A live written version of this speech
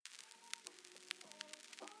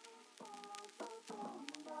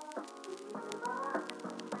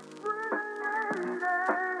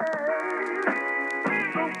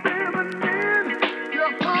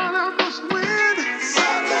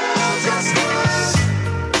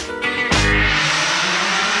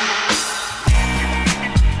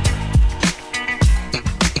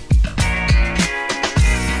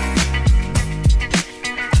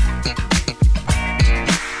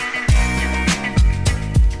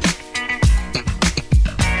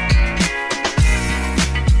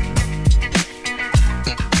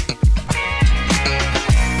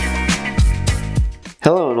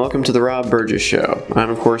welcome to the Rob Burgess Show. I'm,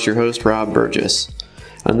 of course, your host, Rob Burgess.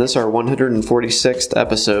 On this, our 146th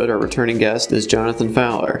episode, our returning guest is Jonathan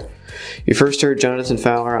Fowler. You first heard Jonathan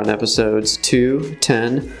Fowler on episodes 2,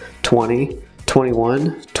 10, 20,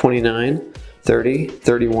 21, 29, 30,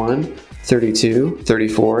 31, 32,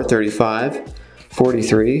 34, 35,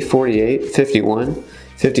 43, 48, 51,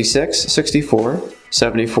 56, 64,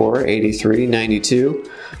 74, 83, 92,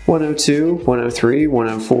 102, 103,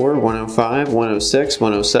 104, 105, 106,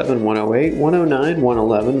 107, 108, 109,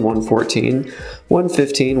 111, 114,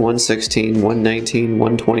 115, 116, 119,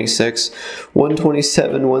 126,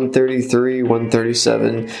 127, 133,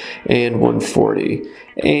 137, and 140.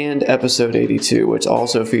 And episode 82, which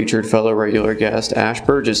also featured fellow regular guest Ash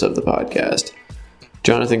Burgess of the podcast.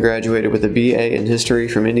 Jonathan graduated with a BA in History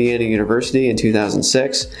from Indiana University in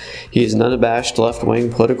 2006. He is an unabashed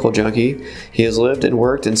left-wing political junkie. He has lived and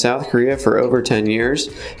worked in South Korea for over 10 years,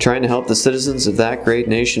 trying to help the citizens of that great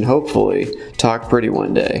nation hopefully talk pretty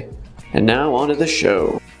one day. And now on to the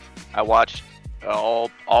show. I watched all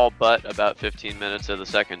but about 15 minutes of the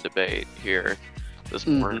second debate here this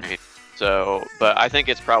morning. So, but I think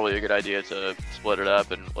it's probably a good idea to split it up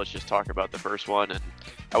and let's just talk about the first one. And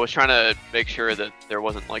I was trying to make sure that there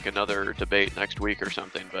wasn't like another debate next week or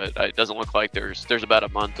something, but it doesn't look like there's about a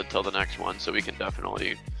month until the next one, so we can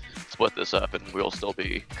definitely split this up and we'll still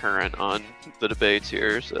be current on the debates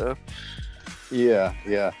here. So yeah.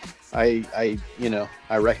 I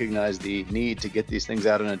recognize the need to get these things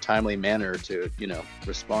out in a timely manner to,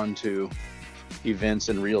 respond to events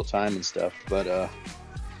in real time and stuff, but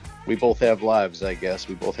we both have lives, I guess.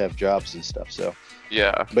 We both have jobs and stuff. So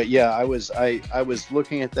yeah. But yeah, I was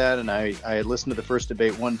looking at that, and I had listened to the first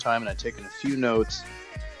debate one time, and I'd taken a few notes,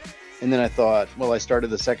 and then I thought, well, I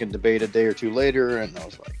started the second debate a day or two later, and I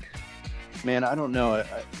was like, man, I don't know.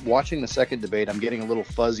 Watching the second debate, I'm getting a little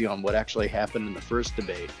fuzzy on what actually happened in the first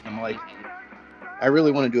debate. I'm like, I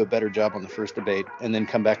really want to do a better job on the first debate and then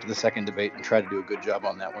come back to the second debate and try to do a good job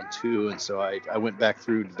on that one too. And so I went back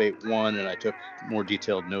through debate one and I took more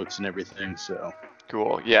detailed notes and everything. So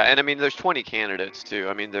cool. Yeah. And I mean, there's 20 candidates too.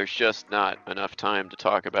 I mean, there's just not enough time to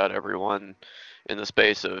talk about everyone in the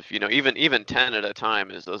space of, even 10 at a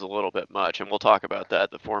time is a little bit much. And we'll talk about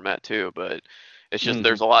that, the format too, but it's just,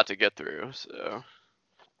 there's a lot to get through. So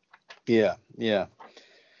yeah.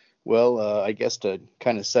 Well, I guess to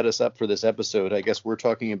kind of set us up for this episode, I guess we're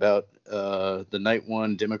talking about the night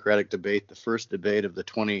one Democratic debate, the first debate of the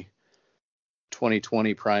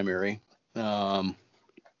 2020 primary.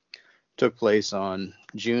 Took place on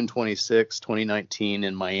June 26, 2019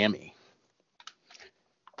 in Miami.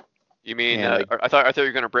 You mean, I thought you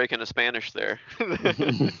were going to break into Spanish there.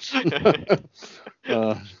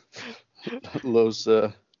 Los...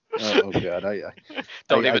 oh God!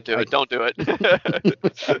 Don't do it. Don't do it.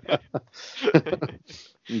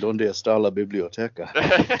 ¿Dónde está la biblioteca?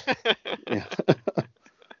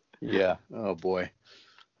 Yeah. Oh boy.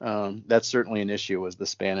 That's certainly an issue, was the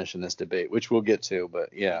Spanish in this debate, which we'll get to.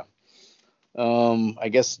 But yeah. I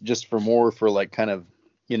guess just for like kind of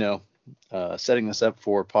setting this up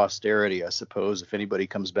for posterity, I suppose, if anybody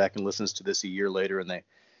comes back and listens to this a year later and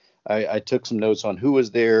I took some notes on who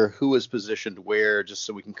was there, who was positioned where, just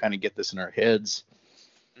so we can kind of get this in our heads.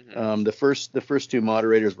 Mm-hmm. The first two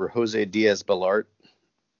moderators were Jose Diaz-Balart.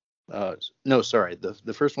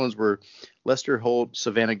 The first ones were Lester Holt,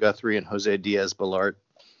 Savannah Guthrie, and Jose Diaz-Balart.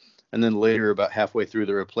 And then later, about halfway through,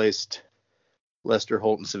 they replaced Lester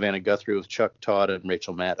Holt and Savannah Guthrie with Chuck Todd and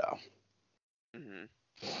Rachel Maddow. Mm-hmm.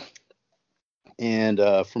 And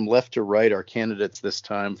from left to right are candidates this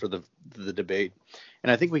time for the debate. And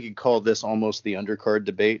I think we could call this almost the undercard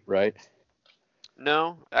debate, right?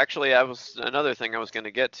 No, actually, another thing I was going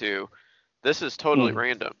to get to. This is totally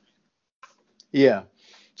random. Yeah.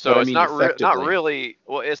 So it's not really.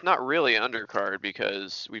 Well, it's not really undercard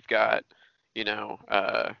because we've got, we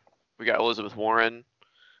got Elizabeth Warren,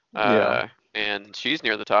 and she's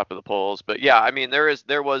near the top of the polls. But yeah, I mean,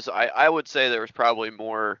 I would say there was probably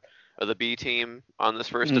more of the B team on this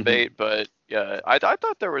first debate, but yeah, I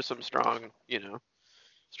thought there was some strong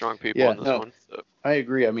people in this one. So. I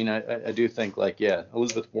agree. I mean, I do think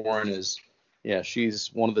Elizabeth Warren is,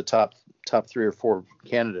 she's one of the top 3 or 4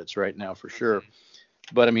 candidates right now for sure.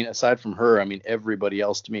 But I mean, aside from her, I mean, everybody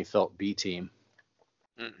else to me felt B team.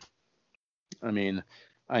 I mean,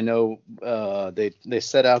 I know they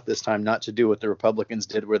set out this time not to do what the Republicans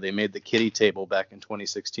did, where they made the kiddie table back in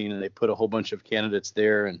 2016 and they put a whole bunch of candidates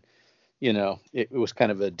there, and it was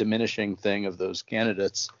kind of a diminishing thing of those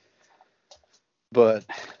candidates. But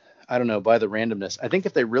I don't know, by the randomness, I think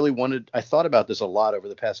if they really wanted, I thought about this a lot over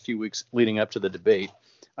the past few weeks leading up to the debate.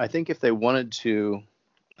 I think if they wanted to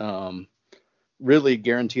really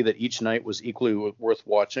guarantee that each night was equally worth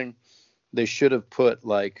watching, they should have put,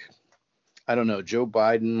 like, I don't know, Joe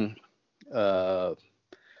Biden,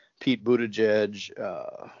 Pete Buttigieg,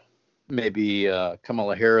 maybe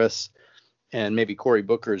Kamala Harris, and maybe Cory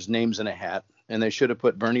Booker's names in a hat. And they should have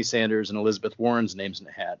put Bernie Sanders and Elizabeth Warren's names in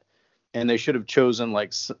a hat. And they should have chosen,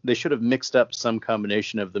 like, they should have mixed up some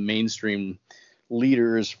combination of the mainstream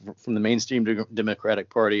leaders from the mainstream Democratic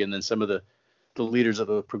Party and then some of the leaders of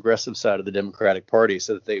the progressive side of the Democratic Party,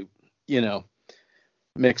 so that they,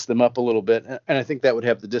 mix them up a little bit. And I think that would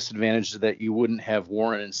have the disadvantage that you wouldn't have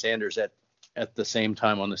Warren and Sanders at the same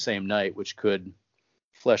time on the same night, which could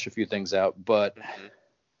flesh a few things out. But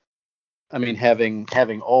I mean, having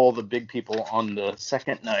all the big people on the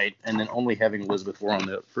second night and then only having Elizabeth Warren on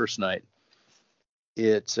the first night,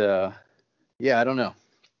 I don't know.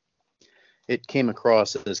 It came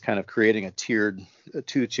across as kind of creating a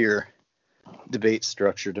two-tier debate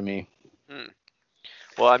structure to me.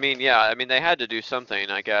 Well, I mean, they had to do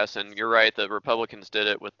something, I guess, and you're right, the Republicans did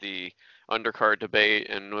it with the undercard debate,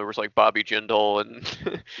 and there was like Bobby Jindal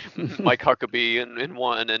and Mike Huckabee in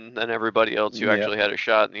one, and then everybody else who actually had a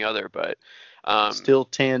shot in the other, but... Still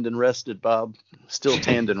tanned and rested, Bob. Still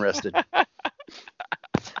tanned and rested.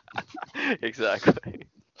 Exactly.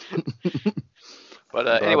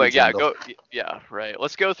 But anyway, right.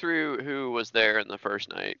 Let's go through who was there in the first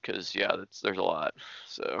night, because there's a lot.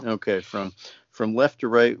 So okay, from left to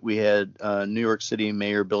right, we had New York City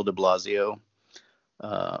Mayor Bill de Blasio,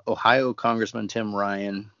 Ohio Congressman Tim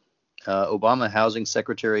Ryan, Obama Housing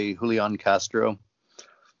Secretary Julian Castro,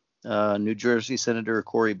 New Jersey Senator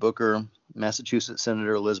Cory Booker, Massachusetts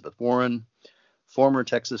Senator Elizabeth Warren, former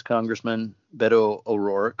Texas Congressman Beto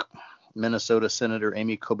O'Rourke, Minnesota Senator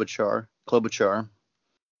Amy Klobuchar,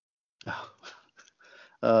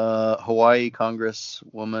 Hawaii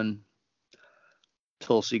Congresswoman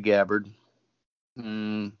Tulsi Gabbard,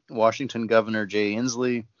 Washington Governor Jay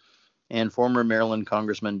Inslee, and former Maryland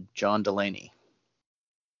Congressman John Delaney.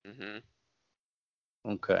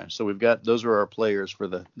 Okay, so we've got, those are our players for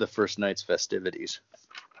the first night's festivities.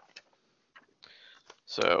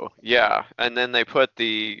 So, and then they put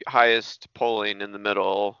the highest polling in the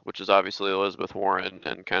middle, which is obviously Elizabeth Warren,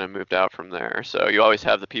 and kind of moved out from there. So you always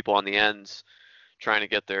have the people on the ends trying to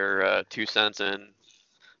get their 2 cents in.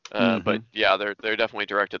 But they're definitely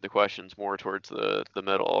directed the questions more towards the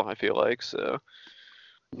middle, I feel like. So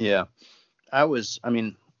yeah,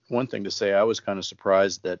 one thing to say, I was kind of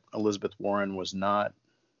surprised that Elizabeth Warren was not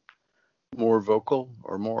more vocal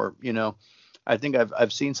or more, I think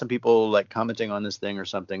I've seen some people like commenting on this thing or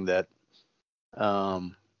something that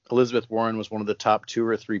Elizabeth Warren was one of the top 2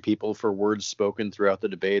 or 3 people for words spoken throughout the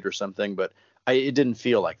debate or something, but it didn't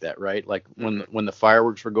feel like that, right? Like when the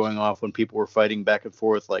fireworks were going off, when people were fighting back and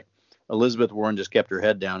forth, like Elizabeth Warren just kept her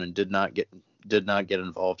head down and did not get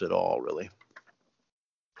involved at all, really.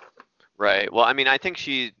 Right. Well, I mean, I think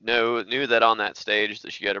she knew that on that stage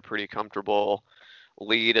that she had a pretty comfortable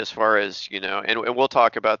lead as far as, and we'll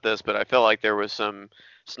talk about this, but I felt like there was some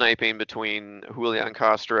sniping between Julian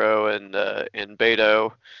Castro and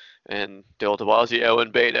Beto, and Bill de Blasio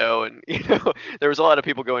and Beto, and there was a lot of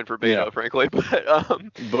people going for Beto, frankly,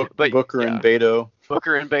 but Booker and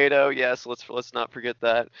Beto. Yes, let's not forget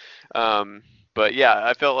that. But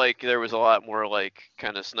I felt like there was a lot more like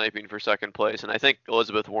kind of sniping for second place, and I think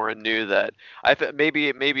Elizabeth Warren knew that. Maybe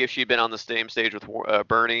if she'd been on the same stage with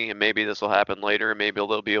Bernie, and maybe this will happen later, maybe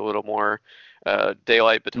there'll be a little more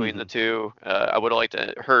daylight between the two. I would have liked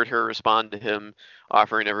to heard her respond to him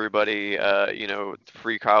offering everybody,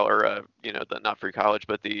 free college, not free college,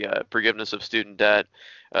 but the forgiveness of student debt,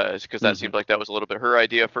 because that seemed like that was a little bit her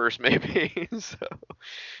idea first, maybe. So.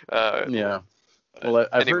 Well,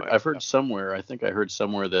 I've heard somewhere. I think I heard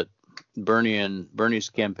somewhere that Bernie's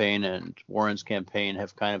campaign and Warren's campaign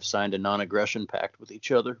have kind of signed a non-aggression pact with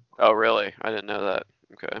each other. Oh, really? I didn't know that.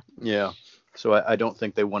 Okay. Yeah. So I don't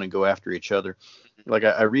think they want to go after each other. Like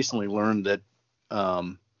I recently learned that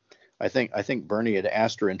I think Bernie had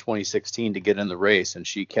asked her in 2016 to get in the race, and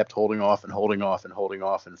she kept holding off,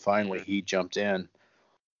 and finally he jumped in,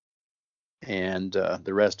 and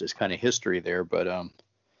the rest is kind of history there. But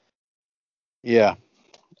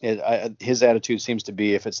his attitude seems to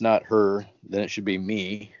be, if it's not her, then it should be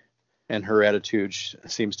me. And her attitude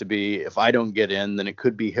seems to be, if I don't get in, then it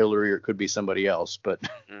could be Hillary or it could be somebody else. But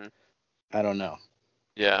I don't know.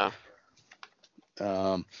 Yeah.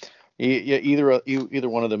 Either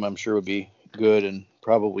one of them, I'm sure, would be good and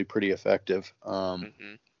probably pretty effective.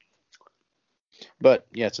 But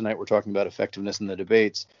tonight we're talking about effectiveness in the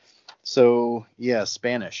debates. So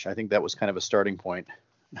Spanish. I think that was kind of a starting point.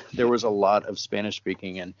 There was a lot of Spanish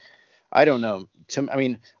speaking, and I don't know. I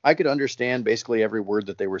mean, I could understand basically every word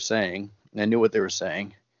that they were saying, and I knew what they were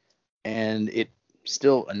saying, and it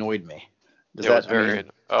still annoyed me. Does It was that? I very,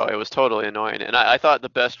 mean, oh, it was totally annoying. And I thought the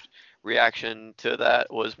best reaction to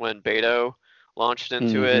that was when Beto launched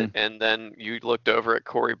into it, mhm. and then you looked over at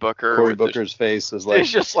Cory Booker Cory with the, Booker's face is it's like,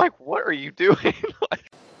 just like, what are you doing?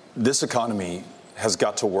 This economy has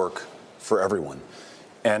got to work for everyone.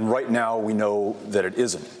 And right now we know that it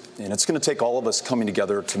isn't. And it's going to take all of us coming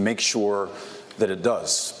together to make sure that it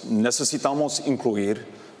does. Necesitamos incluir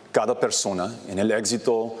cada persona en el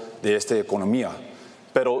éxito de esta economía.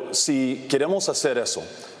 Pero si queremos hacer eso,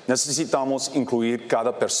 necesitamos incluir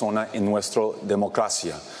cada persona en nuestra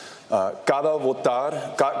democracia.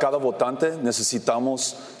 Cada votante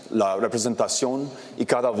necesitamos la representación y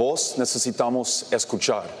cada voz necesitamos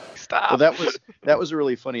escuchar. well, Stop. that was a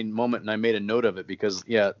really funny moment, and I made a note of it because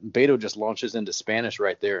yeah, Beto just launches into Spanish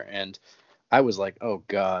right there, and I was like, oh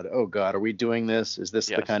God, are we doing this? Is this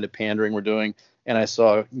the Yes. kind of pandering we're doing? And I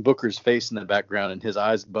saw Booker's face in the background, and his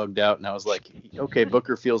eyes bugged out, and I was like, okay,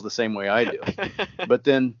 Booker feels the same way I do. But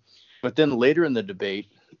then later in the debate,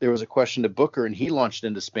 there was a question to Booker, and he launched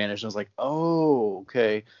into Spanish, and I was like, oh,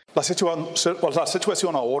 okay. La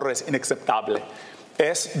situación ahora es inaceptable.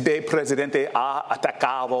 Este presidente ha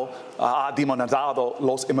atacado, ha demonizado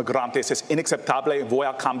los inmigrantes. Es inaceptable. Voy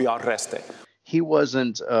a cambiar este. He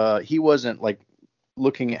wasn't like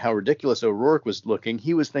looking at how ridiculous O'Rourke was looking.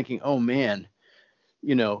 He was thinking, oh man,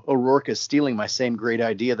 O'Rourke is stealing my same great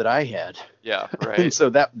idea that I had. Yeah, And right. so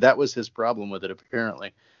that was his problem with it,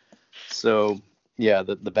 apparently. So yeah,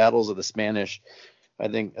 the battles of the Spanish. I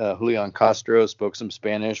think Julian Castro spoke some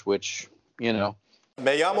Spanish, which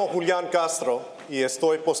Me llamo Julián Castro y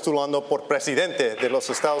estoy postulando por presidente de los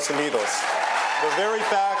Estados Unidos. The very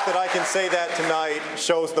fact that I can say that tonight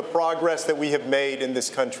shows the progress that we have made in this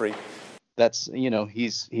country. that's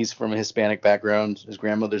he's from a Hispanic background. His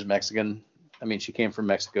grandmother's Mexican. I mean, she came from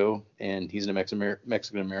Mexico, and he's a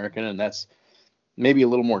Mexican American, and that's maybe a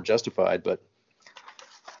little more justified, but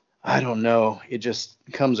I don't know. It just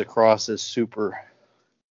comes across as super.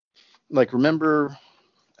 Like, remember,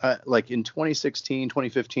 like in 2016,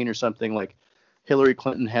 2015 or something, like Hillary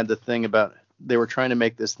Clinton had the thing about they were trying to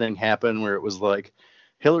make this thing happen where it was like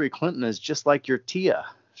Hillary Clinton is just like your tia.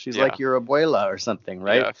 She's Yeah. like your abuela or something,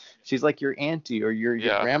 right? Yeah. She's like your auntie or your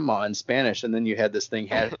Yeah. grandma in Spanish. And then you had this thing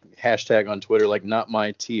hashtag on Twitter, like not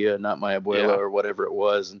my tia, not my abuela Yeah. or whatever it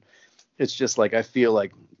was. And it's just like, I feel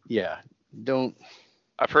like, yeah, don't.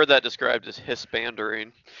 I've heard that described as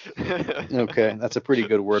hispandering. Okay, that's a pretty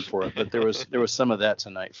good word for it. But there was some of that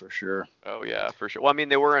tonight for sure. Oh yeah, for sure. Well, I mean,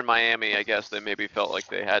 they were in Miami. I guess they maybe felt like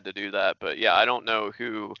they had to do that. But yeah, I don't know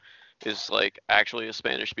who is like actually a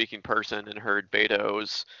Spanish-speaking person and heard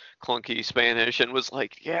Beto's clunky Spanish and was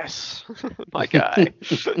like, "Yes, my guy."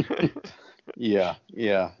 Yeah,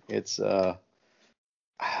 it's not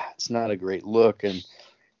a great look, and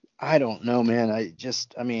I don't know, man.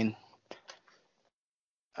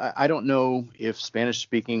 I don't know if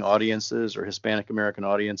Spanish-speaking audiences or Hispanic American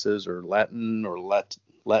audiences or Latin or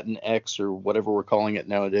Latinx or whatever we're calling it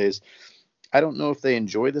nowadays, I don't know if they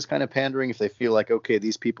enjoy this kind of pandering, if they feel like, okay,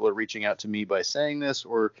 these people are reaching out to me by saying this,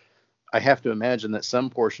 or I have to imagine that some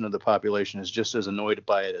portion of the population is just as annoyed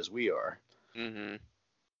by it as we are. Hmm.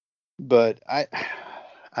 But I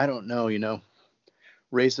don't know,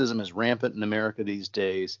 racism is rampant in America these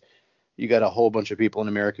days. You got a whole bunch of people in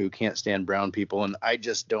America who can't stand brown people, and I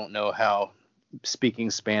just don't know how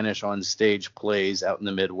speaking Spanish on stage plays out in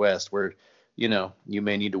the Midwest, where you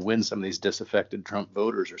may need to win some of these disaffected Trump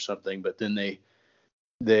voters or something, but then they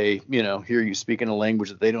hear you speak in a language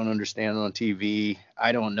that they don't understand on TV.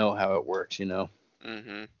 I don't know how it works.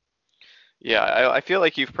 Hmm. Yeah, I feel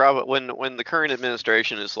like you've probably when the current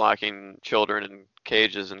administration is locking children in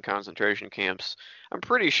cages and concentration camps, I'm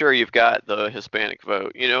pretty sure you've got the Hispanic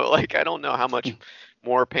vote. Like I don't know how much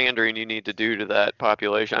more pandering you need to do to that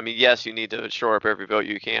population. I mean, yes, you need to shore up every vote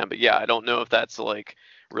you can, but yeah, I don't know if that's like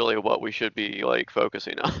really what we should be like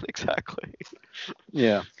focusing on exactly.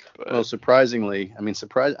 Yeah. But, Well, surprisingly,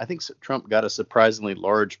 I think Trump got a surprisingly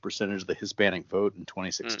large percentage of the Hispanic vote in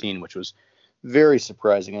 2016, which was very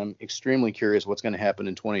surprising. I'm extremely curious what's going to happen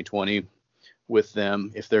in 2020 with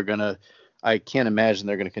them. If they're going to, I can't imagine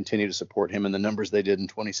they're going to continue to support him in the numbers they did in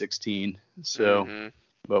 2016. So,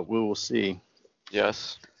 but we will see.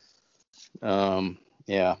 yes.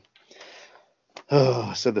 Yeah.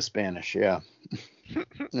 Oh, so the Spanish, yeah.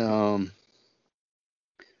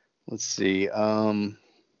 Let's see.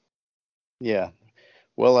 Yeah.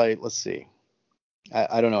 Well, let's see.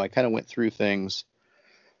 I don't know. I kind of went through things.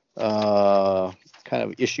 kind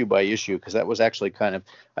of issue by issue, because that was actually kind of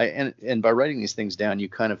and by writing these things down, you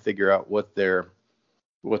kind of figure out what their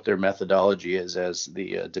methodology is as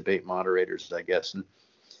the debate moderators, I guess. And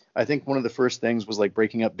I think one of the first things was like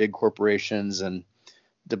breaking up big corporations, and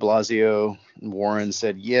de Blasio and Warren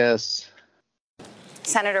said yes.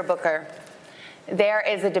 Senator Booker, there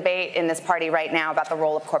is a debate in this party right now about the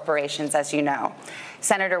role of corporations, as you know.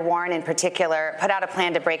 Senator Warren, in particular, put out a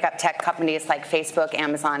plan to break up tech companies like Facebook,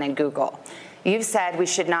 Amazon, and Google. You've said we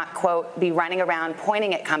should not, quote, be running around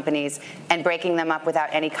pointing at companies and breaking them up without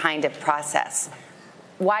any kind of process.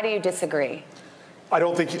 Why do you disagree? I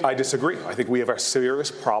don't think I disagree. I think we have a serious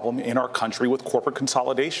problem in our country with corporate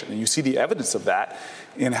consolidation. And you see the evidence of that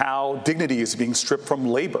in how dignity is being stripped from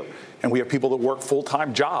labor. And we have people that work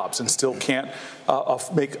full-time jobs and still can't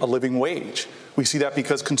make a living wage. We see that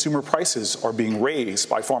because consumer prices are being raised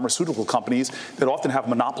by pharmaceutical companies that often have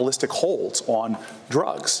monopolistic holds on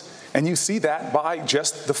drugs. And you see that by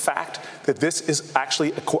just the fact that this is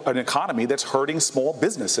actually an economy that's hurting small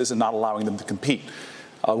businesses and not allowing them to compete.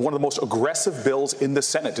 One of the most aggressive bills in the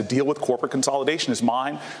Senate to deal with corporate consolidation is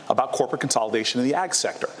mine about corporate consolidation in the ag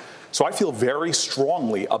sector. So I feel very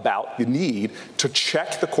strongly about the need to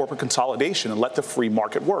check the corporate consolidation and let the free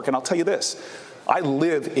market work. And I'll tell you this, I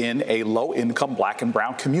live in a low-income black and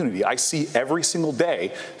brown community. I see every single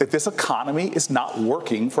day that this economy is not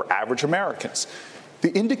working for average Americans.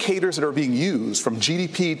 The indicators that are being used from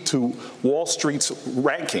GDP to Wall Street's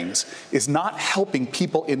rankings is not helping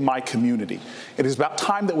people in my community. It is about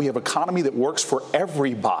time that we have an economy that works for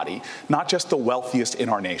everybody, not just the wealthiest in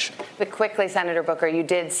our nation. But quickly, Senator Booker, you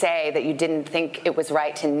did say that you didn't think it was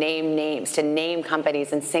right to name names, to name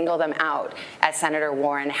companies and single them out, as Senator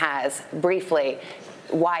Warren has. Briefly,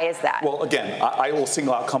 why is that? Well, again, I will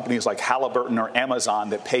single out companies like Halliburton or Amazon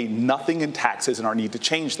that pay nothing in taxes and our need to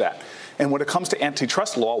change that. And when it comes to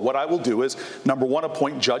antitrust law, what I will do is, number one,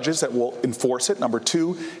 appoint judges that will enforce it. Number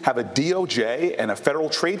two, have a DOJ and a Federal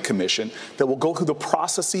Trade Commission that will go through the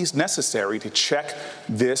processes necessary to check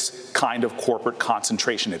this kind of corporate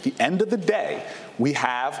concentration. At the end of the day, we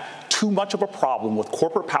have too much of a problem with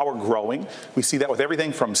corporate power growing. We see that with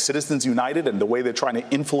everything from Citizens United and the way they're trying to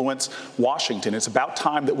influence Washington. It's about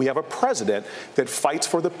time that we have a president that fights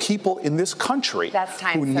for the people in this country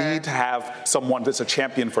who need to have someone that's a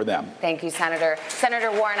champion for them. Thank you, Senator.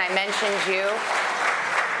 Senator Warren, I mentioned you.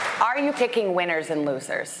 Are you picking winners and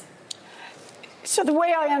losers? So the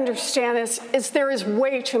way I understand this is there is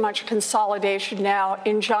way too much consolidation now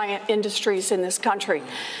in giant industries in this country.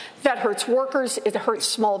 That hurts workers, it hurts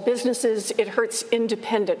small businesses, it hurts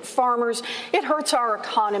independent farmers, it hurts our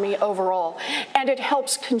economy overall, and it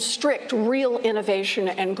helps constrict real innovation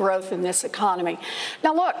and growth in this economy.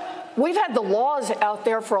 Now look, we've had the laws out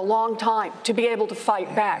there for a long time to be able to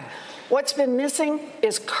fight back. What's been missing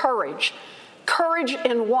is courage. Courage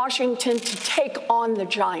in Washington to take on the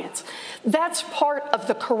giants. That's part of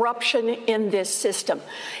the corruption in this system.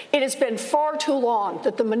 It has been far too long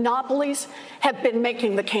that the monopolies have been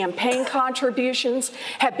making the campaign contributions,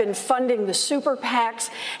 have been funding the super PACs,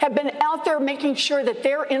 have been out there making sure that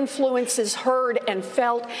their influence is heard and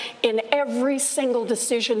felt in every single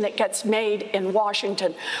decision that gets made in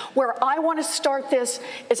Washington. Where I want to start this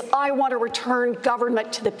is I want to return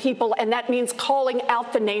government to the people, and that means calling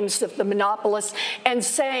out the names of the monopolists and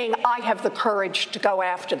saying, I have the courage to go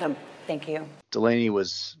after them. Thank you. Delaney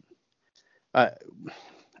was,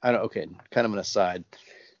 okay, kind of an aside.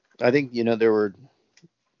 I think, there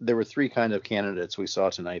were three kind of candidates we saw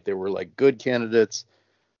tonight. There were like good candidates.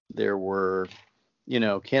 There were,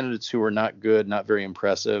 candidates who were not good, not very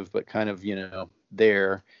impressive, but kind of,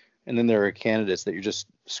 there. And then there are candidates that you're just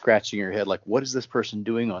scratching your head like, what is this person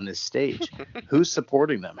doing on this stage? Who's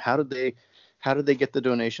supporting them? How did they get the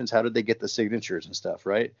donations? How did they get the signatures and stuff,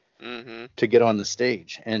 right? Mm-hmm. To get on the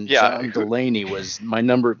stage. And John Delaney was my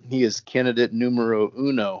number. He is candidate numero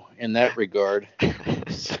uno in that regard.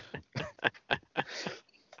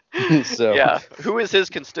 So yeah, who is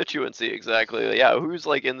his constituency exactly? Yeah, who's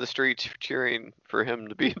like in the streets cheering for him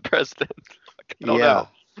to be president? I don't know.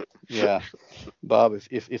 Yeah, Bob.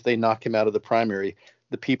 If they knock him out of the primary,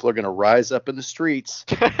 the people are going to rise up in the streets.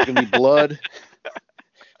 There's going to be blood.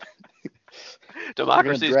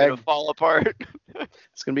 Democracy is going to fall apart.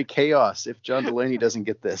 It's going to be chaos if John Delaney doesn't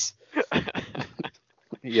get this.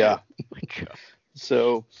 Yeah.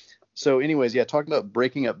 So anyways, talking about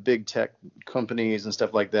breaking up big tech companies and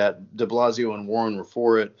stuff like that. De Blasio and Warren were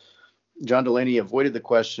for it. John Delaney avoided the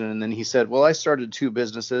question, and then he said, well, I started two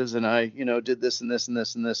businesses, and I, did this and this and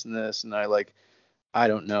this and this and this. And I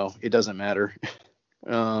don't know. It doesn't matter.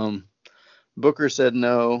 Booker said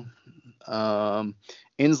no.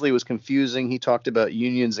 Inslee was confusing. He talked about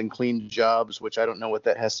unions and clean jobs, which I don't know what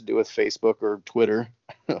that has to do with Facebook or Twitter,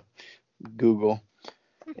 Google.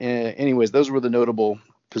 Anyways, those were the notable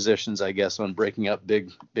positions, I guess, on breaking up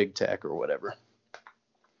big tech or whatever.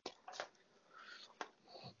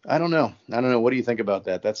 I don't know. What do you think about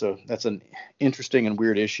that? That's an interesting and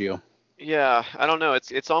weird issue. Yeah, I don't know.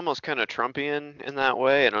 It's almost kind of Trumpian in that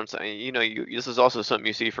way, and I'm saying, this is also something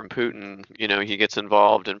you see from Putin. He gets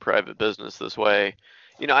involved in private business this way.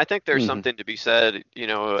 I think there's something to be said.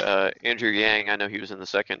 Andrew Yang, I know he was in the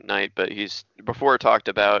second night, but he's before talked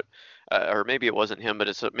about, or maybe it wasn't him, but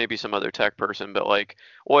it's maybe some other tech person. But like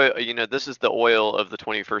oil, this is the oil of the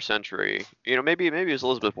 21st century. Maybe it was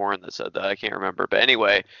Elizabeth Warren that said that. I can't remember. But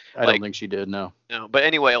anyway, I don't think she did. No. No, but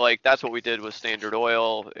anyway, like that's what we did with Standard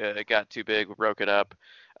Oil. It got too big, we broke it up.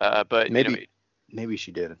 But maybe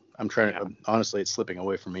she did. I'm trying to. Honestly, it's slipping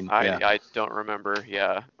away from me. I don't remember.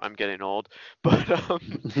 Yeah, I'm getting old. But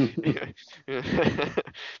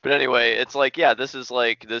but anyway, it's like, yeah, this is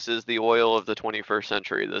the oil of the 21st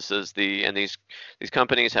century. These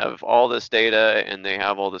companies have all this data and they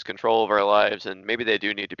have all this control of our lives, and maybe they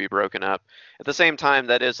do need to be broken up. At the same time,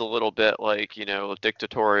 that is a little bit like,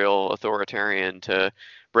 dictatorial, authoritarian to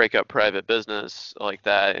break up private business like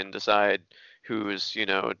that and decide who's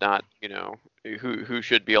not who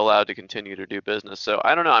should be allowed to continue to do business. So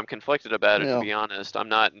I don't know, I'm conflicted about it, to be honest. I'm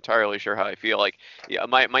not entirely sure how I feel. Like, yeah,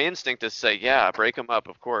 my instinct is to say, yeah, break them up,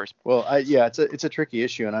 of course. Well, it's a tricky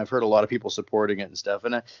issue, and I've heard a lot of people supporting it and stuff,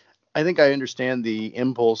 and I think I understand the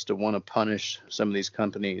impulse to want to punish some of these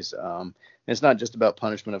companies. And it's not just about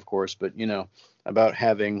punishment, of course, but about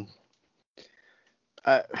having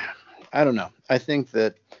I don't know. I think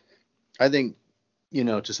to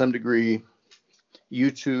some degree,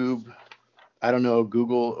 YouTube, I don't know,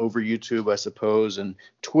 Google over YouTube, I suppose, and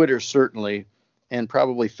Twitter certainly, and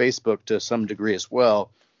probably Facebook to some degree as well,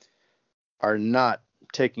 are not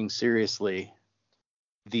taking seriously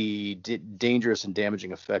the dangerous and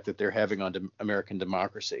damaging effect that they're having on American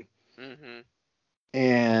democracy. Mm-hmm.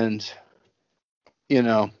 And,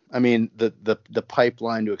 I mean, the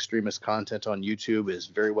pipeline to extremist content on YouTube is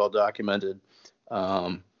very well documented.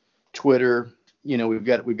 Twitter, we've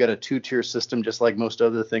got a two-tier system, just like most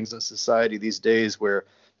other things in society these days, where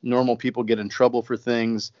normal people get in trouble for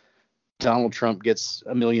things. Donald Trump gets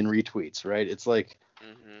a million retweets, right? It's like,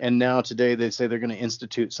 and now today they say they're going to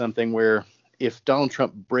institute something where if Donald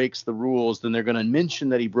Trump breaks the rules, then they're going to mention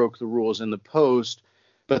that he broke the rules in the post,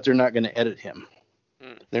 but they're not going to edit him.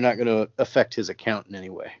 They're not going to affect his account in any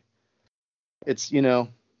way. It's,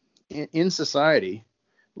 in society,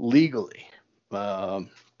 legally,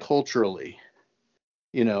 culturally,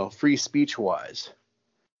 free speech wise,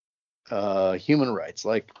 human rights,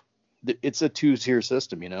 like it's a two-tier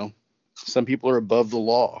system. Some people are above the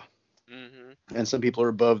law, and some people are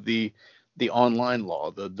above the online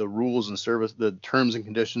law, the rules and service, the terms and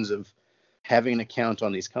conditions of having an account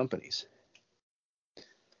on these companies.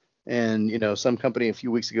 And some company a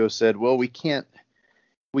few weeks ago said, well, we can't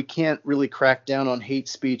really crack down on hate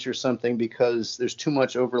speech or something because there's too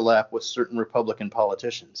much overlap with certain Republican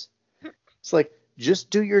politicians. It's like,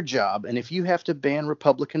 just do your job, and if you have to ban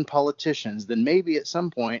Republican politicians, then maybe at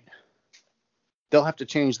some point they'll have to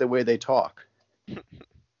change the way they talk.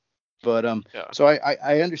 But so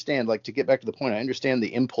I understand, like, to get back to the point, I understand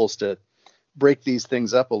the impulse to break these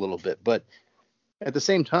things up a little bit, but at the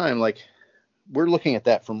same time, like, we're looking at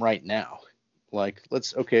that from right now. Like,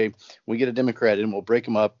 we get a Democrat in, we'll break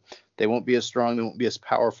them up. They won't be as strong, they won't be as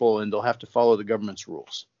powerful, and they'll have to follow the government's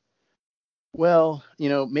rules. Well,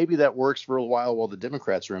 maybe that works for a while the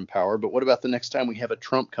Democrats are in power, but what about the next time we have a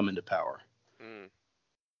Trump come into power?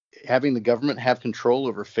 Having the government have control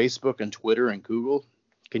over Facebook and Twitter and Google,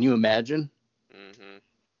 can you imagine?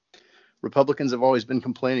 Republicans have always been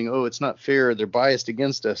complaining, oh, it's not fair, they're biased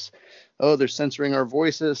against us. Oh, they're censoring our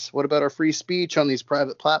voices. What about our free speech on these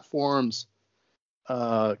private platforms?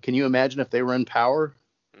 Can you imagine if they were in power?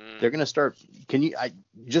 They're going to start.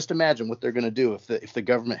 Just imagine what they're going to do if the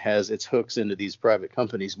government has its hooks into these private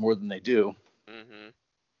companies more than they do,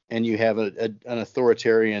 and you have an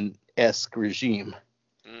authoritarian-esque regime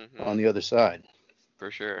on the other side.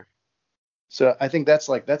 For sure. So I think that's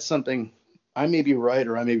something. I may be right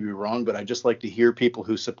or I may be wrong, but I just like to hear people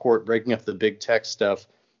who support breaking up the big tech stuff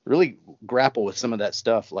really grapple with some of that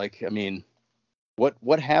stuff. Like, I mean,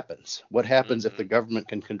 what happens? What happens if the government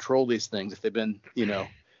can control these things? If they've been,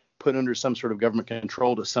 put under some sort of government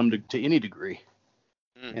control to any degree,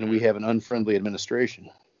 and we have an unfriendly administration.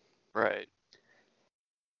 Right.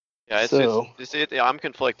 Yeah. I'm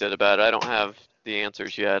conflicted about it. I don't have the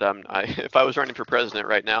answers yet. If I was running for president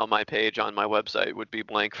right now, my page on my website would be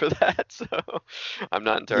blank for that. So I'm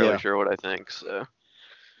not entirely sure what I think. So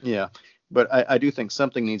yeah, but I do think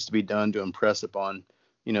something needs to be done to impress upon,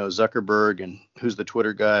 Zuckerberg and who's the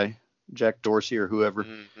Twitter guy, Jack Dorsey or whoever.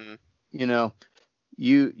 Mm-hmm.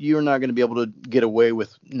 You're not going to be able to get away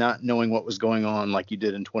with not knowing what was going on like you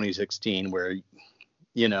did in 2016, where,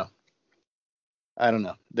 I don't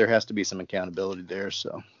know. There has to be some accountability there.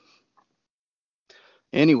 So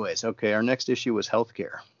anyways, okay, our next issue was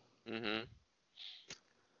healthcare. Mm-hmm.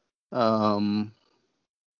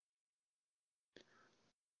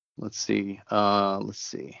 Let's see.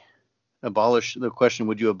 Abolish the question.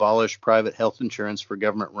 Would you abolish private health insurance for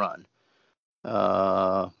government run?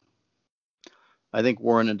 I think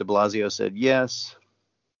Warren and de Blasio said yes.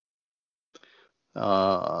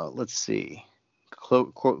 Let's see.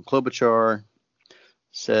 Klobuchar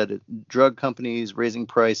said drug companies raising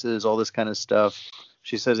prices, all this kind of stuff.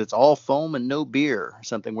 She says it's all foam and no beer,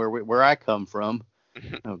 something where I come from.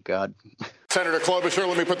 Oh, God. Senator Klobuchar,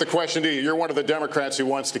 let me put the question to you. You're one of the Democrats who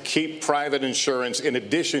wants to keep private insurance in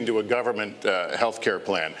addition to a government health care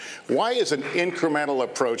plan. Why is an incremental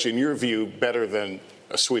approach, in your view, better than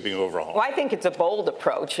a sweeping overhaul? Well, I think it's a bold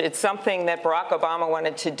approach. It's something that Barack Obama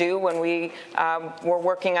wanted to do when we were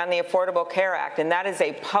working on the Affordable Care Act, and that is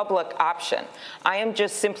a public option. I am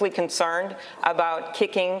just simply concerned about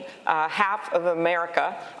kicking half of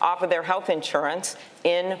America off of their health insurance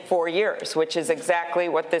in 4 years, which is exactly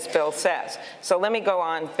what this bill says. So let me go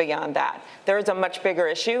on beyond that. There is a much bigger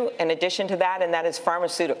issue in addition to that, and that is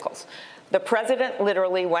pharmaceuticals. The president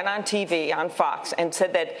literally went on TV, on Fox, and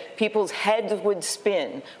said that people's heads would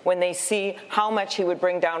spin when they see how much he would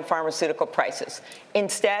bring down pharmaceutical prices.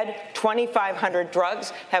 Instead, 2,500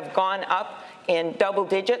 drugs have gone up in double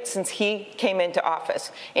digits since he came into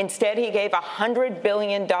office. Instead, he gave $100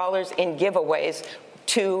 billion in giveaways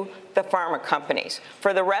to the pharma companies.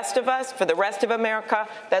 For the rest of us, for the rest of America,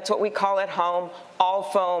 that's what we call at home, all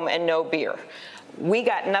foam and no beer. We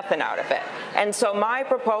got nothing out of it. And so my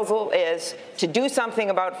proposal is to do something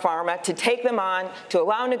about pharma, to take them on, to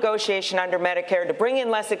allow negotiation under Medicare, to bring in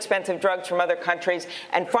less expensive drugs from other countries.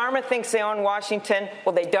 And pharma thinks they own Washington.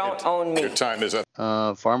 Well, they don't own me. Your time is up.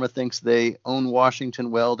 Pharma thinks they own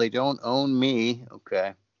Washington. Well, they don't own me.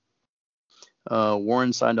 Okay.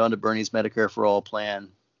 Warren signed on to Bernie's Medicare for All plan.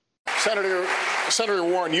 Senator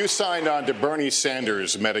Warren, you signed on to Bernie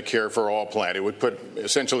Sanders' Medicare for All plan. It would put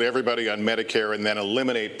essentially everybody on Medicare and then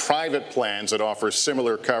eliminate private plans that offer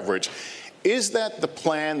similar coverage. Is that the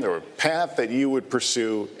plan or path that you would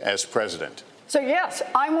pursue as president? So, yes,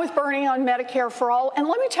 I'm with Bernie on Medicare for All, and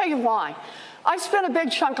let me tell you why. I spent a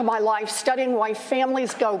big chunk of my life studying why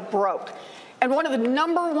families go broke. And one of the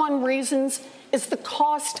 #1 reasons is the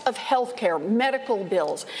cost of health care, medical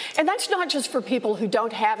bills. And that's not just for people who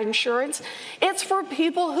don't have insurance. It's for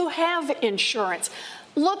people who have insurance.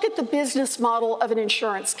 Look at the business model of an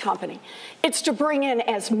insurance company. It's to bring in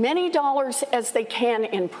as many dollars as they can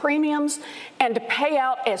in premiums and to pay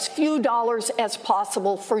out as few dollars as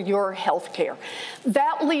possible for your health care.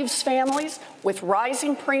 That leaves families with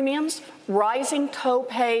rising premiums, rising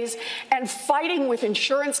co-pays, and fighting with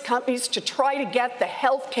insurance companies to try to get the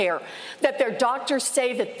health care that their doctors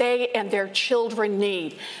say that they and their children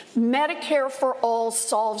need. Medicare for All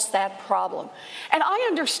solves that problem. And I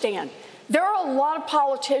understand there are a lot of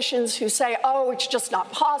politicians who say, oh, it's just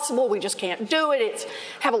not possible, we just can't do it,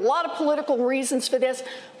 have a lot of political reasons for this.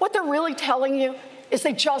 What they're really telling you is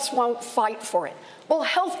they just won't fight for it. Well,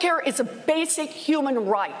 health care is a basic human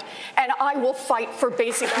right, and I will fight for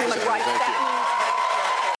basic human rights.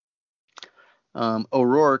 That means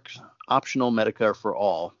O'Rourke, optional Medicare for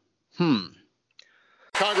all.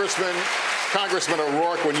 Congressman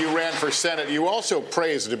O'Rourke, when you ran for Senate, you also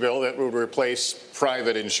praised a bill that would replace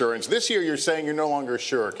private insurance. This year, you're saying you're no longer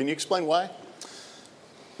sure. Can you explain why?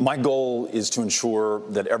 My goal is to ensure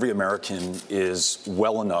that every American is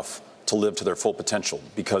well enough to live to their full potential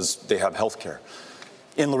because they have health care.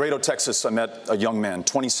 In Laredo, Texas, I met a young man,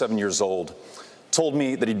 27 years old, told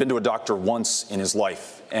me that he'd been to a doctor once in his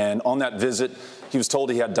life. And on that visit, he was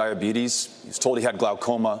told he had diabetes, he was told he had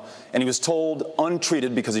glaucoma, and he was told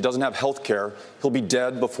untreated because he doesn't have health care, he'll be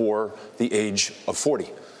dead before the age of 40.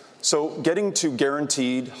 So getting to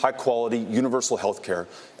guaranteed, high-quality, universal health care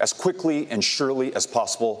as quickly and surely as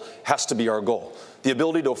possible has to be our goal. The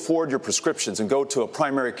ability to afford your prescriptions and go to a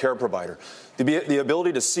primary care provider, the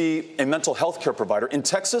ability to see a mental health care provider. In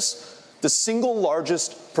Texas, the single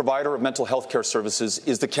largest provider of mental health care services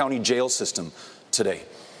is the county jail system today.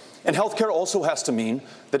 And healthcare also has to mean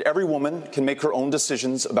that every woman can make her own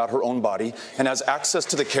decisions about her own body and has access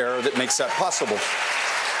to the care that makes that possible.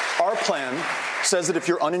 Our plan says that if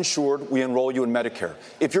you're uninsured, we enroll you in Medicare.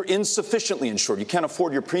 If you're insufficiently insured, you can't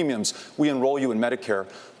afford your premiums, we enroll you in Medicare.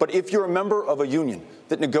 But if you're a member of a union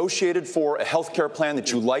that negotiated for a health care plan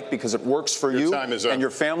that you like because it works for you and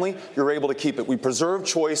your family, you're able to keep it. We preserve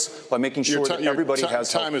choice by making sure that everybody has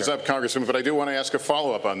health care. Time is up, Congressman, but I do want to ask a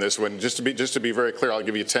follow-up on this one. Just to be very clear, I'll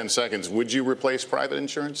give you 10 seconds. Would you replace private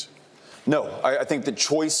insurance? No, I think the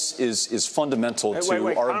choice is fundamental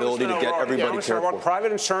to our ability to get everybody cared for.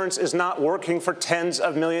 Private insurance is not working for tens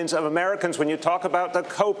of millions of Americans. When you talk about the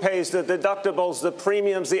co-pays, the deductibles, the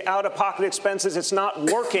premiums, the out-of-pocket expenses, it's not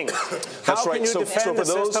working. That's How right. can you defend a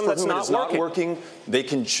system that's not working? They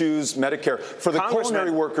can choose Medicare. For the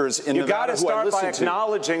culinary workers in Nevada who I listened to,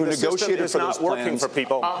 who negotiated for those plans, for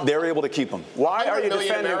people. They're able to keep them. Why are you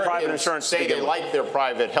defending private insurance? Say they like their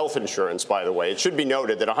private health insurance, by the way. It should be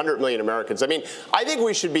noted that 100 million Americans. I mean, I think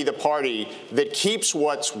we should be the party that keeps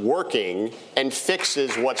what's working and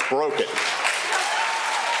fixes what's broken.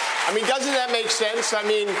 I mean, doesn't that make sense? I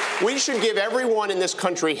mean, we should give everyone in this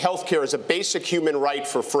country health care as a basic human right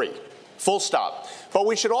for free. Full stop. But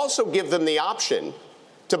we should also give them the option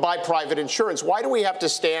to buy private insurance. Why do we have to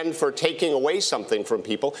stand for taking away something from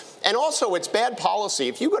people? And also, it's bad policy.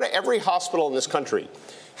 If you go to every hospital in this country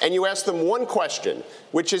and you ask them one question,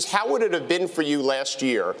 which is, how would it have been for you last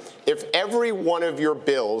year if every one of your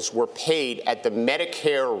bills were paid at the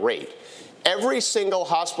Medicare rate? Every single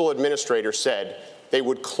hospital administrator said they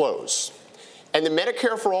would close. And the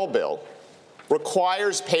Medicare for All bill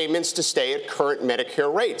requires payments to stay at current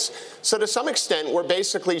Medicare rates. So to some extent, we're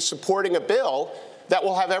basically supporting a bill that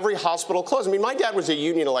will have every hospital close. I mean, my dad was a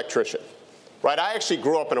union electrician. Right, I actually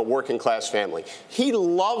grew up in a working class family. He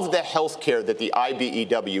loved the health care that the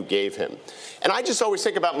IBEW gave him. And I just always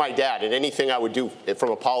think about my dad and anything I would do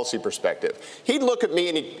from a policy perspective. He'd look at me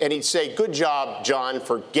and he'd say, good job, John,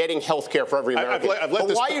 for getting health care for every American.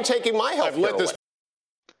 But why are you taking my health care away?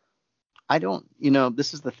 I don't,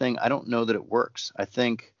 this is the thing. I don't know that it works. I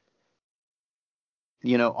think,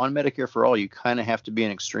 on Medicare for All, you kind of have to be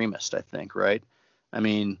an extremist, I think, right? I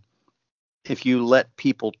mean, if you let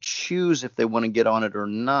people choose if they want to get on it or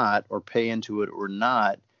not, or pay into it or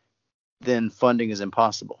not, then funding is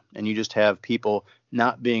impossible. And you just have people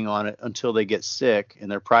not being on it until they get sick and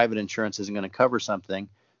their private insurance isn't going to cover something,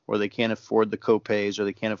 or they can't afford the co-pays, or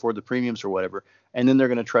they can't afford the premiums or whatever. And then they're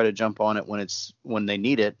going to try to jump on it when they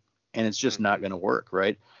need it. And it's just not going to work,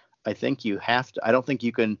 right? I think you have to. I don't think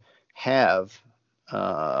you can have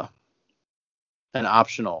an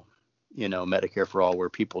optional, Medicare for All where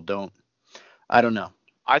people don't. I don't know.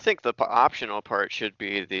 I think the optional part should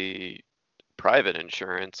be the private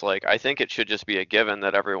insurance. Like, I think it should just be a given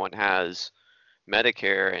that everyone has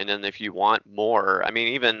Medicare, and then if you want more, I mean,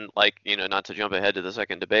 even like, not to jump ahead to the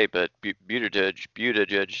second debate, but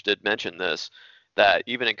Buttigieg did mention this, that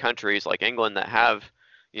even in countries like England that have,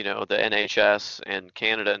 the NHS and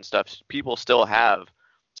Canada and stuff, people still have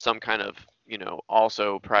some kind of,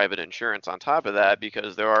 also private insurance on top of that,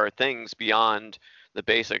 because there are things beyond the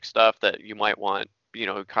basic stuff that you might want,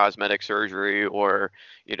 cosmetic surgery, or,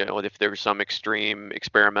 if there's some extreme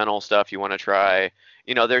experimental stuff you want to try,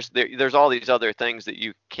 there's all these other things that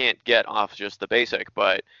you can't get off just the basic.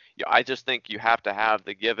 But I just think you have to have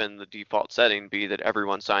the default setting be that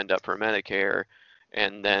everyone signed up for Medicare,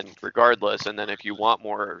 and then regardless, and then if you want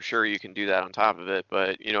more, sure, you can do that on top of it.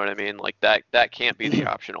 But you know what I mean? Like that can't be the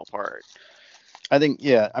optional part. I think,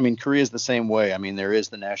 yeah. I mean, Korea is the same way. I mean, there is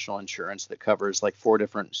the national insurance that covers like 4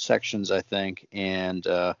 different sections, I think. And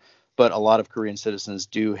but a lot of Korean citizens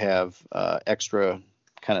do have extra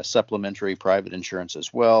kind of supplementary private insurance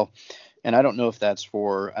as well. And I don't know if that's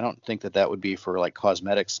I don't think that would be for like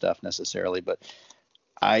cosmetic stuff necessarily. But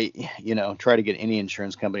I, try to get any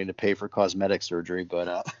insurance company to pay for cosmetic surgery.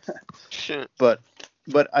 But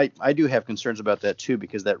but I do have concerns about that, too,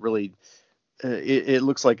 because that really it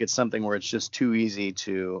looks like it's something where it's just too easy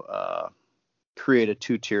to create a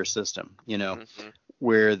 2-tier system,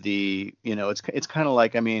 where it's kind of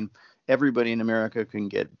like, I mean, everybody in America can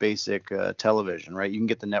get basic television, right? You can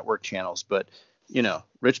get the network channels, but,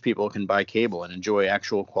 rich people can buy cable and enjoy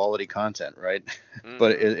actual quality content, right?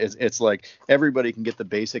 But it's like everybody can get the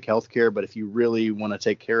basic health care, but if you really want to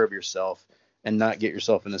take care of yourself and not get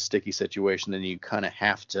yourself in a sticky situation, then you kind of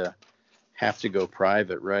have to go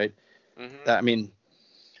private, right? I mean,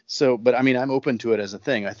 but I mean, I'm open to it as a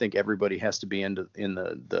thing. I think everybody has to be in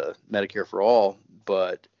the Medicare for All,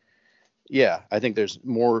 but yeah, I think there's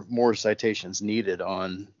more citations needed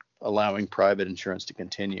on allowing private insurance to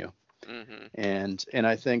continue. And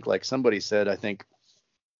I think, like somebody said, I think,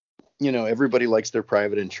 everybody likes their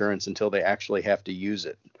private insurance until they actually have to use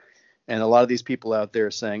it. And a lot of these people out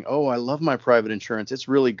there saying, oh, I love my private insurance. It's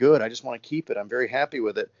really good. I just want to keep it. I'm very happy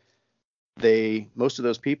with it. Most of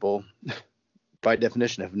those people, by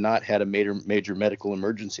definition, have not had a major medical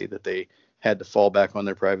emergency that they had to fall back on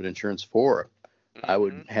their private insurance for. I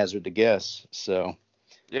would hazard to guess. So.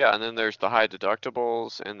 Yeah, and then there's the high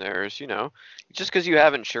deductibles, and there's, just because you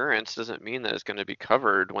have insurance doesn't mean that it's going to be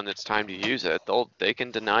covered when it's time to use it. They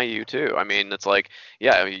can deny you too. I mean, it's like,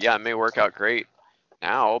 yeah, it may work out great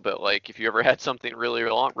now, but like if you ever had something really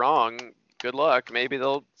wrong, good luck. Maybe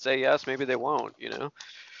they'll say yes, maybe they won't,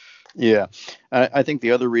 Yeah, I think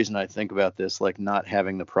the other reason I think about this, like not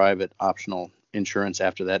having the private optional insurance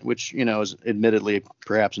after that, which, is admittedly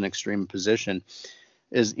perhaps an extreme position,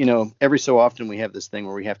 is, every so often we have this thing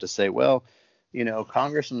where we have to say, well,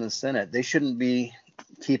 Congress and the Senate, they shouldn't be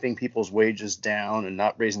keeping people's wages down and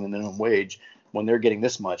not raising the minimum wage when they're getting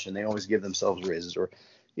this much, and they always give themselves raises. Or,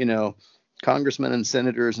 congressmen and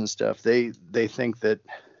senators and stuff, they think that,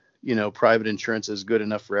 private insurance is good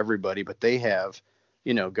enough for everybody, but they have,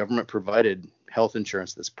 government provided health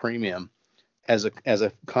insurance that's premium as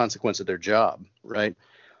a consequence of their job, right?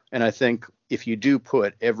 And I think if you do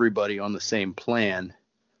put everybody on the same plan,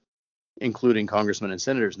 including congressmen and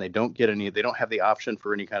senators, and they don't have the option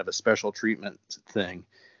for any kind of a special treatment thing,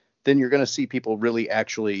 then you're going to see people really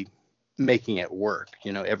actually making it work.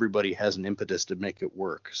 Everybody has an impetus to make it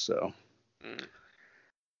work. So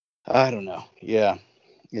I don't know. Yeah,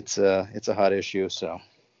 it's a hot issue. So,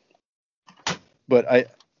 but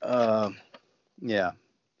yeah,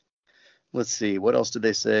 let's see. What else did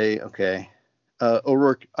they say? Okay.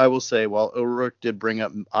 O'Rourke, I will say, while O'Rourke did bring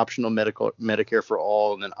up optional Medicare for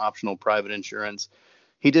all and then optional private insurance,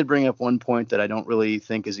 he did bring up one point that I don't really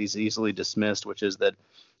think is easily dismissed, which is that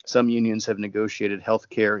some unions have negotiated health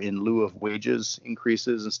care in lieu of wages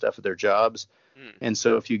increases and stuff at their jobs. And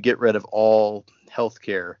so if you get rid of all health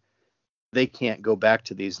care, they can't go back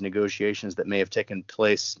to these negotiations that may have taken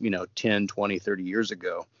place, 10, 20, 30 years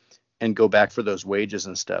ago and go back for those wages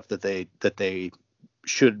and stuff that they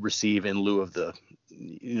should receive in lieu of the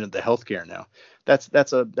healthcare now.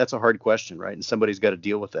 That's a hard question, right? And somebody's got to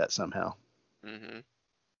deal with that somehow.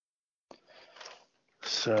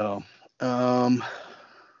 So,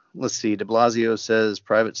 let's see. De Blasio says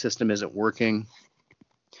private system isn't working.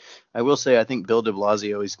 I will say I think Bill de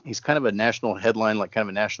Blasio, he's kind of a national headline, like kind of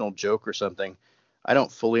a national joke or something. I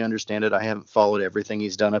don't fully understand it. I haven't followed everything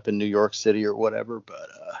he's done up in New York City or whatever, but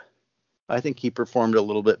I think he performed a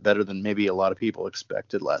little bit better than maybe a lot of people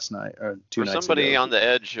expected last night or two nights ago. For somebody on the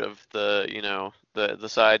edge of the, the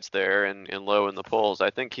sides there and low in the polls, I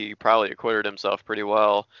think he probably acquitted himself pretty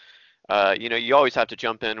well. You always have to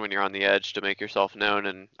jump in when you're on the edge to make yourself known,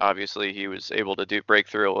 and obviously he was able to break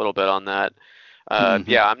through a little bit on that.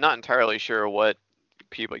 Yeah, I'm not entirely sure what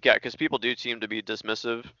people, because people do seem to be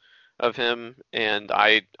dismissive of him, and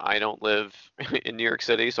I don't live in New York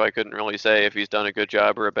City, so I couldn't really say if he's done a good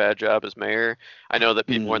job or a bad job as mayor. I know that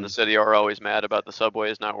people in the city are always mad about the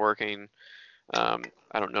subways not working. I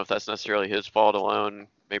don't know if that's necessarily his fault alone.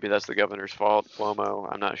 Maybe that's the governor's fault,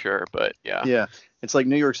 Cuomo. I'm not sure, but yeah. Yeah, it's like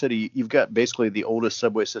New York City. You've got basically the oldest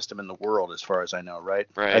subway system in the world, as far as I know, right?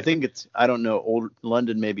 Right. I think I don't know,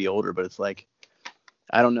 London may be older, but it's like,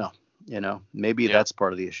 I don't know. Maybe that's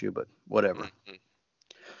part of the issue, but whatever.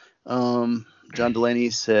 John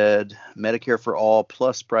Delaney said Medicare for all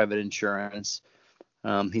plus private insurance.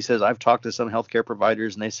 He says, I've talked to some healthcare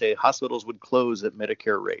providers and they say hospitals would close at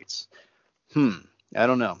Medicare rates. I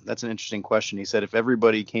don't know. That's an interesting question. He said if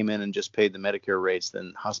everybody came in and just paid the Medicare rates,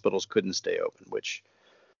 then hospitals couldn't stay open, which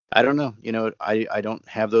I don't know. I don't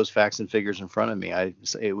have those facts and figures in front of me.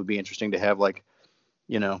 It would be interesting to have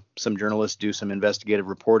some journalists do some investigative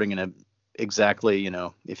reporting and exactly,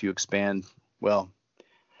 if you expand, well,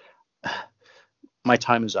 my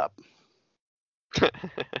time is up.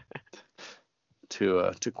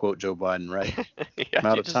 To quote Joe Biden, right? I'm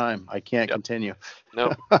out of time. I can't continue.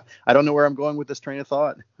 No. I don't know where I'm going with this train of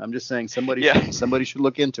thought. I'm just saying somebody should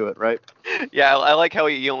look into it, right? Yeah, I like how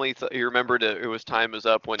he only he remembered it was time is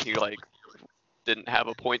up when he didn't have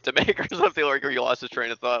a point to make or something, or he lost his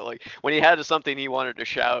train of thought. Like when he had something he wanted to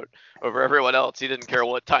shout over everyone else, he didn't care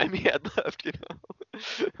what time he had left.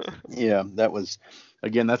 Yeah, that was,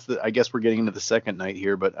 again, I guess we're getting into the second night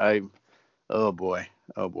here, but oh boy.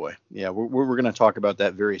 Yeah, we're going to talk about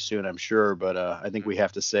that very soon, I'm sure. But I think we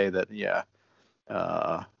have to say that,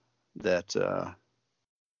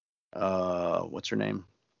 what's her name?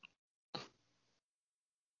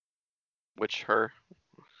 Which her?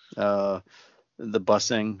 The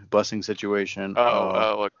busing situation.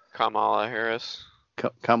 Kamala Harris.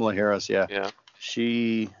 Kamala Harris, yeah. Yeah.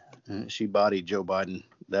 She bodied Joe Biden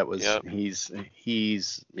That was Yep.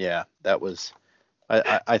 that was.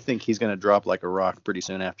 I think he's going to drop like a rock pretty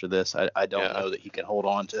soon after this. I don't know that he can hold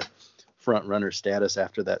on to front runner status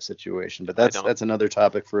after that situation, but that's another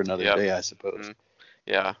topic for another day, I suppose. Mm-hmm.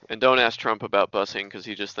 Yeah, and don't ask Trump about busing because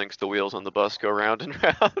he just thinks the wheels on the bus go round and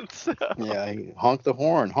round. So. Yeah, honk the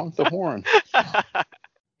horn.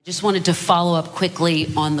 Just wanted to follow up quickly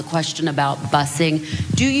on the question about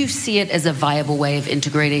busing. Do you see it as a viable way of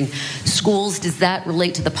integrating schools? Does that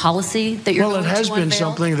relate to the policy that you're going to unveil? Well, it has been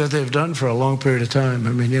something that they've done for a long period of time. I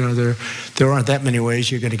mean, there aren't that many ways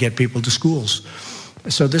you're going to get people to schools.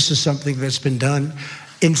 So this is something that's been done.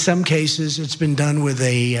 In some cases, it's been done with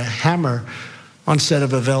a hammer instead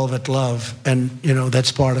of a velvet glove, and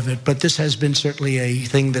that's part of it. But this has been certainly a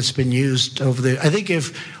thing that's been used over the. I think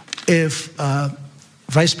if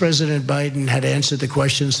Vice President Biden had answered the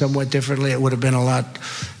question somewhat differently, it would have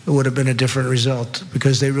been a different result,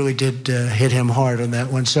 because they really did hit him hard on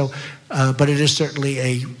that one. So, but it is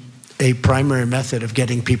certainly a primary method of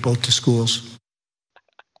getting people to schools.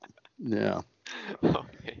 Yeah. Oh,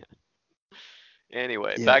 man.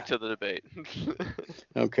 Anyway, back to the debate.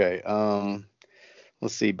 Okay.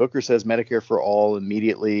 Let's see. Booker says Medicare for all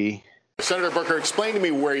immediately. Senator Booker, explain to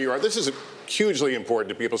me where you are. This is hugely important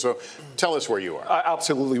to people, so tell us where you are. I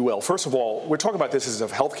absolutely will. First of all, we're talking about this as a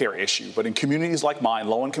healthcare issue, but in communities like mine,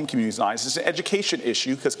 low-income communities like mine, it's an education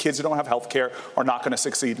issue because kids who don't have healthcare are not going to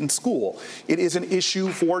succeed in school. It is an issue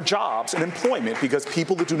for jobs and employment because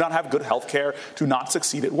people that do not have good healthcare do not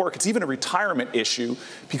succeed at work. It's even a retirement issue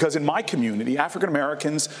because in my community, African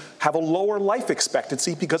Americans have a lower life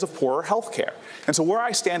expectancy because of poorer healthcare. And so where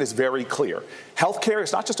I stand is very clear. Healthcare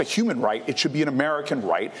is not just a human right, it should be an American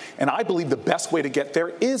right, and I believe the best way to get there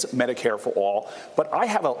is Medicare for all, but I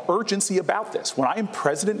have an urgency about this. When I am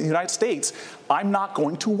president of the United States, I'm not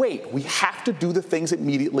going to wait. We have to do the things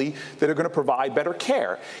immediately that are going to provide better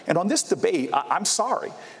care. And on this debate, I'm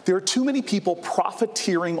sorry, there are too many people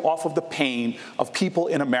profiteering off of the pain of people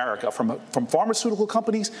in America, from pharmaceutical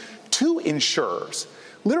companies to insurers.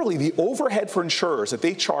 Literally, the overhead for insurers that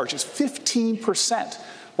they charge is 15%,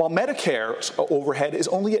 while Medicare's overhead is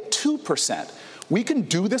only at 2%. We can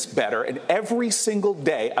do this better, and every single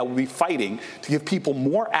day I will be fighting to give people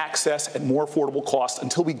more access at more affordable costs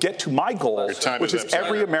until we get to my goal, which is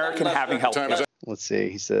every American having health care. Let's see.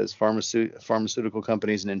 He says pharmaceutical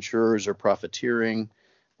companies and insurers are profiteering,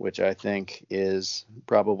 which I think is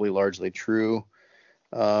probably largely true.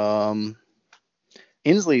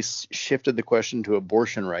 Inslee shifted the question to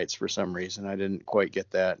abortion rights for some reason. I didn't quite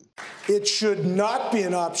get that. It should not be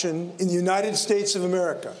an option in the United States of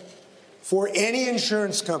America for any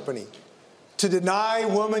insurance company to deny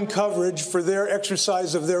women coverage for their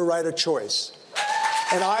exercise of their right of choice.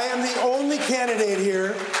 And I am the only candidate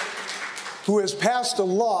here who has passed a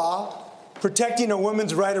law protecting a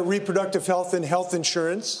woman's right of reproductive health and health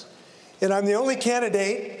insurance. And I'm the only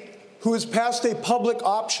candidate who has passed a public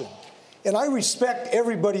option. And I respect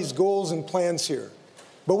everybody's goals and plans here.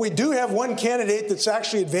 But we do have one candidate that's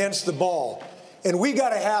actually advanced the ball. And we got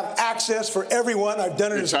to have access for everyone. I've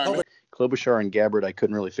done it as a public. Klobuchar and Gabbard, I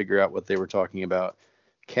couldn't really figure out what they were talking about.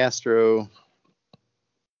 Castro.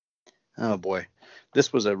 Oh, boy.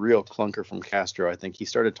 This was a real clunker from Castro. I think he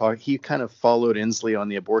started talking. He kind of followed Inslee on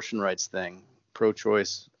the abortion rights thing,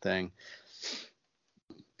 pro-choice thing.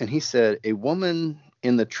 And he said, a woman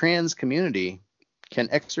in the trans community can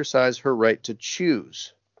exercise her right to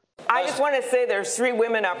choose. I just want to say there's 3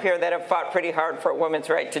 women up here that have fought pretty hard for a woman's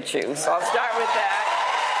right to choose. So I'll start with that.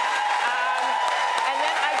 And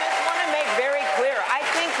then I just want to make very clear, I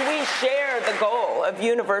think we share the goal of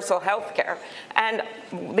universal health care. And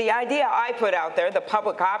the idea I put out there, the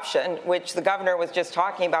public option, which the governor was just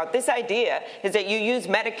talking about, this idea is that you use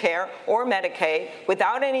Medicare or Medicaid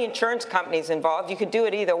without any insurance companies involved. You could do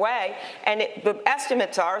it either way. And the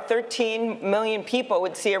estimates are 13 million people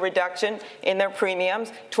would see a reduction in their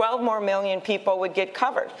premiums. 12 more million people would get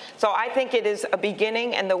covered. So I think it is a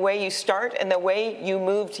beginning and the way you start and the way you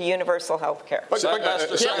move to universal health care.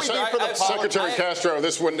 Secretary Castro,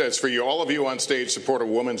 this one is for you. All of you on stage support a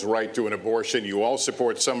woman's right to an abortion. You all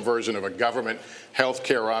support some version of a government health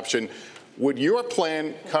care option. Would your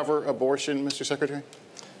plan cover abortion, Mr. Secretary?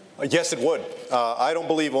 Yes, it would. I don't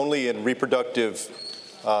believe only in reproductive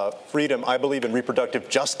freedom. I believe in reproductive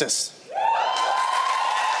justice.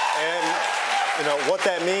 And what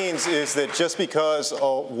that means is that just because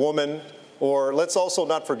a woman, or let's also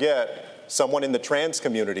not forget someone in the trans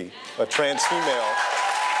community, a trans female,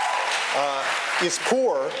 is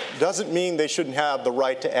poor, doesn't mean they shouldn't have the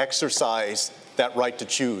right to exercise that right to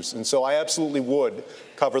choose. And so I absolutely would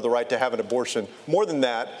cover the right to have an abortion. More than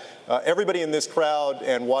that, everybody in this crowd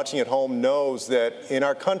and watching at home knows that in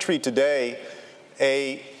our country today,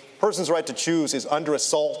 a person's right to choose is under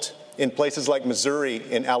assault in places like Missouri,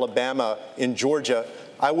 in Alabama, in Georgia.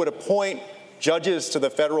 I would appoint judges to the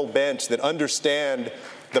federal bench that understand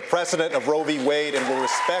the precedent of Roe v. Wade and will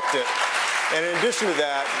respect it. And in addition to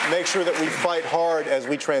that, make sure that we fight hard as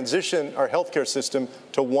we transition our healthcare system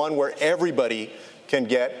to one where everybody can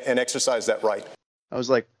get and exercise that right. I was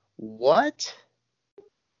like, what?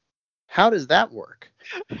 How does that work?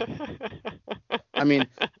 I mean,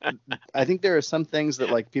 I think there are some things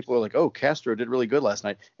that like people are like, oh, Castro did really good last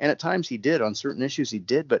night. And at times he did on certain issues he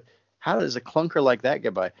did. But how does a clunker like that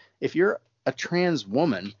get by? If you're a trans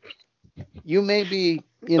woman, you may be,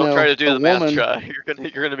 Don't try to do the math woman, try.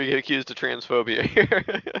 You're gonna be accused of transphobia here.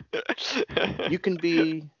 You can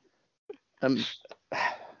be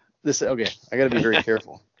okay, I got to be very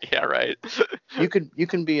careful. Yeah, right. You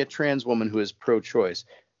can be a trans woman who is pro-choice,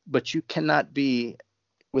 but you cannot be,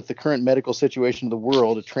 with the current medical situation of the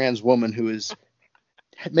world, a trans woman who is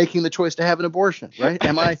making the choice to have an abortion, right?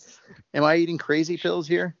 Am I eating crazy pills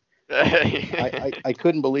here? I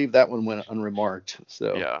couldn't believe that one went unremarked.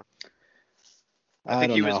 So yeah. I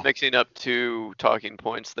think he was mixing up two talking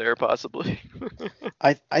points there, possibly.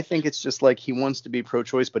 I think it's just like he wants to be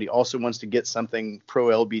pro-choice, but he also wants to get something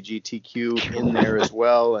pro-LGBTQ in there as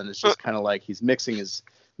well. And it's just kind of like he's mixing his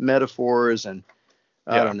metaphors, and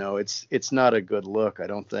I don't know. It's not a good look, I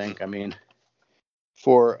don't think. I don't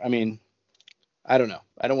know.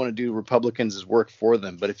 I don't want to do Republicans' work for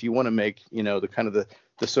them, but if you want to make, the kind of the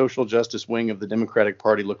social justice wing of the Democratic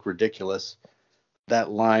Party look ridiculous,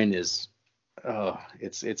 that line is,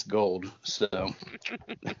 it's gold. So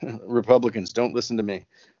Republicans, don't listen to me.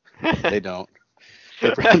 They don't.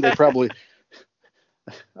 They probably.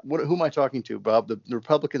 Who am I talking to, Bob? The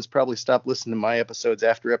Republicans probably stopped listening to my episodes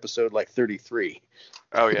after episode like 33.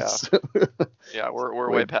 Oh yeah. Yeah,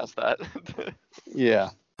 we're way past that. Yeah.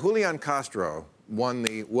 Julian Castro won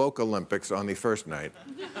the woke Olympics on the first night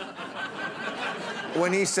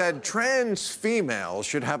when he said trans females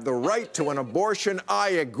should have the right to an abortion. I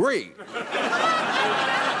agree.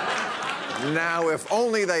 Now, if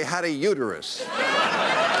only they had a uterus.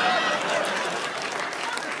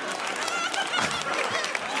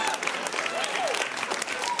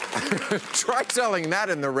 Try telling that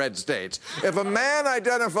in the red states. If a man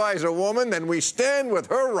identifies a woman, then we stand with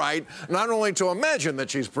her right not only to imagine that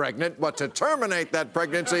she's pregnant, but to terminate that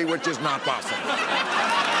pregnancy, which is not possible.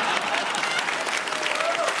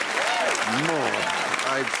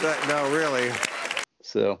 No, really.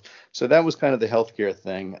 So that was kind of the healthcare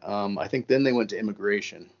thing. I think then they went to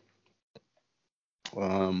immigration.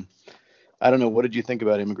 I don't know. What did you think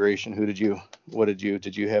about immigration? Did you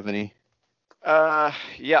have any?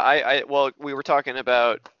 Well, we were talking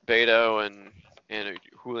about Beto and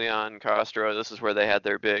Julian Castro. This is where they had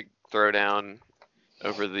their big throwdown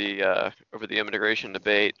over the immigration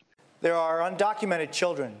debate. There are undocumented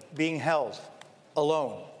children being held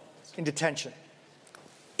alone in detention,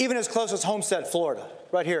 even as close as Homestead, Florida,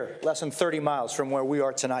 right here, less than 30 miles from where we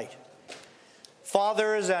are tonight.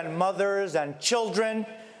 Fathers and mothers and children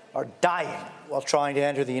are dying while trying to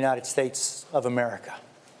enter the United States of America.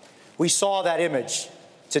 We saw that image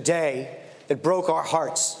today that broke our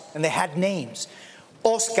hearts, and they had names.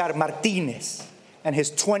 Oscar Martinez and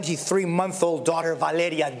his 23-month-old daughter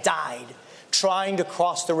Valeria died trying to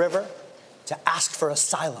cross the river to ask for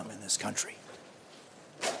asylum in this country.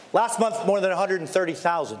 Last month, more than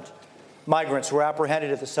 130,000 migrants were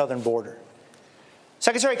apprehended at the southern border.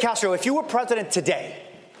 Secretary Castro, if you were president today,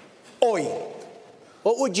 hoy,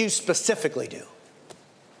 what would you specifically do?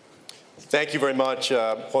 Thank you very much,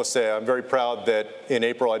 Jose. I'm very proud that in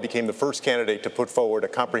April I became the first candidate to put forward a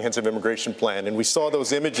comprehensive immigration plan. And we saw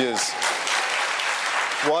those images.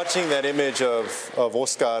 Watching that image of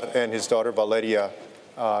Oscar and his daughter Valeria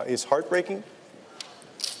is heartbreaking.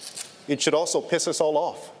 It should also piss us all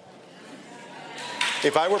off.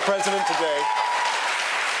 If I were president today,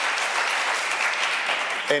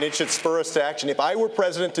 and it should spur us to action, if I were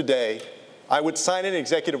president today, I would sign an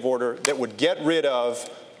executive order that would get rid of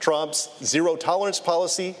Trump's zero-tolerance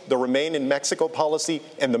policy, the Remain in Mexico policy,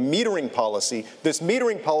 and the metering policy. This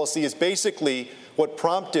metering policy is basically what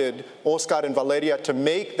prompted Oscar and Valeria to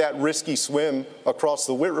make that risky swim across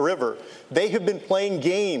the river. They have been playing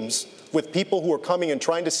games with people who are coming and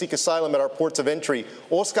trying to seek asylum at our ports of entry.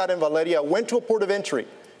 Oscar and Valeria went to a port of entry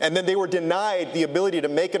And then they were denied the ability to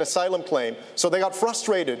make an asylum claim. So they got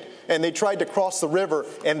frustrated and they tried to cross the river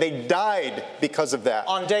and they died because of that.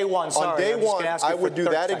 On day one, sorry. On day one, I would do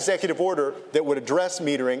that executive order that would address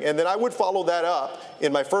metering, and then I would follow that up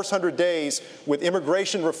in my first 100 days with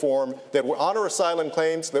immigration reform that would honor asylum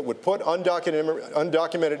claims, that would put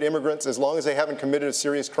undocumented immigrants, as long as they haven't committed a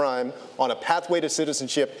serious crime, on a pathway to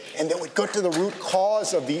citizenship, and that would go to the root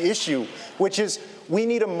cause of the issue, which is we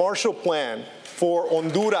need a Marshall Plan for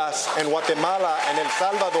Honduras and Guatemala and El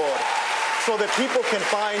Salvador so that people can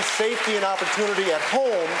find safety and opportunity at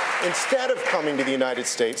home instead of coming to the United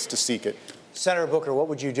States to seek it. Senator Booker, what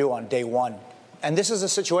would you do on day one? And this is a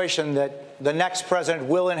situation that the next president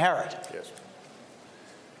will inherit. Yes.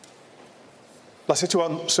 La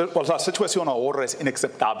situación ahora es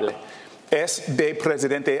inaceptable. Este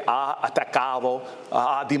presidente ha atacado,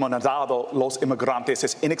 ha demonizado los inmigrantes.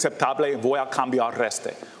 Es inaceptable. Voy a cambiar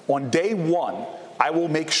este. On day one, I will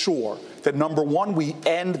make sure that, number one, we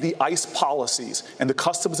end the ICE policies and the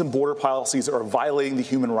customs and border policies that are violating the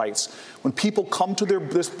human rights. When people come to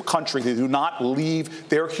this country, they do not leave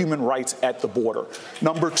their human rights at the border.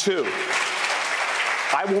 Number two,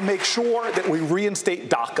 I will make sure that we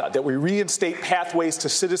reinstate DACA, that we reinstate pathways to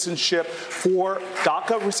citizenship for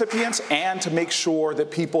DACA recipients, and to make sure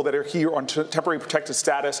that people that are here on temporary protected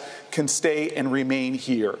status can stay and remain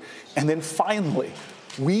here. And then finally,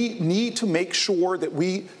 we need to make sure that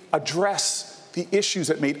we address the issues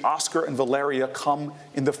that made Oscar and Valeria come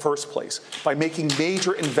in the first place by making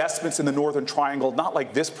major investments in the Northern Triangle, not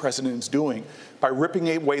like this president is doing, by ripping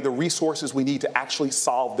away the resources we need to actually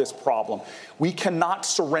solve this problem. We cannot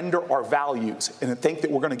surrender our values and think that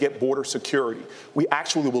we're going to get border security. We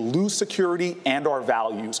actually will lose security and our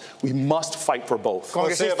values. We must fight for both.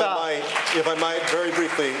 Jose, if I might, very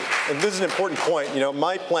briefly, and this is an important point,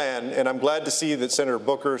 my plan, and I'm glad to see that Senator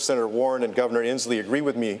Booker, Senator Warren, and Governor Inslee agree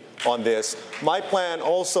with me on this. My plan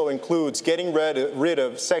also includes getting rid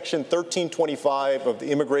of Section 1325 of the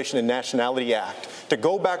Immigration and Nationality Act, to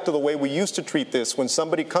go back to the way we used to treat this when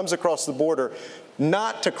somebody comes across the border,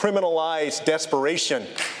 not to criminalize desperation,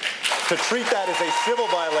 to treat that as a civil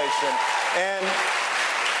violation.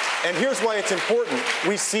 And here's why it's important.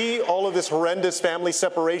 We see all of this horrendous family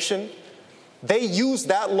separation. They use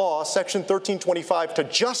that law, Section 1325, to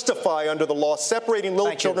justify under the law separating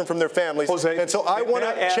little children from their families. Jose, and so I want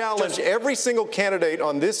to challenge every single candidate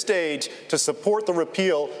on this stage to support the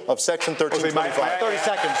repeal of Section 1325. 30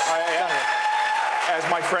 seconds. As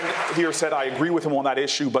my friend here said, I agree with him on that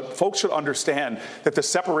issue, but folks should understand that the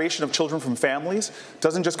separation of children from families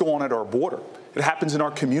doesn't just go on at our border. It happens in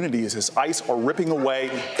our communities as ICE are ripping away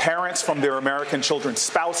parents from their American children,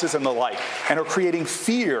 spouses and the like, and are creating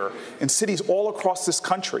fear in cities all across this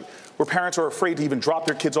country where parents are afraid to even drop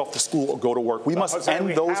their kids off to school or go to work. We must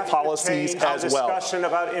end those policies as well. Discussion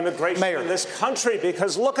about immigration in this country,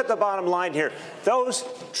 because look at the bottom line here.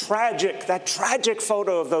 That tragic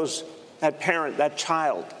photo of that parent, that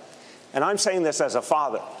child, and I'm saying this as a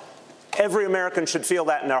father. Every American should feel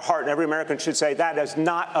that in their heart, and every American should say that is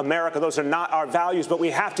not America. Those are not our values, but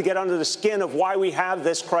we have to get under the skin of why we have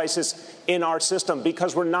this crisis in our system,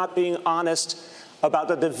 because we're not being honest about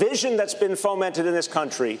the division that's been fomented in this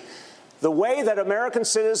country. The way that American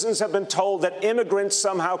citizens have been told that immigrants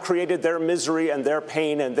somehow created their misery and their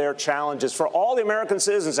pain and their challenges. For all the American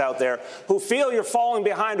citizens out there who feel you're falling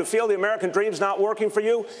behind, who feel the American dream's not working for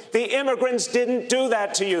you, the immigrants didn't do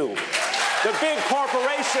that to you. The big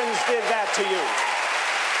corporations did that to you.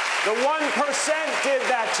 The 1% did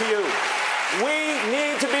that to you. We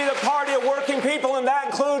need to be the party of working people, and that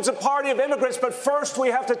includes a party of immigrants. But first, we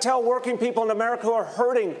have to tell working people in America who are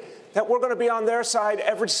hurting that we're going to be on their side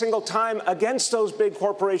every single time against those big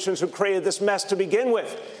corporations who created this mess to begin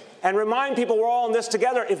with. And remind people we're all in this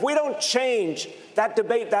together. If we don't change that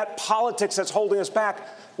debate, that politics that's holding us back,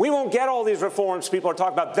 we won't get all these reforms people are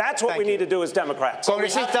talking about. That's what we need to do as Democrats.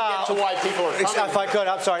 Congresista, to why people are coming. If I could,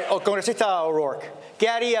 I'm sorry. Congresista O'Rourke, ¿qué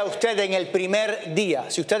haría usted en el primer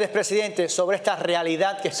día, si usted es presidente, sobre esta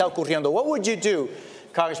realidad que está ocurriendo? What would you do,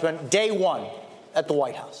 Congressman, day one at the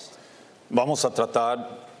White House? Vamos a tratar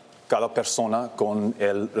cada persona con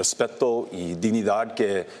el respeto y dignidad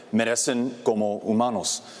que merecen como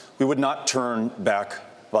humanos. We would not turn back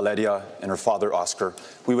Valeria and her father, Oscar.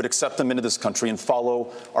 We would accept them into this country and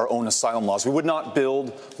follow our own asylum laws. We would not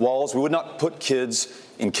build walls. We would not put kids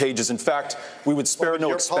in cages. In fact, we would spare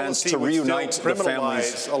no expense to reunite the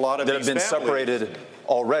families that have been separated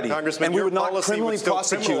already. And we would not criminally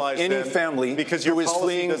prosecute any family who is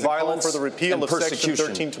fleeing violence for the repeal and of persecution.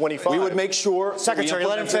 Section 1325. We would make sure... Secretary,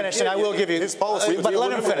 let him finish, and I will give you... His policy but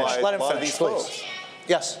let him finish, please.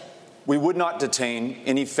 Yes. We would not detain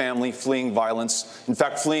any family fleeing violence, in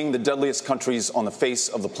fact, fleeing the deadliest countries on the face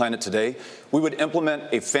of the planet today. We would implement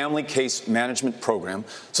a family case management program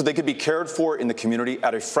so they could be cared for in the community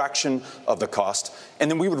at a fraction of the cost.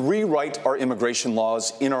 And then we would rewrite our immigration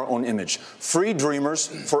laws in our own image, free dreamers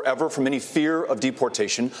forever from any fear of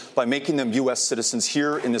deportation by making them U.S. citizens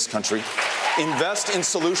here in this country. Invest in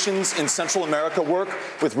solutions in Central America, work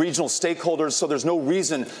with regional stakeholders so there's no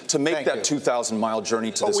reason to make that 2,000-mile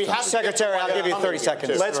journey to this country. Secretary, I'll give you 30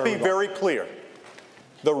 seconds. Let's be very clear.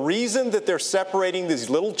 The reason that they're separating these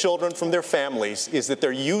little children from their families is that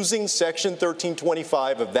they're using Section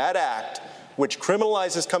 1325 of that act, which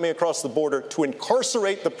criminalizes coming across the border, to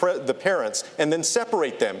incarcerate the parents and then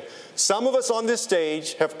separate them. Some of us on this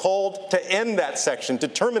stage have called to end that section, to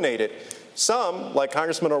terminate it. Some, like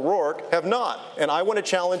Congressman O'Rourke, have not. And I want to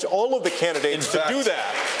challenge all of the candidates to do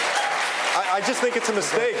that. I just think it's a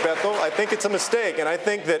mistake, Bethel. I think it's a mistake. And I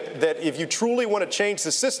think that if you truly want to change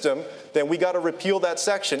the system, then we got to repeal that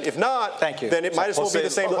section. If not, then it might as well be the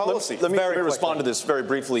same policy. Let me respond to this very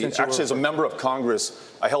briefly. Actually, as a member of Congress,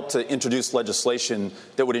 I helped to introduce legislation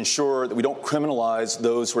that would ensure that we don't criminalize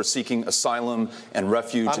those who are seeking asylum and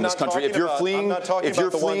refuge in this country. If you're fleeing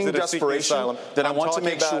desperation, then I want to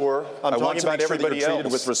make sure that you're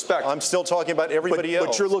treated with respect. I'm still talking about everybody else.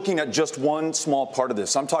 But you're looking at just one small part of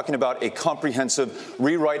this. I'm talking about a comprehensive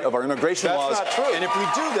rewrite of our immigration laws. That's not true. And if we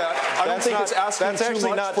do that, I don't think it's asking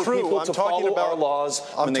too much for people to follow our laws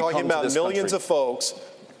when they come to this country. I'm talking about millions of folks.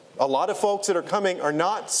 A lot of folks that are coming are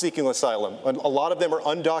not seeking asylum. A lot of them are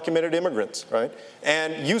undocumented immigrants, right?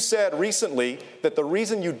 And you said recently that the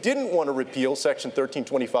reason you didn't want to repeal Section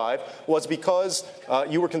 1325 was because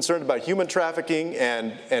you were concerned about human trafficking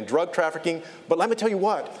and drug trafficking. But let me tell you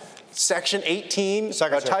what. Section 18,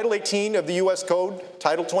 Title 18 of the U.S. Code,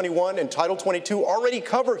 Title 21, and Title 22 already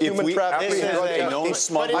cover human trafficking.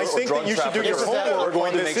 I think that you should do your homework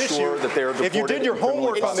on this issue. If you did your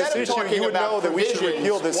homework on this issue, you would know that we should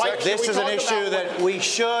repeal this section. This is an issue that we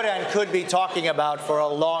should and could be talking about for a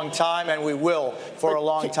long time, and we will for a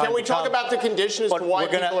long time. Can we talk about the conditions to why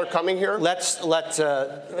people are coming here? Let's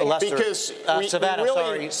Lester. Because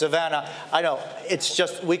Savannah. I know it's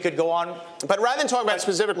just we could go on. But rather than talk about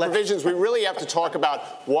specific provisions, we really have to talk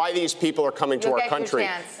about why these people are coming to our country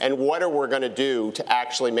and what are we going to do to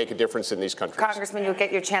actually make a difference in these countries. Congressman, you'll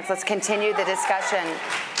get your chance. Let's continue the discussion.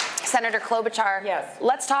 Senator Klobuchar,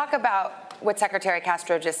 let's talk about what Secretary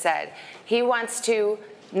Castro just said. He wants to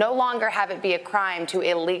no longer have it be a crime to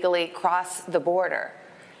illegally cross the border.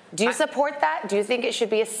 Do you support that? Do you think it should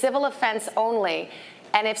be a civil offense only?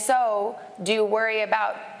 And if so, do you worry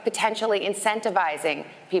about potentially incentivizing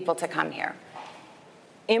people to come here?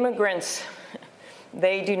 Immigrants,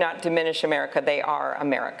 they do not diminish America. They are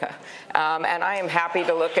America. And I am happy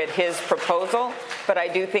to look at his proposal, but I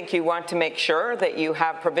do think you want to make sure that you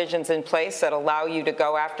have provisions in place that allow you to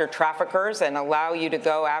go after traffickers and allow you to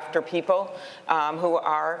go after people who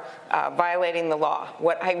are violating the law.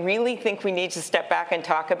 What I really think we need to step back and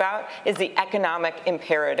talk about is the economic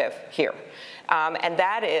imperative here. And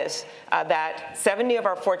that is that 70 of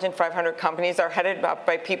our Fortune 500 companies are headed up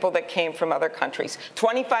by people that came from other countries.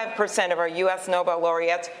 25% of our U.S. Nobel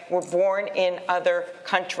laureates were born in other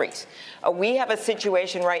countries. We have a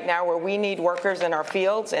situation right now where we need workers in our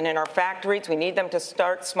fields and in our factories. We need them to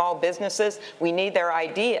start small businesses. We need their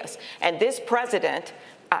ideas. And this president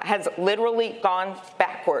has literally gone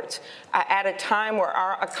backwards at a time where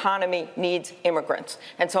our economy needs immigrants.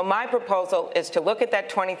 And so my proposal is to look at that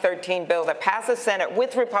 2013 bill that passed the Senate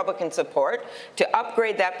with Republican support, to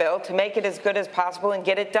upgrade that bill, to make it as good as possible and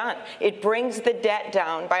get it done. It brings the debt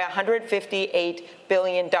down by $158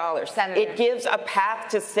 billion. It gives a path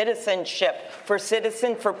to citizenship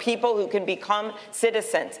for people who can become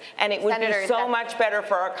citizens. And it would be so much better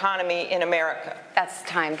for our economy in America. That's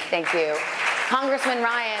time. Thank you. Congressman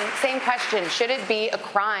Ryan, same question. Should it be a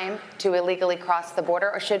crime to illegally cross the border,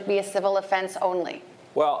 or should it be a civil offense only?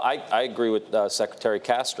 Well, I agree with Secretary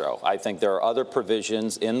Castro. I think there are other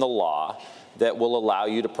provisions in the law that will allow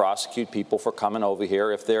you to prosecute people for coming over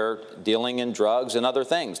here if they're dealing in drugs and other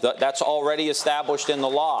things. That's already established in the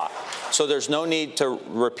law. So there's no need to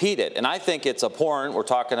repeat it. And I think it's abhorrent. We're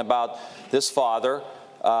talking about this father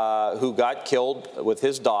who got killed with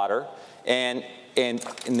his daughter. And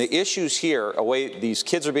the issues here, the way these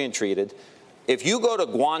kids are being treated, if you go to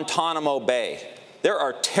Guantanamo Bay, there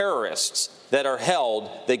are terrorists that are held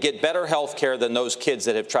that get better health care than those kids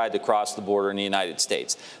that have tried to cross the border in the United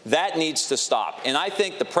States. That needs to stop. And I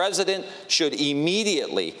think the president should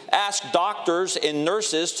immediately ask doctors and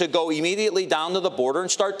nurses to go immediately down to the border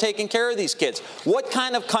and start taking care of these kids. What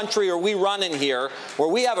kind of country are we running here where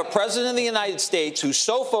we have a president of the United States who's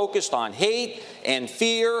so focused on hate and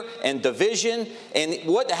fear and division? And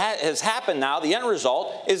what has happened now, the end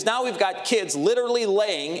result, is now we've got kids literally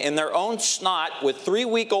laying in their own snot with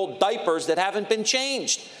 3-week-old diapers that haven't been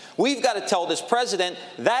changed. We've got to tell this president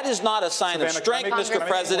that is not a sign of strength, Mr.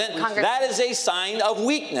 President. That is a sign of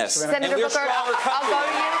weakness. Senator Booker, I'll go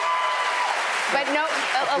to you. But no,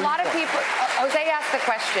 a lot of people, Jose asked the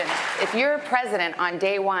question, if you're president on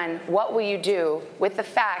day one, what will you do with the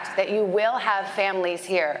fact that you will have families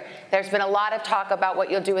here? There's been a lot of talk about what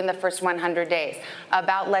you'll do in the first 100 days,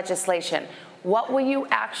 about legislation. What will you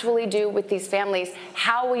actually do with these families?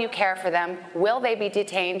 How will you care for them? Will they be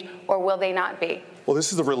detained or will they not be? Well,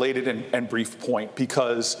 this is a related and brief point,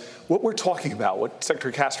 because what we're talking about, what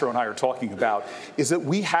Secretary Castro and I are talking about, is that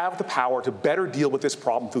we have the power to better deal with this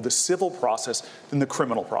problem through the civil process than the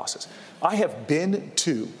criminal process. I have been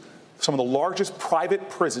to some of the largest private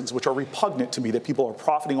prisons, which are repugnant to me, that people are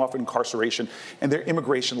profiting off of incarceration and their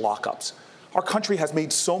immigration lockups. Our country has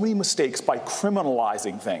made so many mistakes by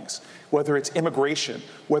criminalizing things, whether it's immigration,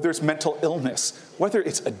 whether it's mental illness, whether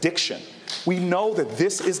it's addiction. We know that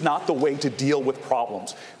this is not the way to deal with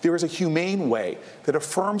problems. There is a humane way that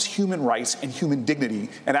affirms human rights and human dignity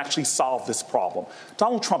and actually solve this problem.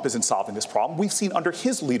 Donald Trump isn't solving this problem. We've seen under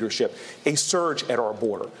his leadership a surge at our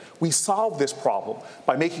border. We solve this problem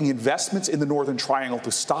by making investments in the Northern Triangle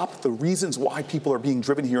to stop the reasons why people are being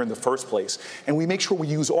driven here in the first place. And we make sure we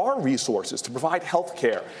use our resources to provide health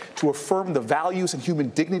care, to affirm the values and human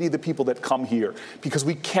dignity of the people that come here, because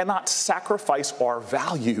we cannot sacrifice our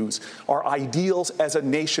values, our ideals as a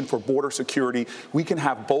nation for border security. We can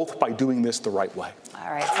have both by doing this the right way.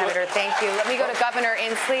 All right, Senator, thank you. Let me go to Governor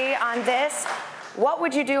Inslee on this. What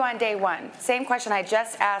would you do on day one? Same question I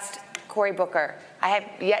just asked Cory Booker. I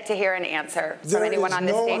have yet to hear an answer from anyone on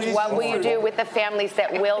this stage. What will you do with the families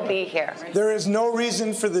that will be here? There is no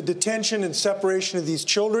reason for the detention and separation of these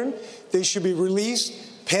children. They should be released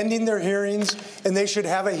pending their hearings, and they should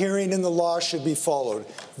have a hearing and the law should be followed.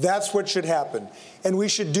 That's what should happen. And we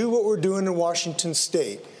should do what we're doing in Washington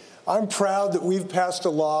State. I'm proud that we've passed a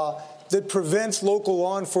law that prevents local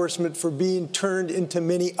law enforcement from being turned into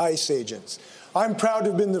mini ICE agents. I'm proud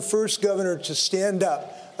to have been the first governor to stand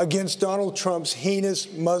up against Donald Trump's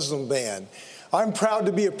heinous Muslim ban. I'm proud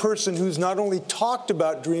to be a person who's not only talked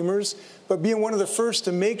about Dreamers, but being one of the first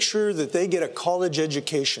to make sure that they get a college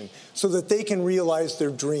education so that they can realize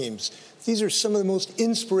their dreams. These are some of the most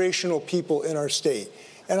inspirational people in our state.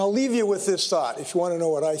 And I'll leave you with this thought if you want to know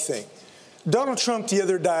what I think. Donald Trump the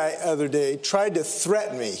other day tried to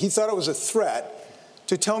threaten me. He thought it was a threat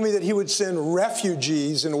to tell me that he would send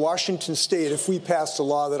refugees in Washington State if we passed the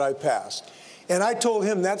law that I passed. And I told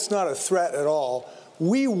him that's not a threat at all.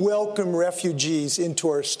 We welcome refugees into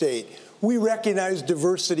our state. We recognize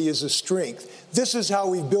diversity as a strength. This is how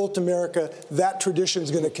we've built America. That tradition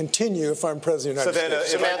is going to continue if I'm president of the United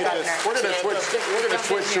States. We're going to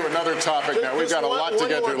switch to another topic now. We've got a lot to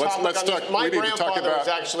get through. Let's talk. My we need to talk about. Was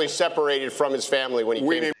actually separated from his family when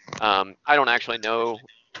he came. I don't actually know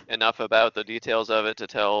enough about the details of it to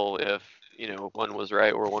tell if one was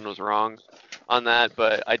right or one was wrong on that,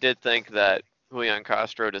 but I did think that Julian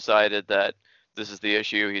Castro decided that this is the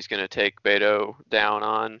issue he's going to take Beto down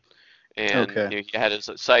on. And he had his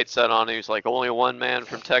sights set on it. He was like, only one man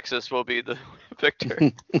from Texas will be the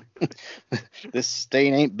victor. This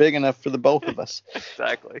state ain't big enough for the both of us.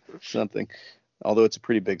 Exactly. Something. Although it's a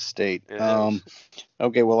pretty big state.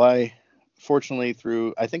 Okay, well, I fortunately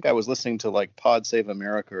I think I was listening to like Pod Save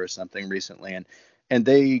America or something recently, and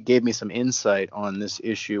they gave me some insight on this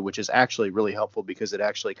issue, which is actually really helpful because it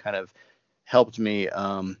actually kind of helped me.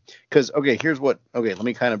 Because, let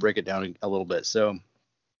me kind of break it down a little bit. So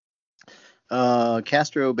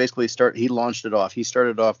Castro basically he launched it off. He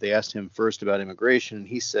started off, they asked him first about immigration, and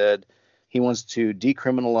he said he wants to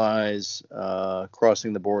decriminalize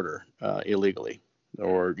crossing the border illegally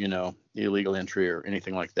or, illegal entry or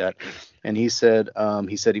anything like that. And he said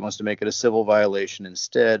he wants to make it a civil violation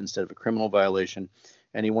instead of a criminal violation.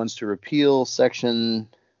 And he wants to repeal section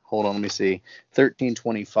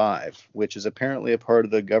 1325, which is apparently a part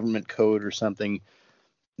of the government code or something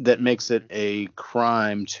that makes it a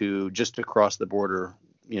crime to cross the border,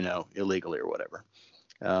 illegally or whatever.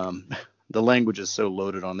 The language is so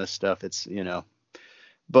loaded on this stuff. It's,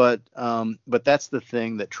 but that's the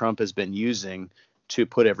thing that Trump has been using to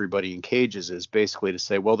put everybody in cages is basically to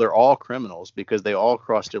say, well, they're all criminals because they all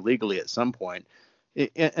crossed illegally at some point.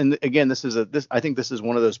 And again, I think this is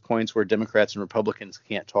one of those points where Democrats and Republicans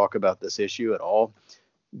can't talk about this issue at all,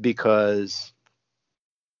 because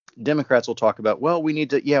Democrats will talk about, well, we need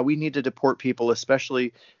to deport people,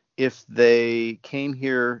 especially if they came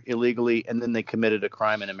here illegally and then they committed a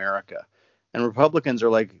crime in America. And Republicans are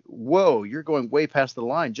like, whoa, you're going way past the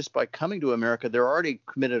line. Just by coming to America, they're already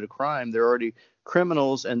committed a crime. They're already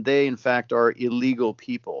criminals, and they, in fact, are illegal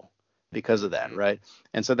people because of that, right?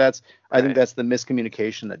 And so I think that's the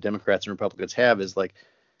miscommunication that Democrats and Republicans have, is like,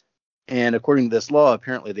 and according to this law,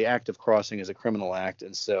 apparently the act of crossing is a criminal act,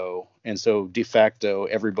 and so de facto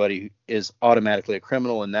everybody is automatically a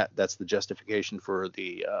criminal, and that's the justification for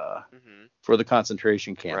the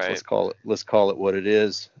concentration camps. Right. Let's call it what it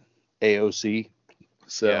is. AOC.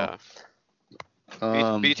 So yeah.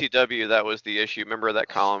 BTW, that was the issue. Remember that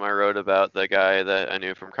column I wrote about the guy that I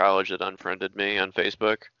knew from college that unfriended me on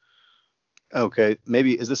Facebook? Okay,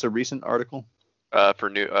 maybe is this a recent article? For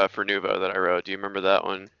Nuvo that I wrote. Do you remember that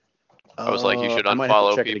one? I was like, you should I might have to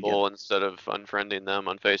unfollow check it people instead of unfriending them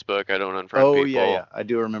on Facebook. I don't unfriend people. Yeah, I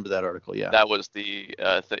do remember that article. Yeah, that was the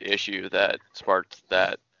issue that sparked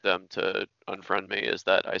them to unfriend me, is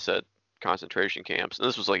that I said concentration camps, and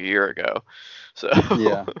this was like a year ago. So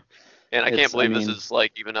yeah. And I can't believe this is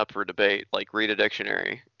like even up for debate. Like, read a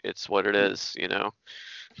dictionary. It's what it is, you know.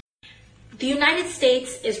 The United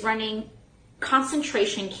States is running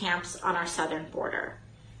concentration camps on our southern border.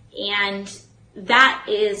 And that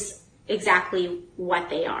is exactly what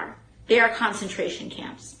they are. They are concentration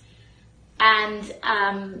camps. And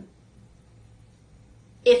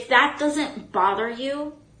if that doesn't bother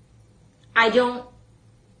you,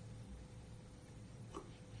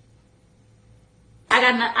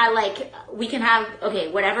 we can have, okay,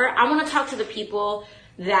 whatever. I want to talk to the people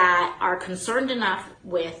that are concerned enough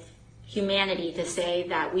with humanity to say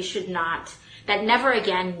that we should not, that never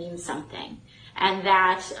again means something. And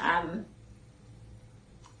that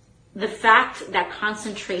the fact that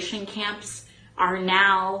concentration camps are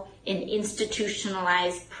now an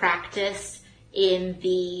institutionalized practice in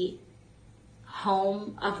the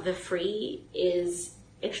home of the free is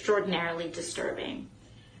extraordinarily disturbing.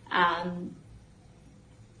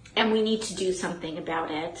 And we need to do something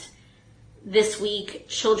about it. This week,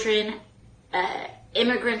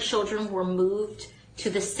 immigrant children were moved to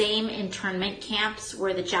the same internment camps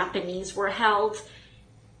where the Japanese were held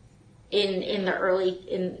in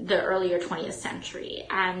the earlier 20th century.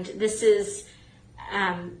 And this is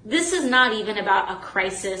not even about a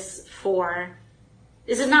crisis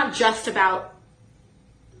this is not just about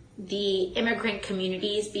the immigrant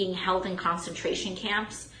communities being held in concentration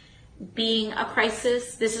camps being a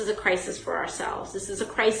crisis. This is a crisis for ourselves. This is a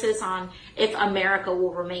crisis on if America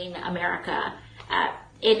will remain America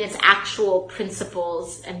in its actual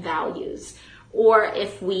principles and values, or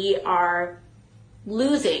if we are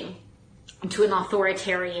losing to an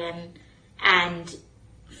authoritarian and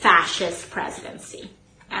fascist presidency.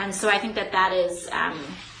 And so I think that is, I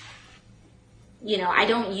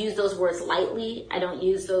don't use those words lightly. I don't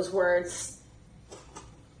use those words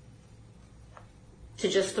to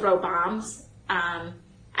just throw bombs.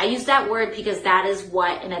 I use that word because that is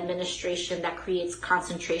what an administration that creates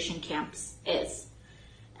concentration camps is.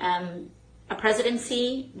 A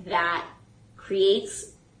presidency that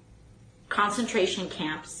creates concentration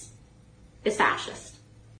camps is fascist.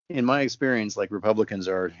 In my experience, like, Republicans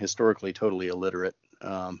are historically totally illiterate,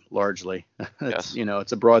 largely. Yes.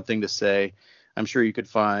 It's a broad thing to say. I'm sure you could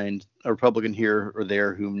find a Republican here or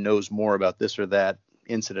there who knows more about this or that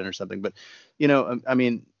incident or something, but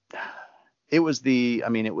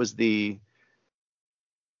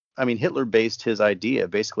Hitler based his idea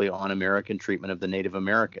basically on American treatment of the Native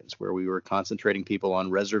Americans, where we were concentrating people on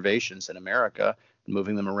reservations in America and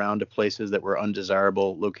moving them around to places that were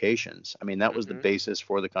undesirable locations. That was the basis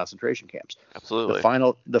for the concentration camps. Absolutely.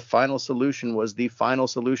 The final solution was the final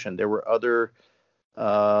solution. There were other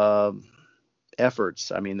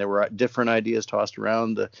efforts. There were different ideas tossed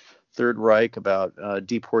around the Third Reich about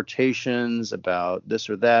deportations, about this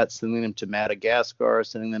or that, sending them to Madagascar,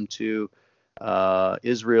 sending them to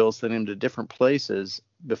Israel, sending them to different places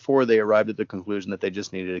before they arrived at the conclusion that they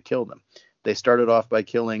just needed to kill them. They started off by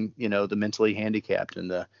killing, the mentally handicapped and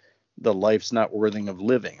the life's not worthy of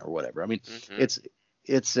living or whatever.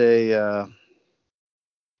 It's a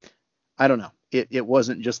I don't know. It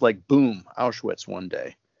wasn't just like boom, Auschwitz one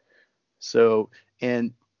day. So,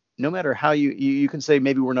 and no matter how you can say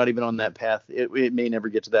maybe we're not even on that path. It may never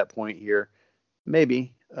get to that point here,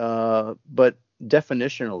 maybe. But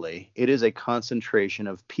definitionally, it is a concentration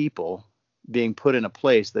of people being put in a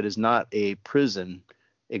place that is not a prison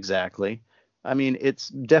exactly. I mean, it's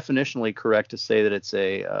definitionally correct to say that it's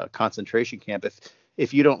a concentration camp.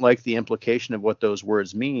 If you don't like the implication of what those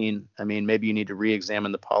words mean, I mean, maybe you need to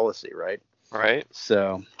re-examine the policy, right? Right.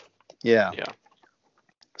 So, yeah. Yeah.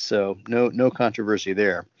 So no controversy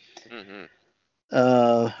there. Mm-hmm.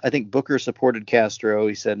 I think Booker supported Castro.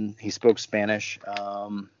 He said he spoke Spanish.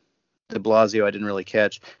 De Blasio, I didn't really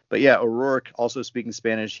catch. But yeah, O'Rourke, also speaking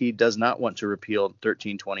Spanish, he does not want to repeal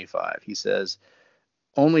 1325. He says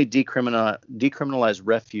only decriminalize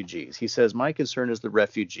refugees. He says, my concern is the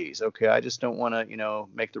refugees. Okay, I just don't want to,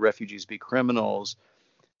 make the refugees be criminals.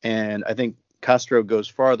 And I think Castro goes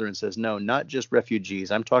farther and says, no, not just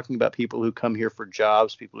refugees. I'm talking about people who come here for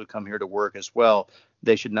jobs, people who come here to work as well.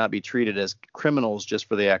 They should not be treated as criminals just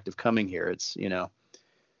for the act of coming here. It's, yeah.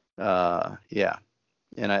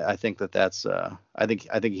 And I think that's I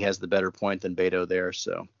think he has the better point than Beto there.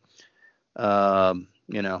 So,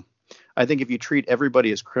 I think if you treat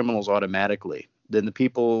everybody as criminals automatically, then the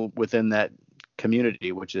people within that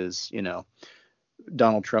community, which is,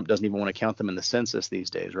 Donald Trump doesn't even want to count them in the census these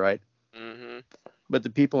days, right? Mm-hmm. But the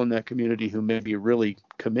people in that community who may be really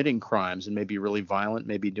committing crimes and may be really violent,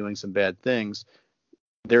 maybe doing some bad things,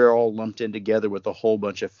 they're all lumped in together with a whole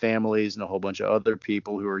bunch of families and a whole bunch of other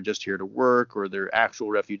people who are just here to work or they're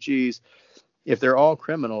actual refugees. If they're all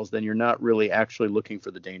criminals, then you're not really actually looking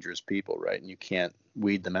for the dangerous people, right? And you can't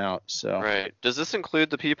weed them out. So, right. Does this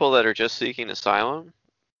include the people that are just seeking asylum?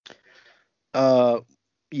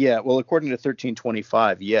 Yeah. Well, according to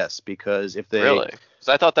 1325, yes, because if they really, because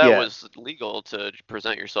I thought that was legal to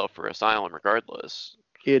present yourself for asylum regardless.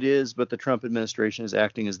 It is, but the Trump administration is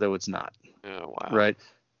acting as though it's not. Oh, wow. Right.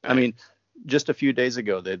 I mean, just a few days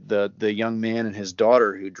ago, the young man and his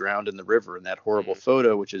daughter who drowned in the river in that horrible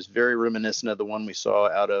photo, which is very reminiscent of the one we saw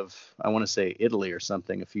out of, I want to say, Italy or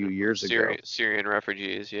something a few years ago. Syrian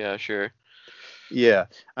refugees. Yeah, sure. Yeah.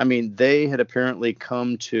 I mean, they had apparently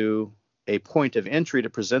come to a point of entry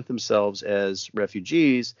to present themselves as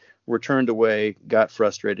refugees, were turned away, got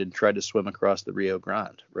frustrated, and tried to swim across the Rio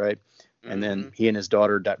Grande. Right. And then he and his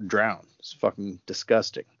daughter drowned. It's fucking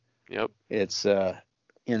disgusting. Yep. It's,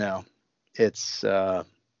 it's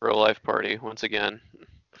pro-life party once again.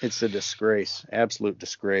 It's a disgrace, absolute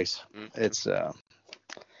disgrace. Mm-hmm. It's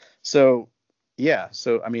so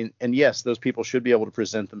I mean, and yes, those people should be able to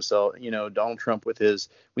present themselves. Donald Trump with his,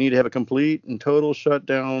 we need to have a complete and total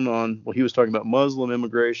shutdown on. Well, he was talking about Muslim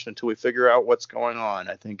immigration until we figure out what's going on.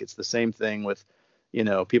 I think it's the same thing with,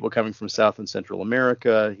 people coming from South and Central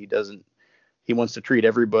America. He wants to treat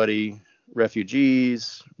everybody,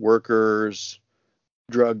 refugees, workers,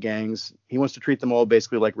 drug gangs. He wants to treat them all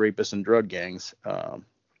basically like rapists and drug gangs,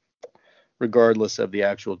 regardless of the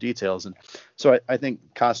actual details. And so I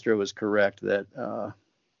think Castro is correct that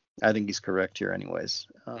I think he's correct here anyways.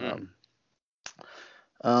 Let's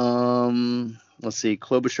see.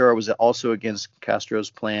 Klobuchar was also against Castro's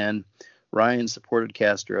plan. Ryan supported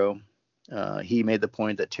Castro. He made the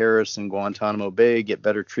point that terrorists in Guantanamo Bay get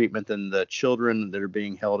better treatment than the children that are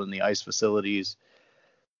being held in the ICE facilities.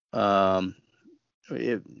 Inslee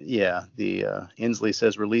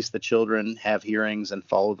says release the children, have hearings, and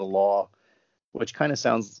follow the law, which kind of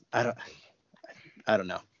sounds, I don't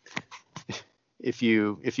know. If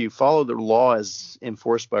you follow the law as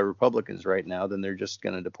enforced by Republicans right now, then they're just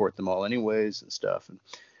going to deport them all anyways and stuff. And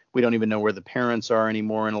we don't even know where the parents are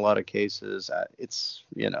anymore in a lot of cases. It's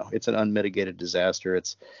an unmitigated disaster.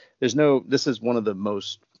 This is one of the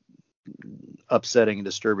most upsetting and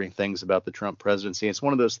disturbing things about the Trump presidency. It's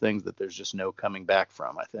one of those things that there's just no coming back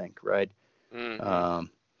from, I think, right? Mm-hmm.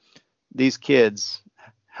 These kids,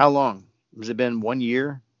 how long? Has it been 1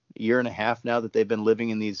 year, year and a half now that they've been living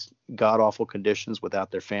in these god-awful conditions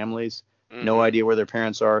without their families? Mm-hmm. No idea where their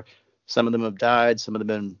parents are. Some of them have died. Some of them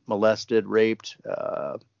have been molested, raped.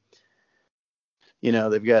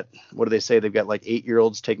 They've got, what do they say? They've got like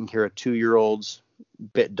 8-year-olds taking care of 2-year-olds,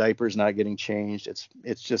 diapers not getting changed.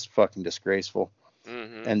 It's just fucking disgraceful.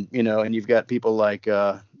 Mm-hmm. And, and you've got people like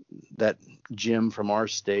that Jim from our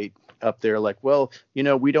state up there like, well,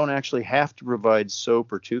 we don't actually have to provide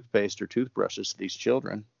soap or toothpaste or toothbrushes to these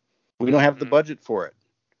children. We don't have the budget for it.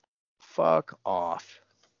 Fuck off.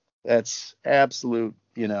 That's absolute,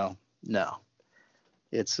 no.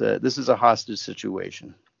 It's this is a hostage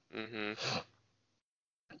situation. Mm-hmm.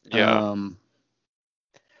 Yeah.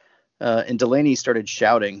 And Delaney started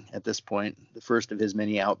shouting at this point, the first of his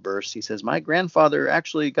many outbursts. He says, my grandfather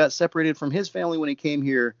actually got separated from his family when he came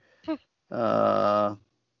here. The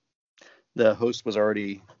host was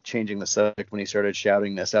already changing the subject when he started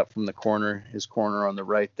shouting this out from his corner on the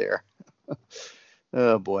right there.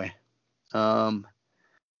 Oh, boy.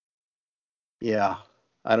 Yeah.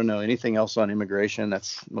 I don't know. Anything else on immigration?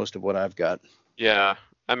 That's most of what I've got. Yeah.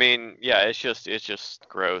 I mean, yeah, it's just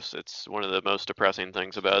gross. It's one of the most depressing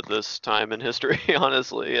things about this time in history,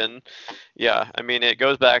 honestly. And yeah, I mean, it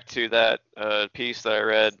goes back to that piece that I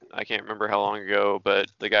read, I can't remember how long ago, but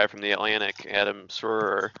the guy from the Atlantic, Adam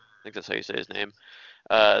Sroer, I think that's how you say his name.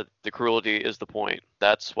 The cruelty is the point.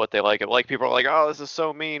 That's what they like. Like, people are like, oh, this is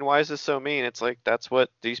so mean. Why is this so mean? It's like, that's what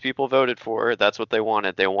these people voted for. That's what they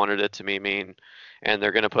wanted. They wanted it to be mean. And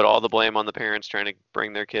they're going to put all the blame on the parents trying to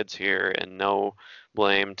bring their kids here, and no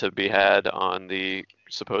blame to be had on the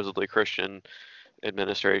supposedly Christian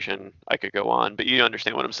administration. I could go on, but you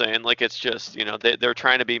understand what I'm saying. Like, it's just, they're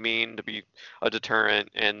trying to be mean, to be a deterrent,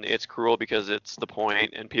 and it's cruel because it's the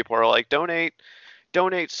point. And people are like, donate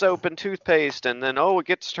soap and toothpaste, and then, oh, it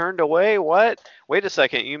gets turned away. What? Wait a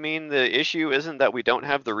second, you mean the issue isn't that we don't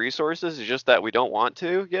have the resources, it's just that we don't want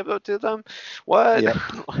to give it to them? What? Yep.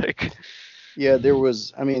 Like, yeah, there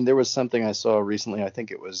was something I saw recently. I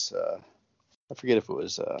think it was I forget if it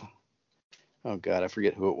was oh God, I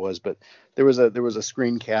forget who it was, but there was a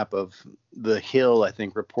screen cap of The Hill, I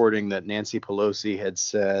think, reporting that Nancy Pelosi had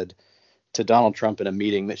said to Donald Trump in a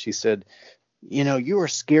meeting that she said, you are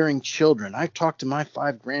scaring children. I've talked to my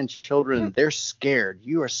 5 grandchildren and they're scared.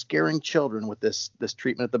 You are scaring children with this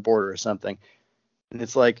treatment at the border or something. And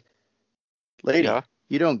it's like, lady,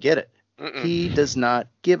 you don't get it. He does not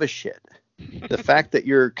give a shit. The fact that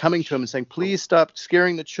you're coming to him and saying, please stop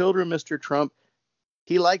scaring the children, Mr. Trump,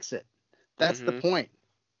 he likes it. That's the point.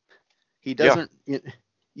 He doesn't,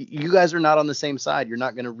 you guys are not on the same side. You're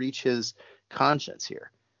not going to reach his conscience here.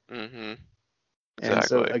 Mm-hmm. And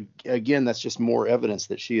so, again, that's just more evidence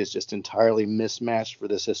that she is just entirely mismatched for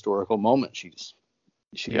this historical moment. She's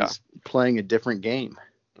playing a different game,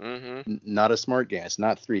 not a smart game. It's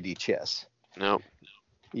not 3D chess. No.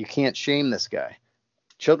 You can't shame this guy.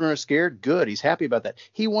 Children are scared. Good. He's happy about that.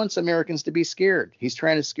 He wants Americans to be scared. He's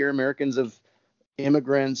trying to scare Americans of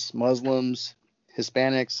immigrants, Muslims,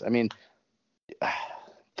 Hispanics. I mean,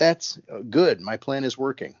 that's good. My plan is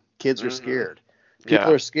working. Kids are scared.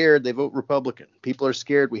 People are scared. They vote Republican. People are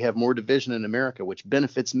scared. We have more division in America, which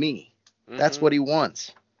benefits me. That's what he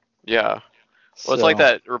wants. Yeah. Well, it's like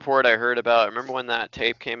that report I heard about. Remember when that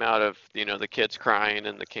tape came out of, the kids crying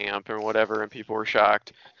in the camp or whatever, and people were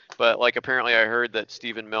shocked. But, like, apparently I heard that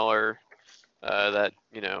Stephen Miller, that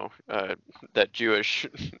Jewish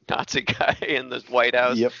Nazi guy in the White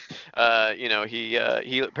House, he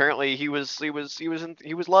apparently he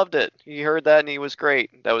loved it. He heard that and he was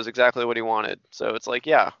great. That was exactly what he wanted. So it's like,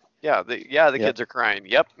 the kids are crying.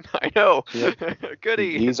 Yep, I know. Yep.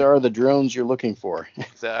 Goody. These are the drones you're looking for.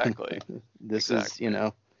 Exactly. This is,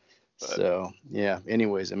 So, yeah.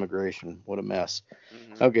 Anyways, immigration. What a mess.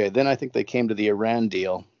 Okay, then I think they came to the Iran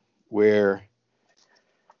deal where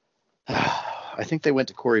I think they went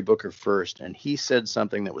to Cory Booker first, and he said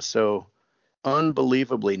something that was so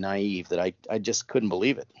unbelievably naive that I just couldn't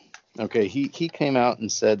believe it. Okay, he came out and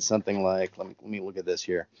said something like, let me look at this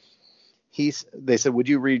here. They said, would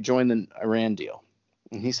you rejoin the Iran deal?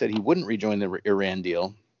 And he said he wouldn't rejoin the Iran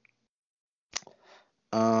deal.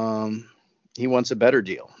 He wants a better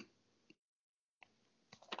deal.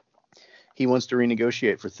 He wants to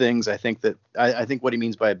renegotiate for things. I think what he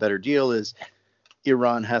means by a better deal is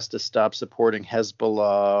Iran has to stop supporting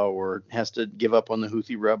Hezbollah, or has to give up on the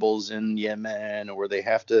Houthi rebels in Yemen, or they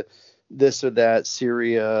have to this or that,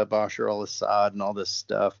 Syria, Bashar al-Assad, and all this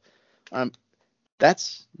stuff.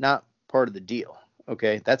 That's not part of the deal.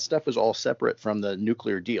 Okay, that stuff is all separate from the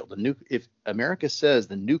nuclear deal. If America says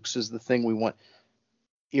the nukes is the thing we want,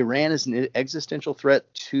 Iran is an existential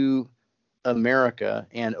threat to America,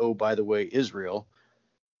 and oh, by the way, Israel.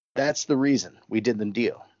 That's the reason we did the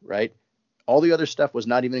deal, right? All the other stuff was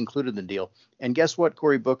not even included in the deal. And guess what,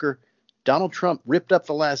 Cory Booker? Donald Trump ripped up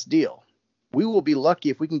the last deal. We will be lucky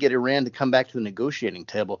if we can get Iran to come back to the negotiating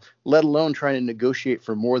table, let alone trying to negotiate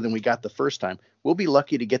for more than we got the first time. We'll be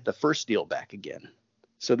lucky to get the first deal back again.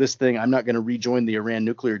 So this thing, I'm not going to rejoin the Iran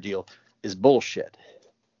nuclear deal, is bullshit.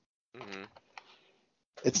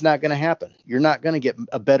 It's not going to happen. You're not going to get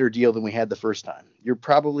a better deal than we had the first time. You're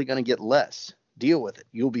probably going to get less. Deal with it.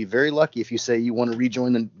 You'll be very lucky if you say you want to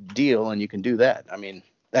rejoin the deal, and you can do that. I mean,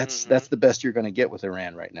 that's the best you're going to get with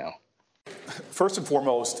Iran right now. First and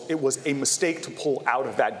foremost, it was a mistake to pull out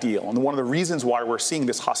of that deal. And one of the reasons why we're seeing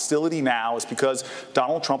this hostility now is because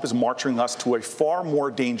Donald Trump is marching us to a far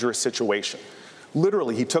more dangerous situation.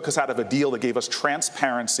 Literally, he took us out of a deal that gave us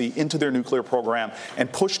transparency into their nuclear program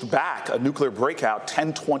and pushed back a nuclear breakout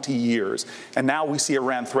 10, 20 years. And now we see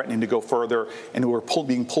Iran threatening to go further, and we're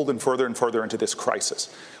being pulled in further and further into this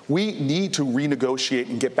crisis. We need to renegotiate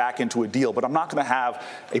and get back into a deal, but I'm not going to have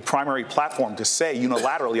a primary platform to say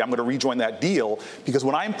unilaterally I'm going to rejoin that deal, because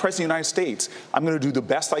when I'm president of the United States, I'm going to do the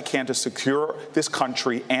best I can to secure this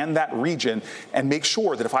country and that region and make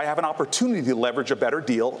sure that if I have an opportunity to leverage a better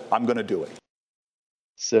deal, I'm going to do it.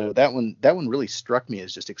 So that one really struck me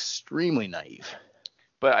as just extremely naive.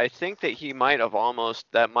 But I think that he might have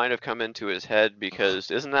that might have come into his head,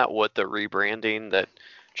 because isn't that what the rebranding that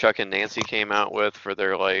Chuck and Nancy came out with for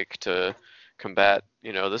their, like, to combat,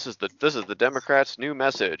 this is the Democrats' new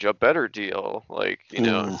message, a better deal, like,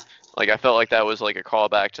 like I felt like that was like a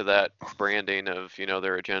callback to that branding of,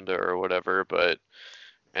 their agenda or whatever. But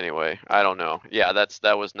anyway, I don't know. Yeah,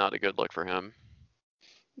 that was not a good look for him.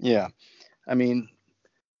 Yeah. I mean,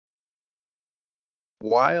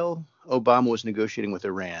 while Obama was negotiating with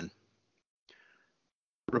Iran,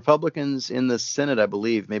 Republicans in the Senate, I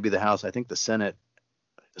believe, maybe the House, I think the Senate,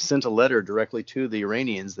 sent a letter directly to the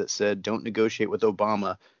Iranians that said, don't negotiate with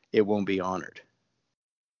Obama, it won't be honored.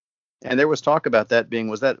 And there was talk about that being,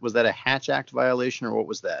 was that a Hatch Act violation, or what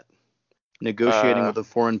was that? Negotiating with a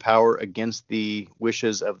foreign power against the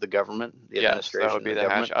wishes of the government, the administration. Yes, that would be the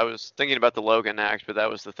Hatch. I was thinking about the Logan Act, but that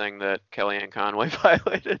was the thing that Kellyanne Conway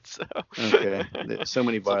violated. So okay, so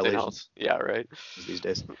many violations. Yeah, right. These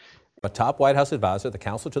days. A top White House advisor, the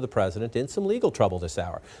counsel to the president, in some legal trouble this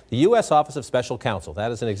hour. The U.S. Office of Special Counsel, that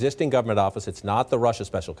is an existing government office. It's not the Russia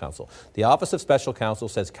Special Counsel. The Office of Special Counsel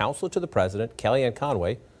says counselor to the president, Kellyanne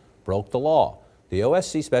Conway, broke the law. The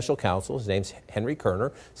OSC Special Counsel, his name's Henry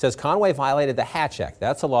Kerner, says Conway violated the Hatch Act.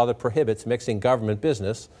 That's a law that prohibits mixing government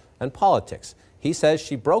business and politics. He says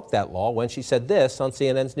she broke that law when she said this on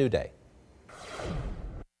CNN's New Day.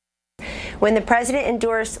 When the president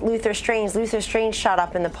endorsed Luther Strange shot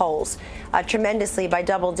up in the polls tremendously by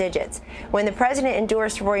double digits. When the president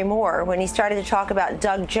endorsed Roy Moore, when he started to talk about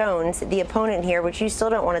Doug Jones, the opponent here, which you still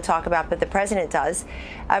don't want to talk about, but the president does,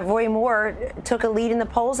 Roy Moore took a lead in the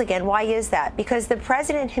polls again. Why is that? Because the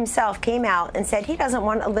president himself came out and said he doesn't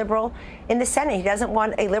want a liberal in the Senate. He doesn't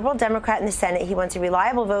want a liberal Democrat in the Senate. He wants a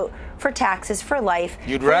reliable vote for taxes, for life.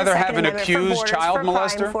 You'd rather have an accused child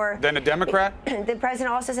molester than a Democrat? The president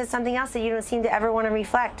also said something else that you don't seem to ever want to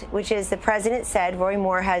reflect, which is the president said Roy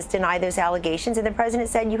Moore has denied those allegations, and the president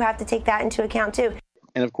said you have to take that into account too.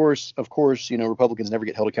 And of course, Republicans never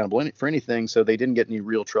get held accountable for anything, so they didn't get any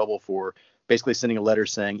real trouble for basically sending a letter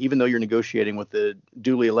saying, even though you're negotiating with the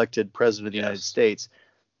duly elected president of the United States,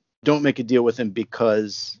 don't make a deal with him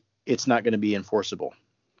because it's not going to be enforceable.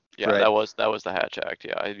 Yeah, right? that was the Hatch Act.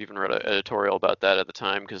 Yeah, I even wrote an editorial about that at the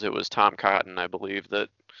time, because it was Tom Cotton, I believe, that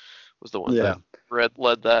was the one that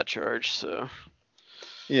led that charge. So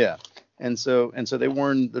yeah, and so they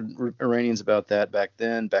warned the Iranians about that back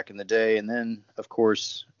in the day, and then of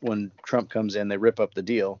course when Trump comes in, they rip up the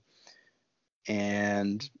deal,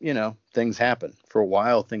 and things happen. For a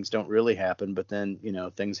while, things don't really happen, but then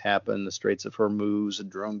things happen. The Straits of Hormuz, a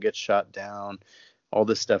drone gets shot down, all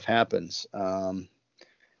this stuff happens.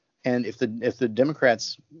 And if the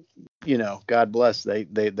Democrats, God bless,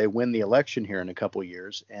 they win the election here in a couple of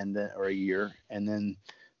years or a year, and then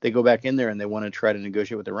they go back in there and they want to try to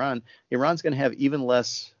negotiate with Iran, Iran's going to have even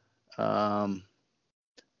less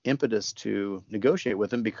impetus to negotiate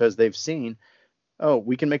with them, because they've seen, oh,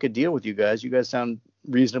 we can make a deal with you guys. You guys sound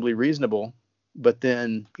reasonably reasonable. But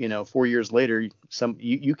then, 4 years later,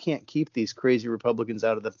 you can't keep these crazy Republicans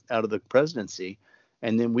out of the presidency,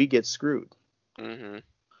 and then we get screwed. Mm-hmm.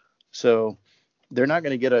 So they're not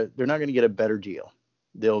going to get a better deal.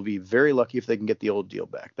 They'll be very lucky if they can get the old deal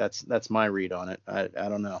back. That's my read on it. I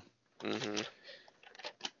don't know. Mm-hmm.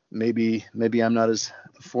 Maybe I'm not as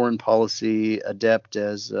foreign policy adept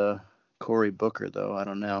as Cory Booker, though. I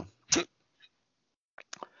don't know.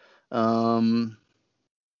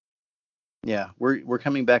 Yeah, we're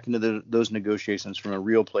coming back into those negotiations from a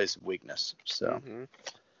real place of weakness. So,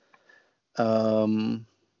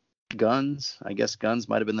 guns. I guess guns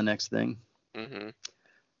might have been the next thing. Mm-hmm.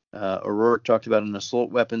 O'Rourke talked about an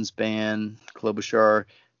assault weapons ban. Klobuchar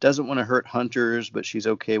doesn't want to hurt hunters, but she's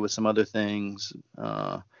okay with some other things.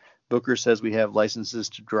 Booker says we have licenses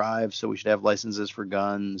to drive, so we should have licenses for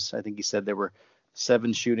guns. I think he said there were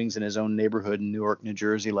 7 shootings in his own neighborhood in Newark, New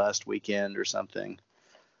Jersey last weekend or something.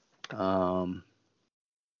 De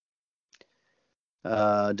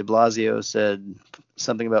Blasio said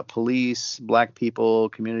something about police, black people,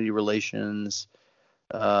 community relations.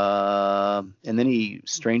 And then he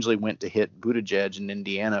strangely went to hit Buttigieg in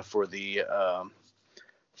Indiana for the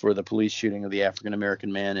for the police shooting of the African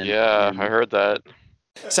American man. I heard that.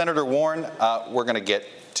 Senator Warren, we're going to get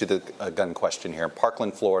to the gun question here.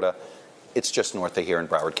 Parkland, Florida, it's just north of here in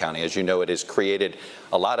Broward County. As you know, it has created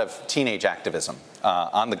a lot of teenage activism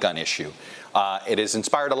on the gun issue. It has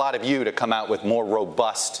inspired a lot of you to come out with more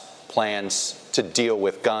robust plans to deal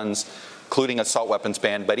with guns, including assault weapons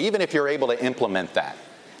ban. But even if you're able to implement that,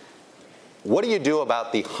 what do you do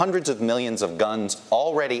about the hundreds of millions of guns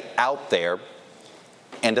already out there?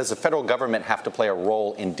 And does the federal government have to play a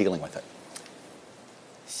role in dealing with it?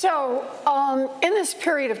 So in this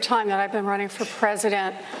period of time that I've been running for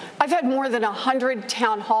president, I've had more than 100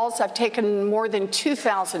 town halls. I've taken more than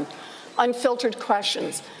 2,000 unfiltered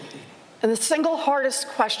questions. And the single hardest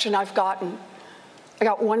question I've gotten, I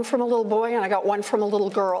got one from a little boy and I got one from a little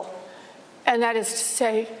girl. And that is to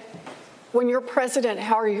say, when you're president,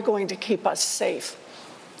 how are you going to keep us safe?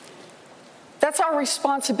 That's our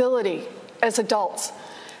responsibility as adults.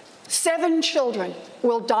 7 children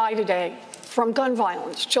will die today from gun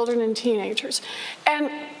violence, children and teenagers. And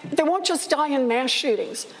they won't just die in mass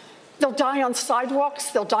shootings. They'll die on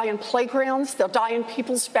sidewalks, they'll die in playgrounds, they'll die in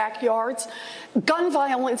people's backyards. Gun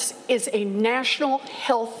violence is a national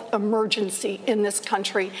health emergency in this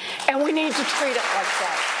country, and we need to treat it like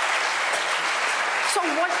that. So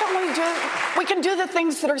what can we do? We can do the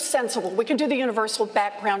things that are sensible. We can do the universal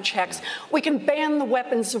background checks. We can ban the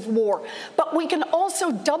weapons of war. But we can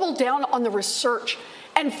also double down on the research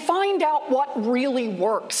and find out what really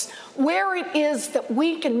works, where it is that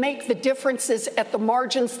we can make the differences at the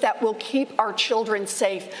margins that will keep our children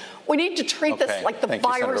safe. We need to treat this like the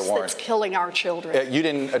virus that's killing our children. You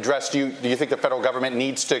didn't address, do you think the federal government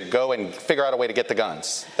needs to go and figure out a way to get the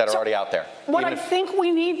guns that are already out there? What I think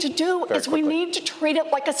we need to do is we need to treat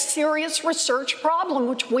it like a serious research problem,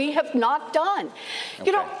 which we have not done.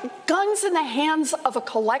 You know, guns in the hands of a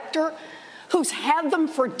collector who's had them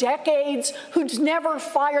for decades, who's never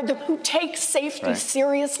fired them, who takes safety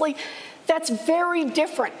seriously, that's very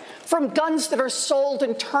different from guns that are sold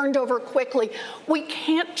and turned over quickly. We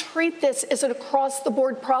can't treat this as an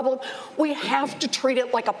across-the-board problem. We have to treat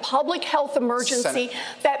it like a public health emergency.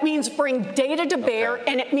 That means bring data to bear,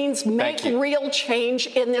 and it means make real change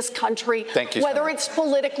in this country, whether it's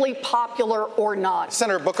politically popular or not.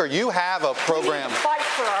 Senator Booker, you have a program. We need to fight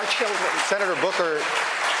for our children. Senator Booker,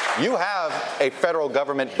 you have a federal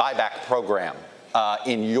government buyback program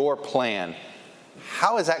in your plan.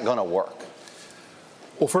 How is that going to work?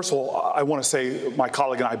 Well, first of all, I want to say my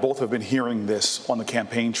colleague and I both have been hearing this on the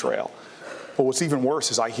campaign trail. But what's even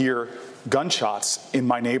worse is I hear gunshots in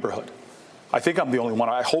my neighborhood. I think I'm the only one,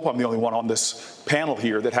 I hope I'm the only one on this panel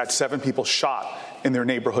here that had 7 people shot in their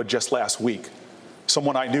neighborhood just last week.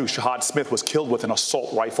 Someone I knew, Shahad Smith, was killed with an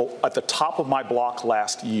assault rifle at the top of my block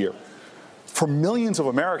last year. For millions of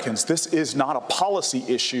Americans, this is not a policy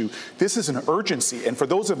issue. This is an urgency. And for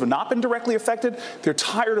those who have not been directly affected, they're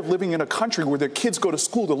tired of living in a country where their kids go to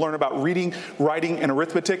school to learn about reading, writing, and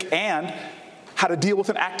arithmetic, and how to deal with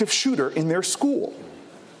an active shooter in their school.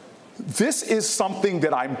 This is something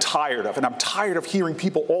that I'm tired of, and I'm tired of hearing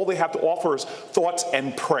people, all they have to offer is thoughts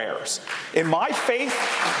and prayers. In my faith,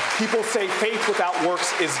 people say faith without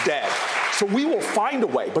works is dead. So we will find a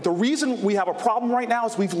way. But the reason we have a problem right now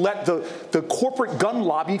is we've let the corporate gun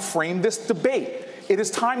lobby frame this debate. It is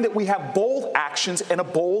time that we have bold actions and a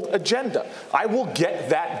bold agenda. I will get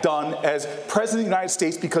that done as President of the United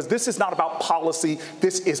States because this is not about policy.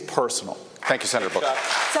 This is personal. Thank you, Senator Booker.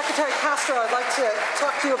 Secretary Castro, I'd like to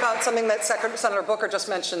talk to you about something that Senator Booker just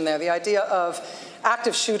mentioned there, the idea of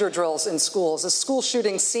active shooter drills in schools. As school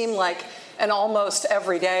shootings seem like an almost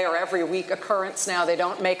every day or every week occurrence now, they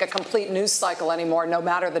don't make a complete news cycle anymore, no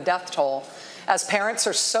matter the death toll. As parents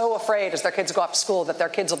are so afraid as their kids go off to school that their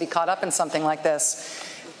kids will be caught up in something like this,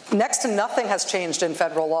 next to nothing has changed in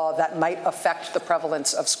federal law that might affect the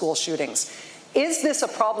prevalence of school shootings. Is this a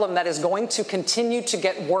problem that is going to continue to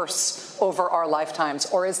get worse over our lifetimes,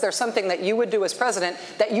 or is there something that you would do as president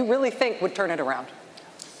that you really think would turn it around?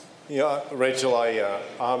 Yeah, Rachel,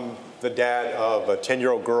 I'm the dad of a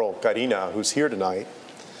 10-year-old girl, Karina, who's here tonight.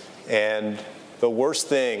 And the worst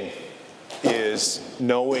thing is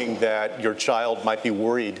knowing that your child might be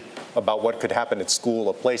worried about what could happen at school,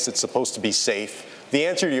 a place that's supposed to be safe. The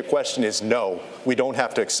answer to your question is no, we don't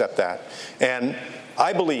have to accept that. And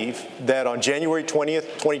I believe that on January 20th,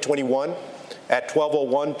 2021, at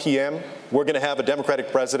 12:01 p.m., we're going to have a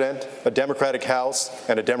Democratic president, a Democratic House,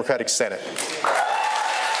 and a Democratic Senate.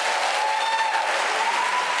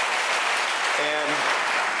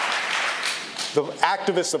 The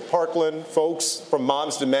activists of Parkland, folks from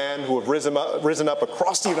Moms Demand, who have risen up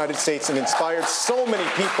across the United States and inspired so many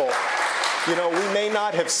people. You know, we may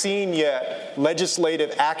not have seen yet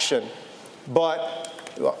legislative action. But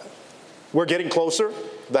we're getting closer.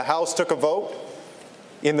 The House took a vote.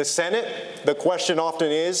 In the Senate, the question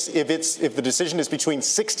often is, if the decision is between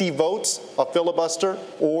 60 votes, a filibuster,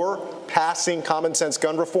 or passing common sense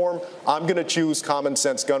gun reform, I'm going to choose common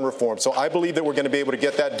sense gun reform. So I believe that we're going to be able to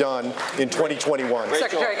get that done in 2021.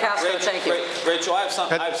 Secretary Castro, thank you. Rachel, I have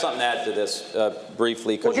something to add to this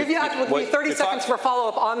briefly. We'll give you 30 seconds for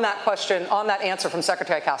follow-up on that question, on that answer from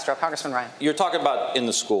Secretary Castro. Congressman Ryan. You're talking about in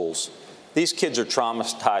the schools. These kids are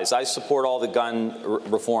traumatized. I support all the gun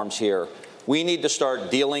reforms here. We need to start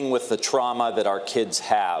dealing with the trauma that our kids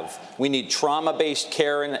have. We need trauma-based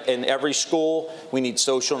care in every school. We need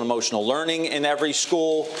social and emotional learning in every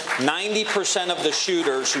school. 90% of the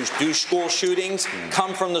shooters who do school shootings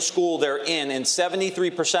come from the school they're in, and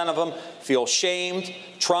 73% of them feel shamed,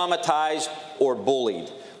 traumatized, or bullied.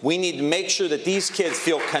 We need to make sure that these kids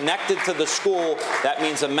feel connected to the school. That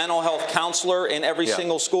means a mental health counselor in every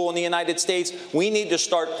single school in the United States. We need to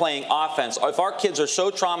start playing offense. If our kids are so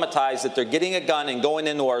traumatized that they're getting a gun and going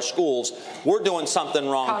into our schools, we're doing something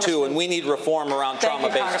wrong too, and we need reform around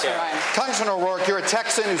trauma-based care. Congressman O'Rourke, you're a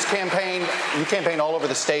Texan who's you campaigned all over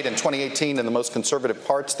the state in 2018 in the most conservative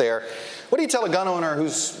parts there. What do you tell a gun owner who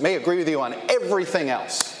may agree with you on everything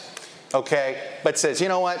else? Okay, but says, you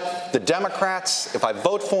know what, the Democrats, if I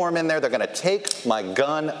vote for them in there, they're going to take my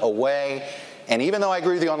gun away. And even though I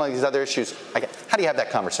agree with you on all these other issues, how do you have that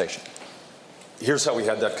conversation? Here's how we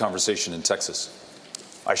had that conversation in Texas.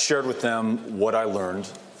 I shared with them what I learned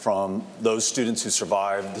from those students who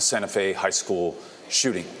survived the Santa Fe High School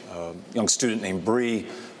shooting. A young student named Bree,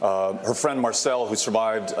 her friend Marcel, who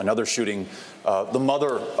survived another shooting, the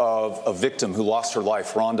mother of a victim who lost her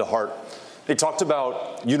life, Rhonda Hart. They talked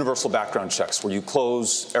about universal background checks where you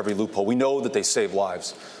close every loophole. We know that they save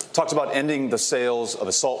lives. Talked about ending the sales of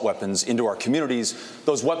assault weapons into our communities.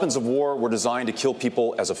 Those weapons of war were designed to kill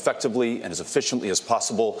people as effectively and as efficiently as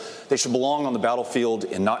possible. They should belong on the battlefield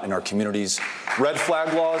and not in our communities. Red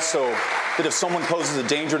flag laws so that if someone poses a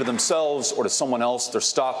danger to themselves or to someone else, they're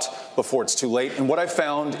stopped before it's too late. And what I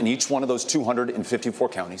found in each one of those 254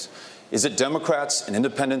 counties is that Democrats and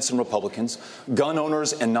independents and Republicans, gun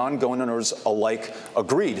owners and non-gun owners alike,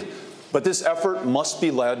 agreed. But this effort must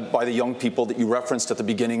be led by the young people that you referenced at the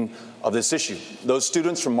beginning of this issue. Those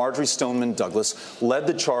students from Marjory Stoneman Douglas led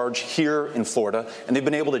the charge here in Florida, and they've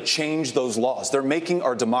been able to change those laws. They're making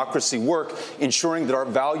our democracy work, ensuring that our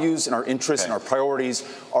values and our interests and our priorities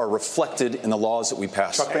are reflected in the laws that we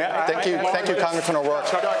pass. Thank you, Congressman O'Rourke.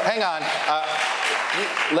 Hang on.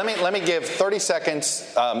 Let me give 30 seconds.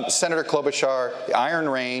 Senator Klobuchar, the Iron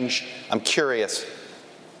Range, I'm curious.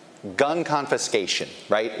 Gun confiscation,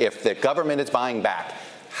 right? If the government is buying back,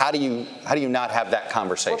 how do you not have that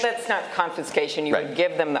conversation? Well, that's not confiscation. You would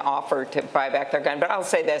give them the offer to buy back their gun. But I'll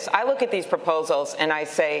say this. I look at these proposals and I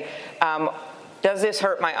say, does this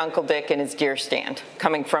hurt my Uncle Dick in his deer stand,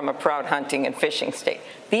 coming from a proud hunting and fishing state?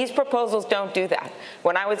 These proposals don't do that.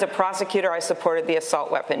 When I was a prosecutor, I supported the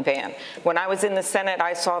assault weapon ban. When I was in the Senate,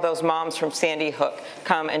 I saw those moms from Sandy Hook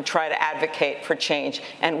come and try to advocate for change,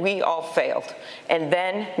 and we all failed. And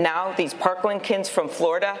then now these Parkland kids from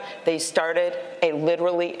Florida, they started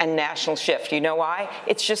literally a national shift. You know why?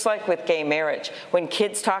 It's just like with gay marriage. When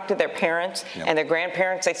kids talk to their parents and their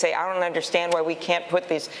grandparents, they say, I don't understand why we can't put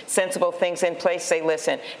these sensible things in place. They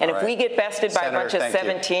listen. And if we get bested by a bunch of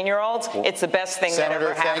 17-year-olds, it's the best thing that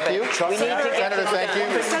ever happened. Thank you. We need to get Senator, thank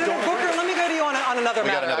you. Senator Booker, let me go to you on another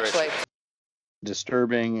matter, actually.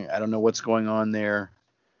 Disturbing. I don't know what's going on there.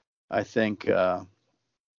 I think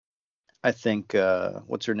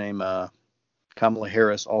what's her name? Kamala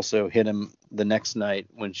Harris also hit him the next night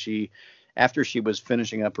when after she was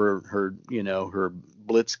finishing up her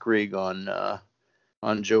blitzkrieg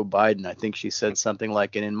on Joe Biden. I think she said something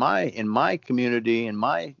like, and in my community, in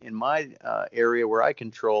my area where I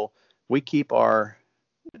control, we keep our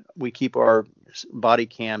body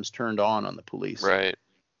cams turned on the police. Right.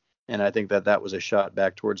 And I think that was a shot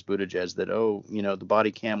back towards Buttigieg that, the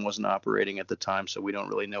body cam wasn't operating at the time, so we don't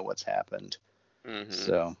really know what's happened. Mm-hmm.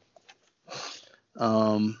 So,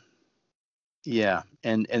 yeah.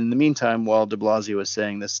 And in the meantime, while de Blasio is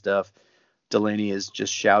saying this stuff, Delaney is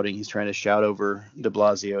just shouting. He's trying to shout over de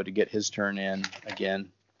Blasio to get his turn in again.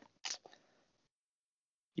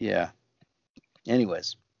 Yeah.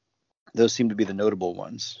 Anyways, those seem to be the notable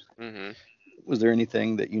ones. Mm-hmm. Was there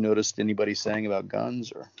anything that you noticed anybody saying about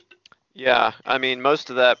guns or? Yeah, I mean, most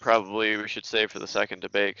of that probably we should save for the second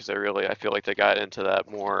debate because I feel like they got into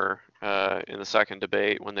that more in the second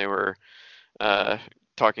debate when they were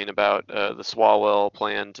talking about the Swalwell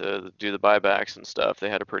plan to do the buybacks and stuff. They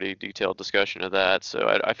had a pretty detailed discussion of that,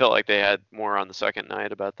 so I felt like they had more on the second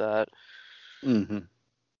night about that. Mm-hmm.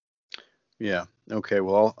 Yeah. Okay.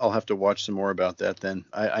 Well, I'll have to watch some more about that then.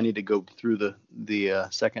 I need to go through the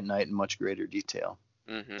second night in much greater detail.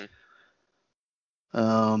 Mm-hmm.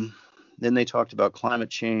 Then they talked about climate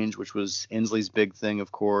change, which was Inslee's big thing,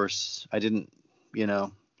 of course. I didn't,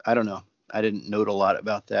 I don't know. I didn't note a lot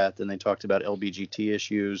about that. Then they talked about LBGT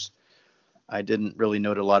issues. I didn't really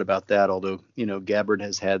note a lot about that, although,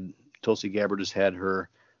 Tulsi Gabbard has had her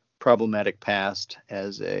problematic past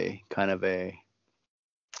as a kind of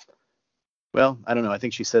well, I don't know. I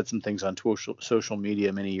think she said some things on social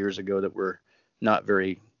media many years ago that were not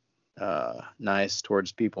very nice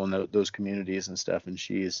towards people in those communities and stuff. And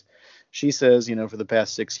she says, for the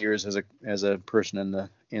past 6 years as a person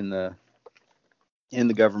in the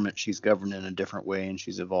government, she's governed in a different way and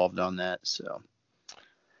she's evolved on that. So.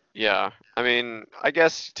 Yeah, I mean, I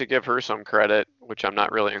guess to give her some credit, which I'm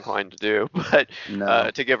not really inclined to do, but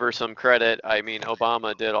to give her some credit, I mean,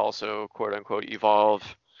 Obama did also, quote unquote, evolve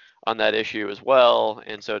on that issue as well,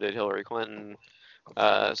 and so did Hillary Clinton.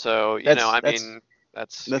 So,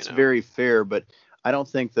 that's very fair, but I don't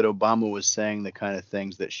think that Obama was saying the kind of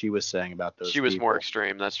things that she was saying about those people. She was more extreme.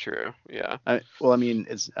 extreme, that's true, yeah.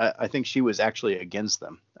 I think she was actually against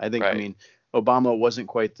them. I think, right. Obama wasn't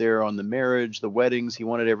quite there on the marriage, the weddings. He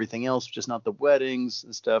wanted everything else, just not the weddings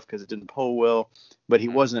and stuff because it didn't poll well. But he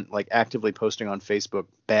wasn't like actively posting on Facebook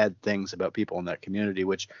bad things about people in that community,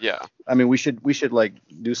 which we should like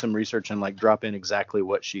do some research and like drop in exactly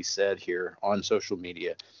what she said here on social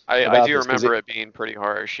media. I do remember it being pretty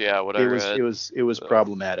harsh. Yeah, what I read. It was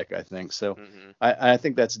problematic, I think. So I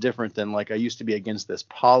think that's different than like I used to be against this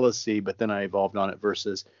policy, but then I evolved on it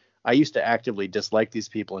versus I used to actively dislike these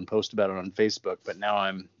people and post about it on Facebook, but now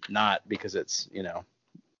I'm not because it's,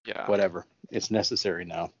 whatever. It's necessary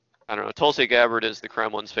now. I don't know. Tulsi Gabbard is the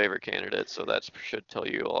Kremlin's favorite candidate, so that should tell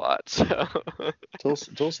you a lot. So.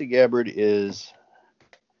 Tulsi Gabbard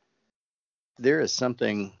there is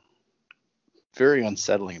something very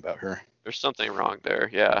unsettling about her. There's something wrong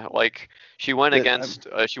there. Yeah, like she went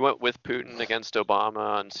she went with Putin against Obama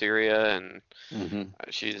on Syria, and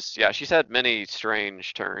she's had many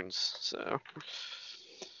strange turns. So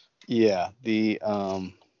yeah, there's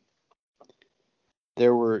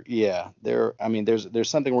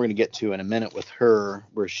something we're going to get to in a minute with her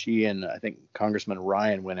where she and I think Congressman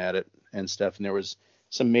Ryan went at it and stuff, and there was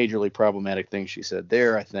some majorly problematic things she said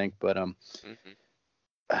there, I think, but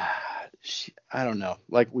I don't know.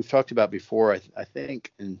 Like we've talked about before, I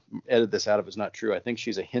think, and edit this out if it's not true, I think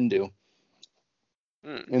she's a Hindu.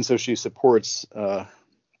 And so she supports the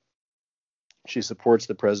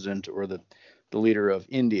president or the leader of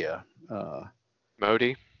India.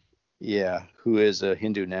 Modi? Yeah, who is a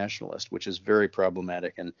Hindu nationalist, which is very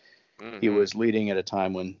problematic. And he was leading at a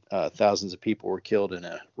time when thousands of people were killed in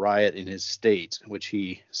a riot in his state, which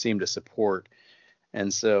he seemed to support.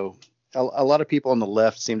 And so a lot of people on the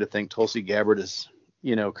left seem to think Tulsi Gabbard is,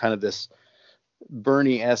 kind of this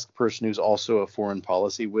Bernie-esque person who's also a foreign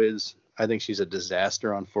policy whiz. I think she's a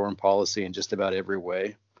disaster on foreign policy in just about every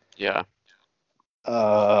way. Yeah.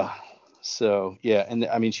 So yeah, and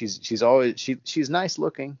I mean she's always she's nice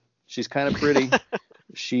looking. She's kind of pretty.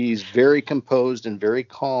 She's very composed and very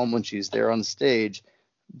calm when she's there on the stage.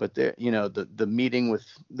 But there, the meeting with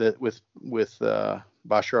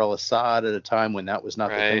Bashar al-Assad at a time when that was not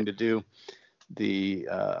the thing to do. The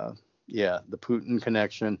Putin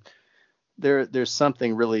connection. There's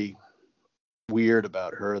something really weird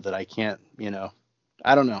about her that I can't,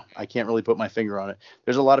 I don't know. I can't really put my finger on it.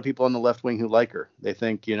 There's a lot of people on the left wing who like her. They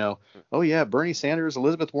think, oh yeah, Bernie Sanders,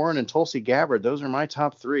 Elizabeth Warren, and Tulsi Gabbard, those are my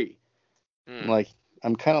top three.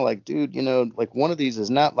 I'm kind of like, dude, like one of these is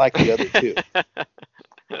not like the other two.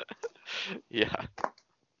 Yeah.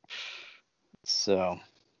 So,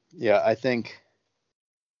 yeah,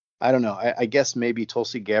 I don't know. I guess maybe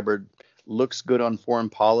Tulsi Gabbard looks good on foreign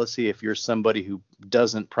policy if you're somebody who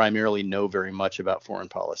doesn't primarily know very much about foreign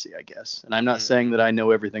policy, I guess. And I'm not saying that I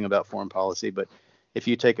know everything about foreign policy, but if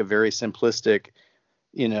you take a very simplistic,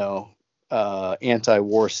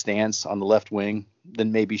 anti-war stance on the left wing,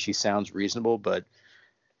 then maybe she sounds reasonable. But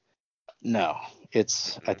no,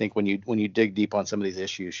 I think when you dig deep on some of these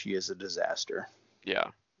issues, she is a disaster.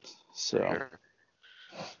 Yeah. So. Sure.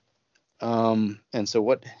 And so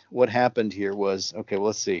what happened here was, okay, well,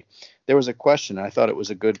 let's see. There was a question. I thought it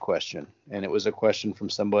was a good question. And it was a question from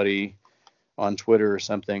somebody on Twitter or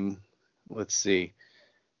something. Let's see.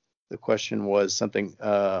 The question was something,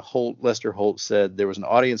 Lester Holt said there was an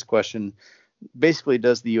audience question. Basically,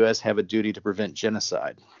 does the U.S. have a duty to prevent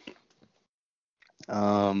genocide?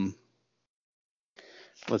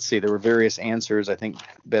 Let's see. There were various answers. I think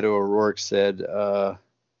Beto O'Rourke said,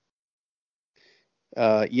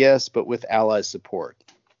 Yes, but with allies' support.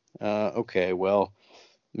 Okay, well,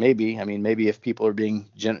 maybe. I mean, maybe if people are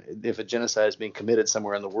if a genocide is being committed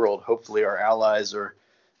somewhere in the world, hopefully our allies are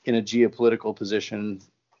in a geopolitical position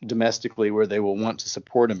domestically where they will want to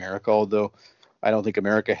support America, although I don't think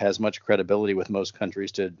America has much credibility with most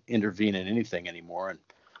countries to intervene in anything anymore. And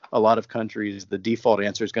a lot of countries, the default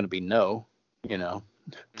answer is going to be no, you know.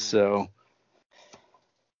 So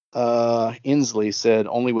Inslee said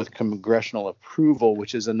only with congressional approval,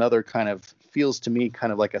 which is another kind of, feels to me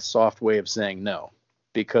kind of like a soft way of saying no,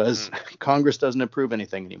 because Congress doesn't approve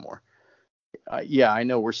anything anymore. Yeah, I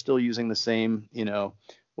know we're still using the same, you know,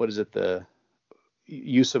 what is it, the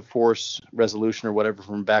use of force resolution or whatever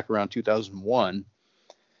from back around 2001.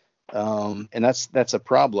 And that's a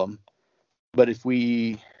problem. But if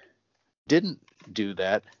we didn't do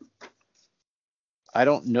that, I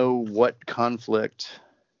don't know what conflict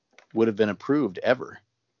would have been approved ever,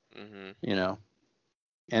 you know?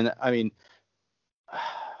 And I mean,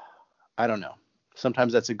 I don't know.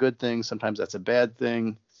 Sometimes that's a good thing. Sometimes that's a bad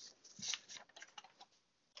thing.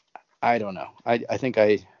 I don't know. I think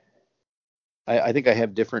I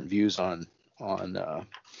have different views on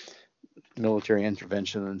military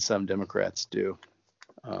intervention than some Democrats do.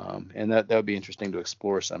 And that would be interesting to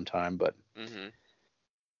explore sometime, but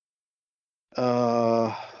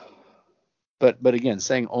but again,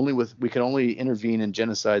 saying we can only intervene in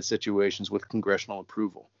genocide situations with congressional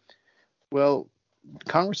approval. Well,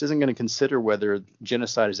 Congress isn't going to consider whether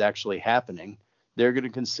genocide is actually happening. They're going to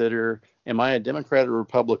consider, am I a Democrat or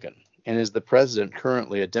Republican? And is the president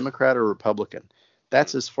currently a Democrat or Republican?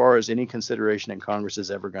 That's as far as any consideration in Congress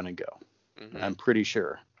is ever going to go. I'm pretty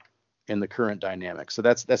sure in the current dynamic. So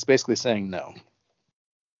that's basically saying no.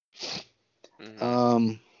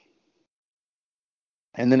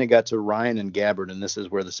 And then it got to Ryan and Gabbard, and this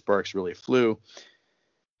is where the sparks really flew.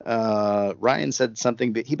 Ryan said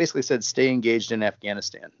something, but he basically said stay engaged in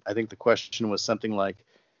Afghanistan. I think the question was something like,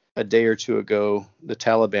 a day or two ago, the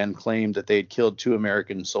Taliban claimed that they had killed 2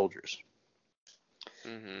 American soldiers.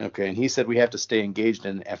 Okay, and he said we have to stay engaged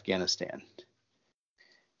in Afghanistan.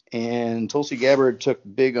 And Tulsi Gabbard took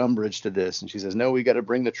big umbrage to this, and she says, no, we got to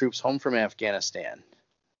bring the troops home from Afghanistan.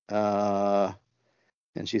 And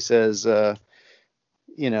she says,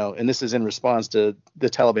 you know, and this is in response to the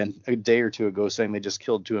Taliban a day or two ago saying they just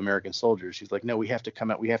killed 2 American soldiers. She's like, no, we have to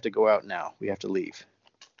come out. We have to go out now. We have to leave.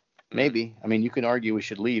 Maybe. I mean, you can argue we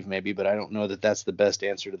should leave, maybe, but I don't know that that's the best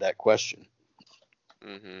answer to that question.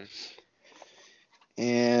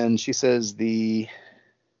 And she says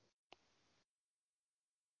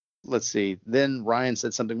let's see. Then Ryan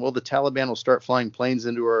said something, well, the Taliban will start flying planes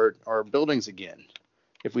into our buildings again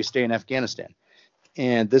if we stay in Afghanistan.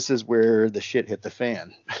 And this is where the shit hit the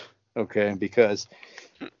fan. Okay, because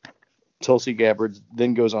Tulsi Gabbard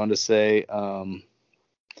then goes on to say,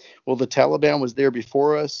 well, the Taliban was there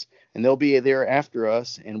before us, and they'll be there after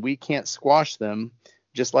us, and we can't squash them,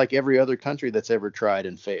 just like every other country that's ever tried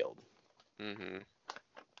and failed.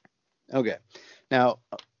 Okay. Now,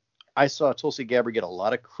 I saw Tulsi Gabbard get a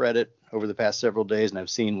lot of credit over the past several days, and I've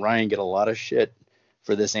seen Ryan get a lot of shit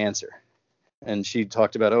for this answer. And she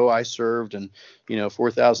talked about, oh, I served, and, you know,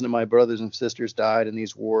 4,000 of my brothers and sisters died in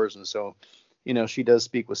these wars. And so, you know, she does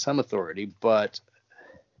speak with some authority, but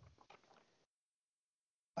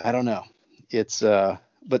I don't know. It's,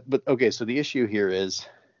 but okay, so the issue here is,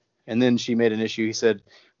 and then she made an issue. He said,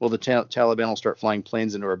 well, the Taliban will start flying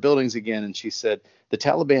planes into our buildings again. And she said, the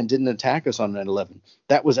Taliban didn't attack us on 9/11.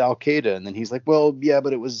 That was Al-Qaeda. And then he's like, well, yeah,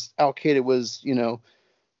 but it was Al-Qaeda was, you know,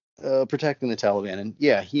 protecting the Taliban. And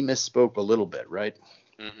yeah, he misspoke a little bit, right?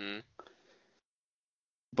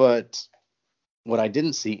 But what I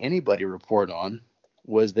didn't see anybody report on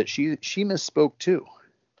was that she misspoke too.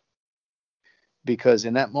 Because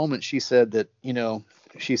in that moment, she said that, you know,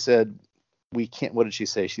 she said, we can't, what did she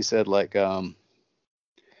say? She said, like,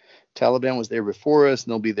 Taliban was there before us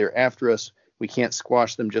and they'll be there after us. We can't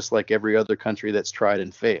squash them just like every other country that's tried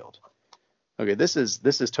and failed. Okay, this is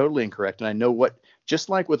totally incorrect. And I know what, just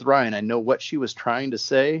like with Ryan, I know what she was trying to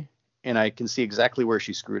say, and I can see exactly where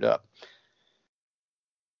she screwed up.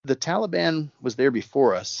 The Taliban was there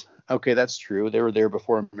before us. Okay, that's true. They were there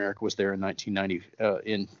before America was there in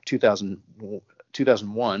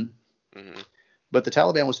 2001. But the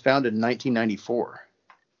Taliban was founded in 1994.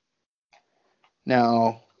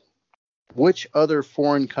 Now, which other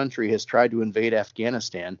foreign country has tried to invade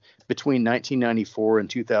Afghanistan between 1994 and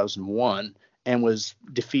 2001 and was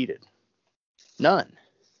defeated? None.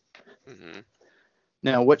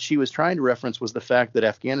 Now, what she was trying to reference was the fact that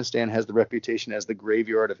Afghanistan has the reputation as the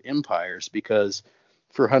graveyard of empires because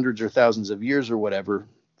for hundreds or thousands of years or whatever,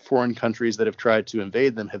 foreign countries that have tried to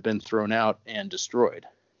invade them have been thrown out and destroyed.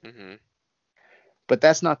 Mm-hmm. But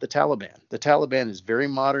that's not the Taliban. The Taliban is very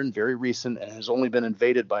modern, very recent, and has only been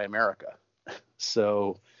invaded by America.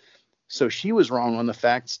 So she was wrong on the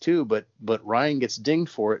facts too, but Ryan gets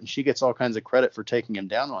dinged for it, and she gets all kinds of credit for taking him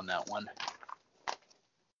down on that one.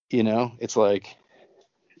 You know, it's like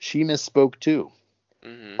she misspoke too,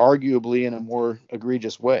 arguably in a more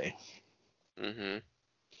egregious way. Mm-hmm.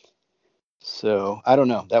 So I don't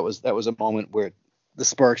know. That was a moment where the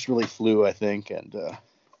sparks really flew, I think, and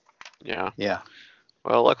yeah.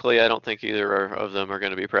 Well, luckily, I don't think either of them are going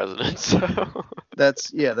to be presidents. So.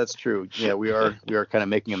 That's true. Yeah, we are kind of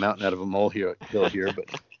making a mountain out of a molehill here,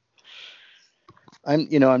 but I'm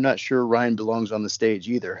not sure Ryan belongs on the stage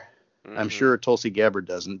either. I'm sure Tulsi Gabbard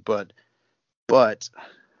doesn't, but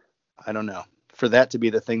I don't know. For that to be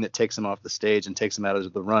the thing that takes him off the stage and takes him out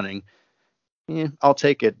of the running, I'll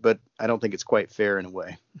take it, but I don't think it's quite fair in a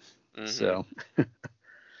way. So,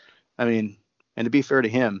 I mean, and to be fair to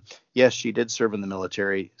him, yes, she did serve in the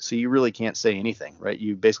military, so you really can't say anything, right?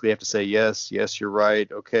 You basically have to say, yes, you're right.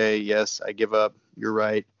 Okay, yes, I give up. You're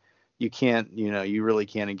right. You can't, you really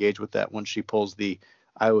can't engage with that once she pulls the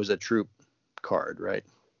I was a troop card, right?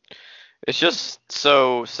 It's just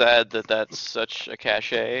so sad that that's such a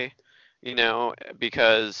cachet,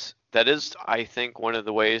 because that is, I think, one of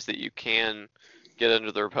the ways that you can get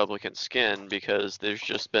under the Republican skin, because there's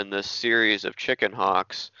just been this series of chicken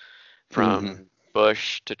hawks from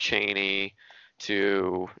Bush to Cheney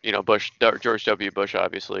to, George W. Bush,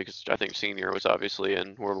 obviously, because I think Senior was obviously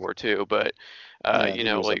in World War II, but, he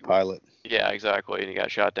was a pilot. Yeah, exactly, and he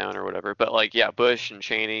got shot down or whatever. But, Bush and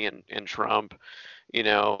Cheney and Trump,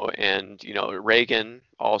 and, Reagan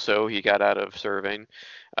also, he got out of serving.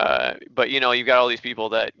 But, you've got all these people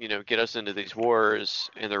that, get us into these wars,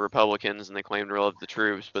 and they're Republicans, and they claim to love the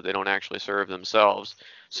troops, but they don't actually serve themselves.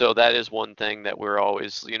 So that is one thing that we're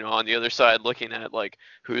always, on the other side looking at,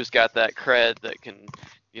 who's got that cred that can,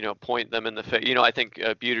 point them in the face. I think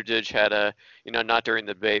Buttigieg had a, not during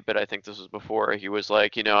the debate, but I think this was before, he was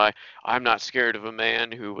like, I'm not scared of a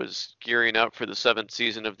man who was gearing up for the 7th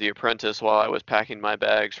season of The Apprentice while I was packing my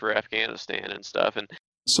bags for Afghanistan and stuff. And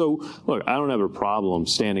so, look, I don't have a problem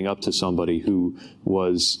standing up to somebody who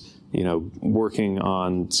was, working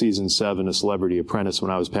on season 7 of Celebrity Apprentice when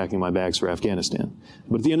I was packing my bags for Afghanistan.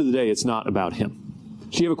 But at the end of the day, it's not about him.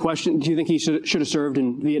 Do you have a question? Do you think he should have served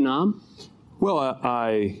in Vietnam? Well,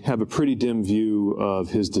 I have a pretty dim view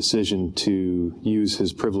of his decision to use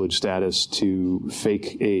his privileged status to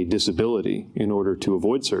fake a disability in order to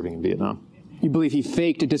avoid serving in Vietnam. You believe he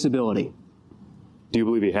faked a disability? Do you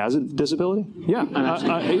believe he has a disability? Yeah.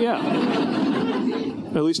 Yeah.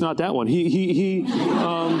 At least not that one. No,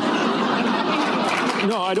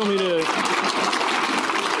 I don't mean to.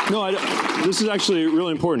 No, this is actually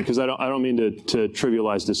really important because I don't mean to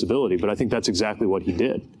trivialize disability, but I think that's exactly what he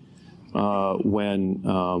did. When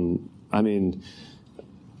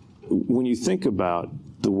you think about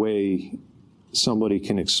the way somebody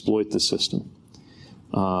can exploit the system,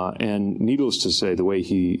 and needless to say, the way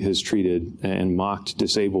he has treated and mocked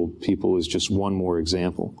disabled people is just one more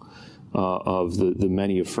example of the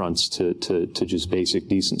many affronts to just basic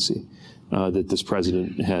decency that this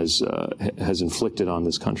president has inflicted on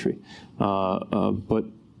this country. But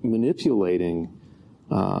manipulating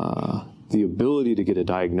the ability to get a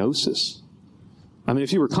diagnosis. I mean,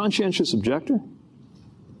 if you were a conscientious objector,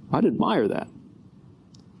 I'd admire that.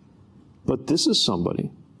 But this is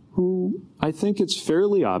somebody who I think it's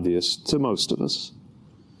fairly obvious to most of us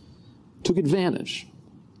took advantage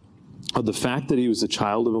of the fact that he was the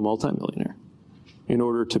child of a multimillionaire in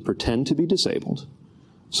order to pretend to be disabled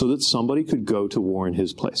so that somebody could go to war in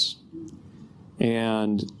his place.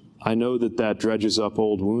 And I know that dredges up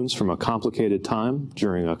old wounds from a complicated time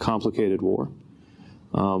during a complicated war.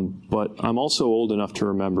 But I'm also old enough to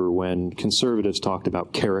remember when conservatives talked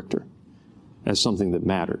about character as something that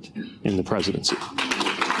mattered in the presidency.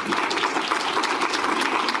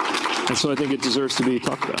 And so I think it deserves to be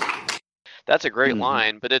talked about. That's a great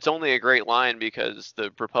line, but it's only a great line because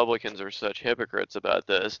the Republicans are such hypocrites about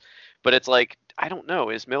this. But it's like, I don't know,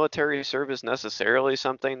 is military service necessarily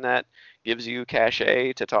something that gives you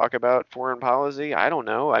cachet to talk about foreign policy? I don't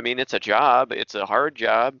know. I mean, it's a job. It's a hard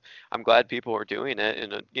job. I'm glad people are doing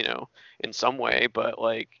it in some way, but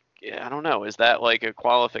I don't know. Is that like a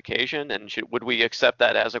qualification? And would we accept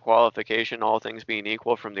that as a qualification, all things being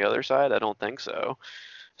equal from the other side? I don't think so.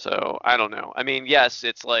 So I don't know. I mean, yes,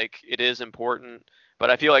 it's it is important, but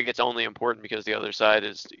I feel like it's only important because the other side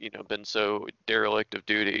has, been so derelict of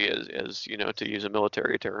duty as to use a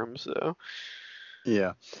military term. So.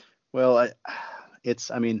 Yeah. Well,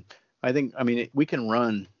 I think, I mean, we can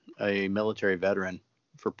run a military veteran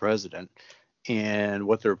for president, and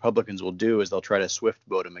what the Republicans will do is they'll try to swift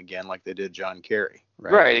vote him again, like they did John Kerry.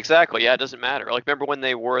 Right, exactly. Yeah, it doesn't matter. Like, remember when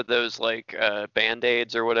they wore those like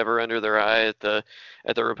band-aids or whatever under their eye at the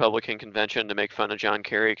Republican convention to make fun of John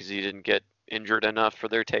Kerry because he didn't get injured enough for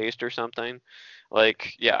their taste or something?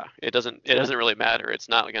 Like, yeah, it doesn't really matter. It's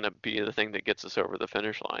not going to be the thing that gets us over the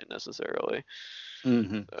finish line necessarily.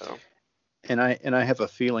 Mm-hmm. So. And I have a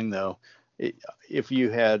feeling though, if you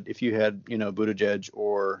had Buttigieg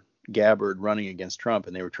or Gabbard running against Trump,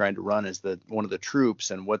 and they were trying to run as one of the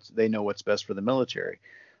troops and they know what's best for the military,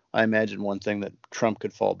 I imagine one thing that Trump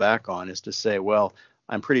could fall back on is to say, well,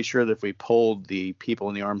 I'm pretty sure that if we polled the people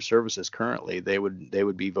in the armed services currently, they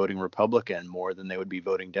would be voting Republican more than they would be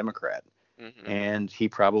voting Democrat. Mm-hmm. And he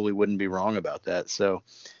probably wouldn't be wrong about that. So,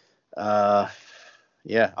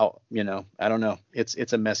 yeah, I don't know.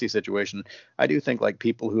 It's a messy situation. I do think like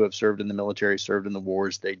people who have served in the military, served in the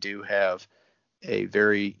wars, they do have a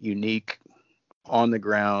very unique, on the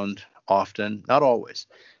ground, often, not always.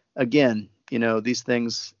 Again, these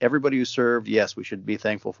things, everybody who served, yes, we should be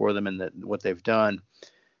thankful for them and what they've done.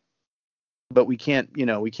 But we can't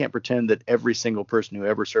pretend that every single person who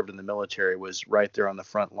ever served in the military was right there on the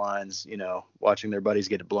front lines, watching their buddies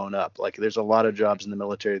get blown up. Like, there's a lot of jobs in the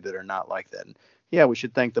military that are not like that. And yeah, we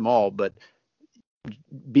should thank them all, but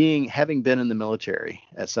having been in the military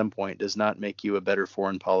at some point does not make you a better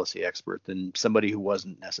foreign policy expert than somebody who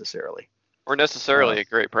wasn't necessarily. Or necessarily a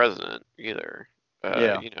great president either.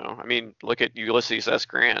 Yeah. I mean, look at Ulysses S.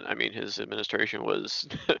 Grant. I mean, his administration was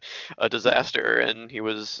a disaster, and he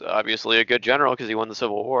was obviously a good general because he won the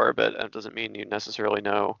Civil War, but that doesn't mean you necessarily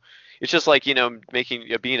know. It's just like,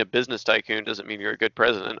 being a business tycoon doesn't mean you're a good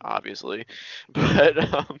president, obviously.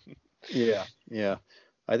 But yeah.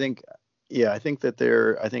 I think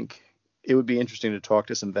that I think it would be interesting to talk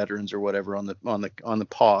to some veterans or whatever on the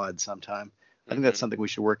pod sometime. I think that's something we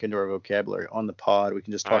should work into our vocabulary. On the pod, we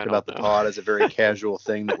can just talk about the pod as a very casual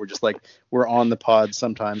thing that we're just like, we're on the pod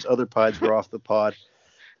sometimes. Other pods we're off the pod.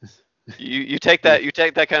 You take that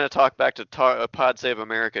kind of talk back to Pod Save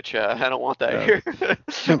America chat. I don't want that here.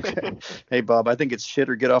 Okay. Hey Bob, I think it's shit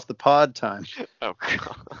or get off the pod time. Oh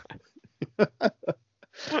God.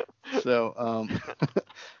 So,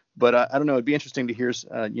 but I don't know. It'd be interesting to hear,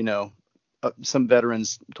 some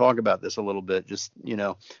veterans talk about this a little bit. Just,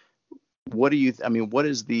 what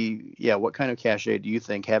kind of cachet do you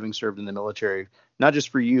think, having served in the military, not just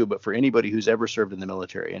for you, but for anybody who's ever served in the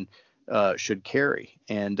military, and should carry?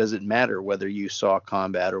 And does it matter whether you saw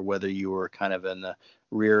combat or whether you were kind of in the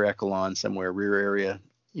rear echelon somewhere, rear area?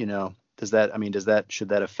 Should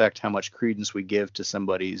that affect how much credence we give to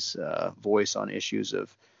somebody's voice on issues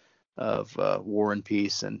of war and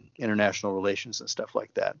peace and international relations and stuff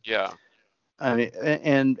like that? Yeah. I mean,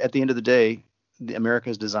 and at the end of the day, America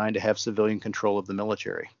is designed to have civilian control of the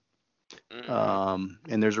military.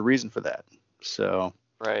 Mm-hmm. And there's a reason for that. So,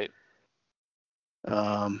 right.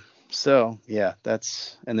 So yeah,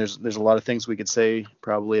 there's a lot of things we could say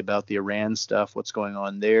probably about the Iran stuff, what's going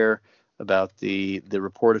on there, about the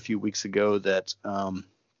report a few weeks ago that,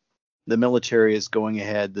 the military is going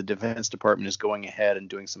ahead, the Defense Department is going ahead and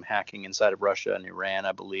doing some hacking inside of Russia and Iran,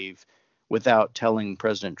 I believe, without telling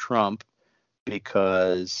President Trump,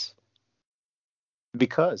 because they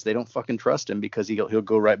don't fucking trust him, because he'll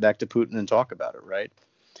go right back to Putin and talk about it, right?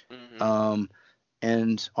 Mm-hmm.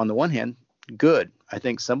 And on the one hand, good. I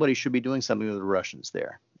think somebody should be doing something with the Russians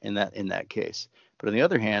there in that case. But on the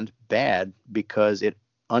other hand, bad, because it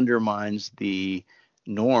undermines the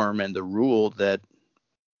norm and the rule that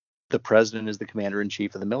the president is the commander in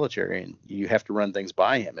chief of the military, and you have to run things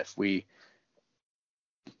by him. If we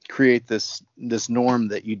create this norm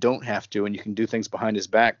that you don't have to, and you can do things behind his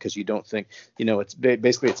back because you don't think, it's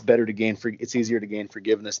basically it's easier to gain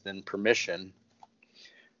forgiveness than permission,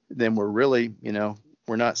 then we're really,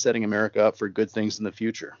 we're not setting America up for good things in the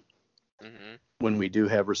future. Mm-hmm. When we do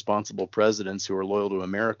have responsible presidents who are loyal to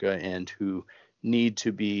America and who need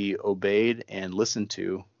to be obeyed and listened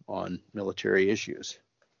to on military issues.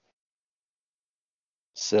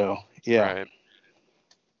 So, yeah. Right.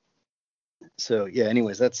 So, yeah,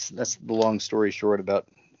 anyways, that's the long story short about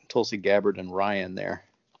Tulsi Gabbard and Ryan there.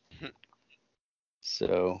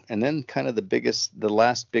 So, and then kind of the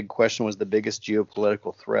last big question was the biggest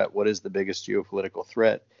geopolitical threat. What is the biggest geopolitical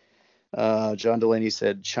threat? John Delaney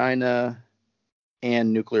said China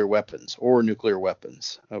and nuclear weapons.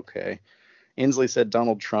 Okay. Inslee said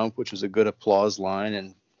Donald Trump, which is a good applause line.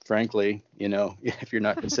 And frankly, if you're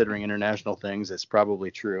not considering international things, it's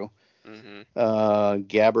probably true. Mm-hmm.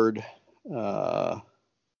 Gabbard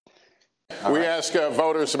We ask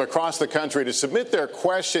voters from across the country to submit their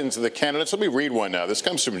questions to the candidates. Let me read one now. This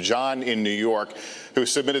comes from John in New York, who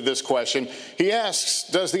submitted this question. He asks,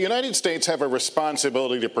 does the United States have a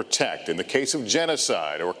responsibility to protect? In the case of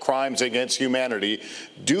genocide or crimes against humanity,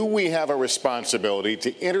 do we have a responsibility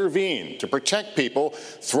to intervene, to protect people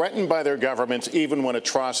threatened by their governments, even when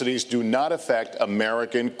atrocities do not affect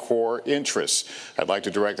American core interests? I'd like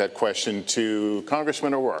to direct that question to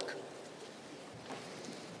Congressman O'Rourke.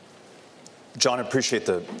 John, I appreciate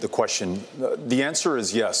the question. The answer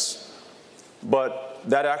is yes, but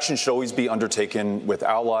that action should always be undertaken with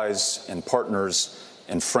allies and partners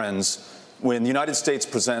and friends. When the United States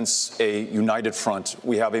presents a united front,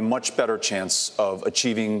 we have a much better chance of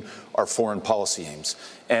achieving our foreign policy aims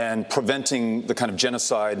and preventing the kind of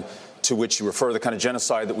genocide to which you refer, the kind of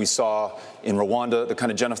genocide that we saw in Rwanda, the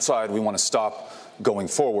kind of genocide we want to stop going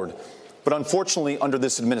forward. But unfortunately, under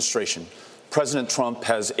this administration, President Trump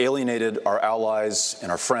has alienated our allies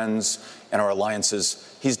and our friends and our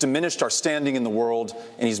alliances. He's diminished our standing in the world,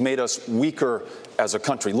 and he's made us weaker as a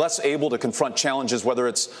country, less able to confront challenges, whether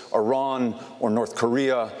it's Iran or North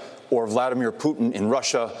Korea or Vladimir Putin in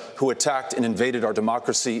Russia, who attacked and invaded our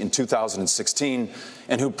democracy in 2016,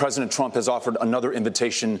 and who President Trump has offered another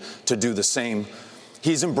invitation to do the same.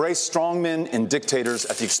 He's embraced strongmen and dictators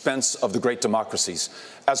at the expense of the great democracies.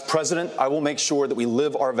 As president, I will make sure that we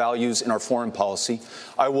live our values in our foreign policy.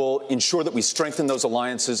 I will ensure that we strengthen those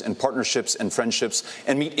alliances and partnerships and friendships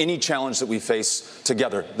and meet any challenge that we face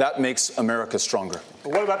together. That makes America stronger.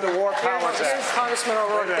 But what about the War Powers Act? Congressman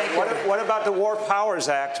O'Rourke, what about the War Powers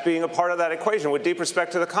Act being a part of that equation? With deep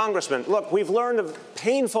respect to the congressman, look, we've learned of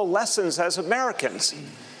painful lessons as Americans,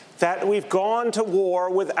 that we've gone to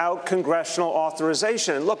war without congressional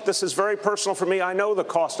authorization. And look, this is very personal for me. I know the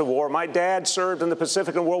cost of war. My dad served in the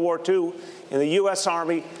Pacific in World War II in the U.S.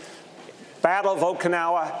 Army. Battle of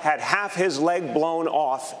Okinawa, had half his leg blown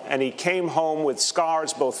off, and he came home with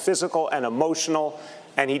scars, both physical and emotional,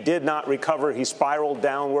 and he did not recover. He spiraled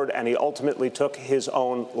downward, and he ultimately took his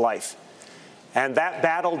own life. And that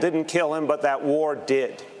battle didn't kill him, but that war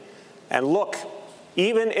did. And look,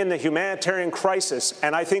 even in the humanitarian crisis,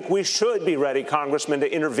 and I think we should be ready, Congressman, to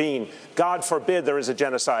intervene. God forbid there is a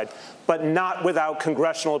genocide, but not without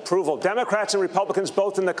congressional approval. Democrats and Republicans,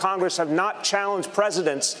 both in the Congress, have not challenged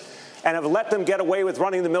presidents and have let them get away with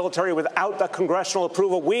running the military without the congressional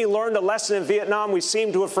approval. We learned a lesson in Vietnam we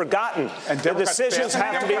seem to have forgotten. And the decisions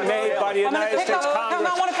have to be made by the United States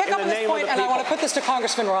Congress. I want to pick up this point, and I want to put this to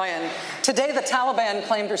Congressman Ryan. Today, the Taliban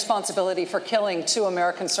claimed responsibility for killing 2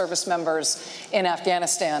 American service members in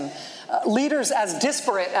Afghanistan. Leaders as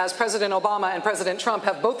disparate as President Obama and President Trump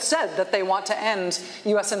have both said that they want to end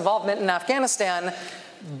U.S. involvement in Afghanistan.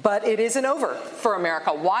 But it isn't over for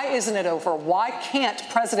America. Why isn't it over? Why can't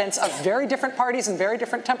presidents of very different parties and very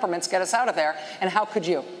different temperaments get us out of there? And how could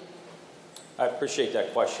you? I appreciate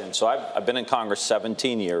that question. So I've been in Congress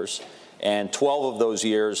 17 years, and 12 of those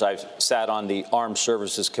years I've sat on the Armed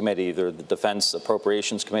Services Committee, either the Defense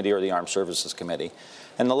Appropriations Committee or the Armed Services Committee.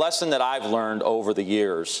 And the lesson that I've learned over the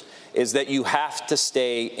years is that you have to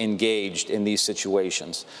stay engaged in these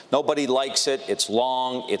situations. Nobody likes it. It's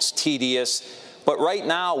long. It's tedious. But right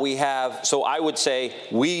now we have, so I would say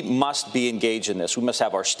we must be engaged in this. We must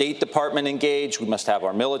have our State Department engaged. We must have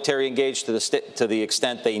our military engaged to the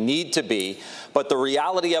extent they need to be. But the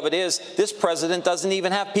reality of it is this president doesn't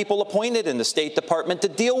even have people appointed in the State Department to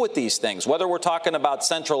deal with these things. Whether we're talking about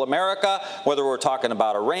Central America, whether we're talking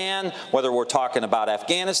about Iran, whether we're talking about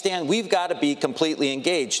Afghanistan, we've got to be completely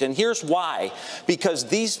engaged. And here's why. Because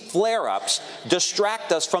these flare-ups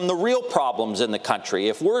distract us from the real problems in the country.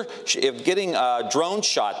 If getting drones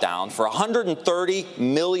shot down for $130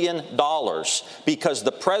 million because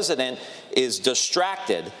the president is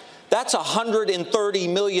distracted, that's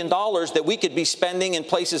 $130 million that we could be spending in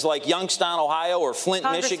places like Youngstown, Ohio, or Flint,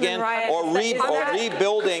 Michigan, or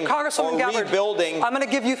rebuilding. Congresswoman Gabbard, I'm going to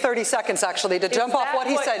give you 30 seconds, actually, to jump off what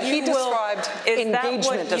he said. He described engagement as the problem.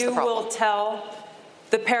 Is that what you will tell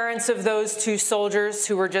the parents of those 2 soldiers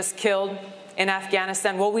who were just killed in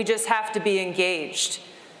Afghanistan? Well, we just have to be engaged.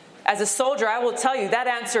 As a soldier, I will tell you that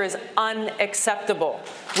answer is unacceptable.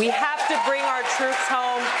 We have to bring our troops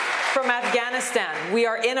home from Afghanistan. We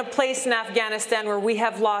are in a place in Afghanistan where we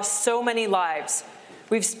have lost so many lives.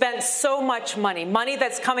 We've spent so much money, money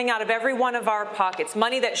that's coming out of every one of our pockets,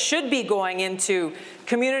 money that should be going into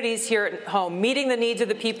communities here at home, meeting the needs of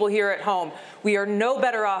the people here at home. We are no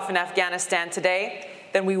better off in Afghanistan today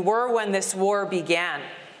than we were when this war began.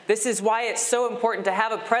 This is why it's so important to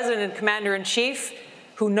have a president and commander-in-chief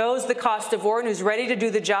who knows the cost of war and who's ready to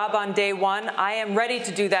do the job on day one. I am ready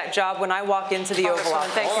to do that job when I walk into the Oval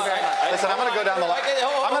Office. Thank you very much. Listen, I'm going to go down the line.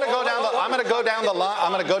 I'm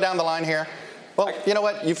going to go down the line here. Well, you know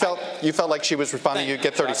what? You felt like she was responding. You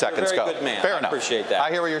get 30 seconds. Go. Good man. Fair enough. I appreciate that. I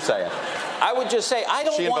hear what you're saying. I would just say I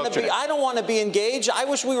don't want to be engaged. I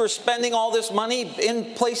wish we were spending all this money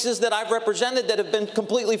in places that I've represented that have been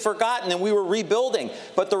completely forgotten and we were rebuilding.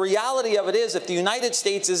 But the reality of it is, if the United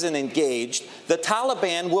States isn't engaged, the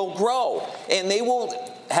Taliban will grow and they will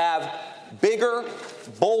have bigger,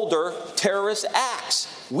 bolder terrorist acts.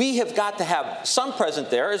 We have got to have some present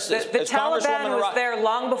there. The Taliban was there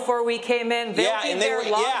long before we came in. They'll be there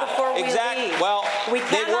long before we leave. Well, we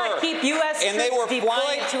cannot keep U.S. troops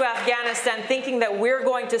deployed to Afghanistan thinking that we're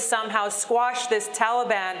going to somehow squash this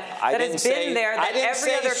Taliban that has been there, that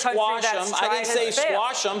every other country that's tried has failed. I didn't say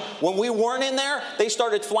squash them. When we weren't in there, they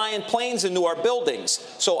started flying planes into our buildings.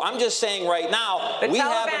 So I'm just saying right now, the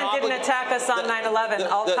Taliban didn't attack us on 9/11.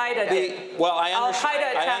 Al-Qaeda did. Well, I understand.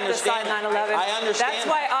 Al-Qaeda attacked us on 9/11. I understand. That's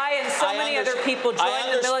why I and so many other people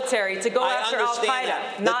joined the military to go after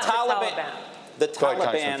Al-Qaeda, not the Taliban. The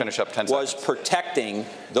Taliban was protecting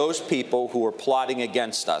those people who were plotting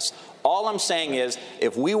against us. All I'm saying is,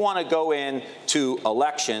 if we want to go into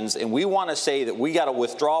elections and we want to say that we got to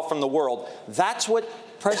withdraw from the world, that's what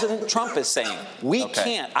President Trump is saying. We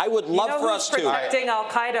can't. I would love for us to. You know who's protecting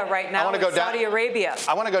Al-Qaeda right now in Saudi Arabia?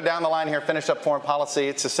 I want to go down the line here, finish up foreign policy.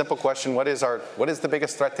 It's a simple question. What is the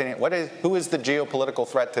biggest threat to who is the geopolitical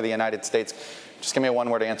threat to the United States? Just give me a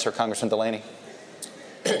one-word answer, Congressman Delaney.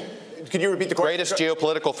 Could you repeat the question? Greatest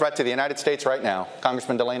geopolitical threat to the United States right now,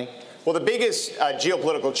 Congressman Delaney? Well, the biggest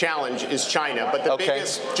geopolitical challenge is China, but the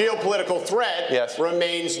biggest geopolitical threat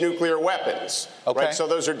remains nuclear weapons. Okay. Right? So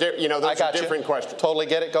those are different questions. Totally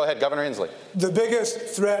get it. Go ahead, Governor Inslee. The biggest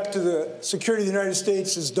threat to the security of the United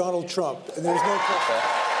States is Donald Trump, and there's no question.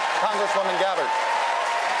 Congresswoman Gabbard.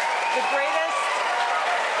 The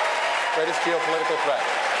greatest geopolitical threat.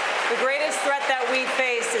 The greatest threat that we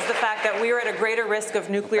face is the fact that we are at a greater risk of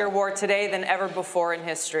nuclear war today than ever before in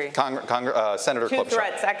history. Senator Two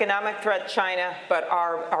threats, economic threat, China, but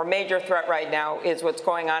our major threat right now is what's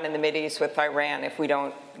going on in the Mideast with Iran if we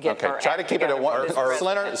don't get our try to keep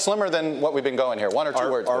it slimmer than what we've been going here. One or two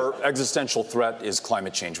words. Our existential threat is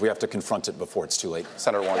climate change. We have to confront it before it's too late.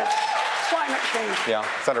 Senator Warren. Climate change. Yeah.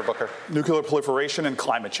 Senator Booker. Nuclear proliferation and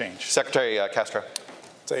climate change. Secretary Castro.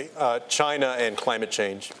 Say China and climate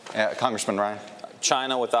change. Congressman Ryan.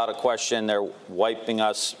 China, without a question, they're wiping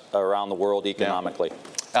us around the world economically.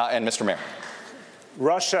 And Mr. Mayor.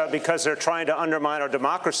 Russia, because they're trying to undermine our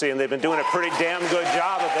democracy, and they've been doing a pretty damn good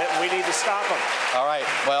job of it, and we need to stop them. All right.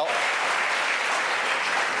 Well,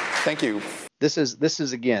 thank you. This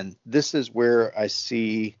is where I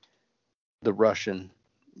see the Russian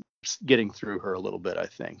getting through her a little bit, I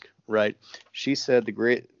think, right? She said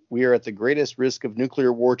we are at the greatest risk of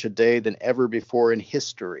nuclear war today than ever before in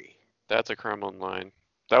history. That's a Kremlin line.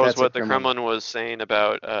 That was what the Kremlin was saying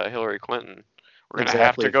about Hillary Clinton. We're going to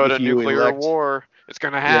have to go to nuclear war. It's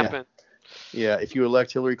going to happen. Yeah, if you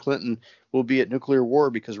elect Hillary Clinton, we'll be at nuclear war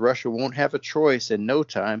because Russia won't have a choice in no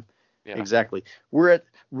time. Yeah. Exactly.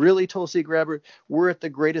 Tulsi Gabbard, we're at the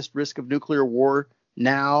greatest risk of nuclear war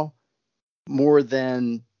now more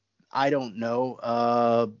than, I don't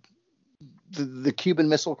know, the Cuban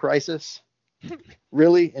Missile Crisis.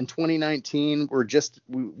 Really, in 2019, we're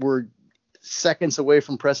seconds away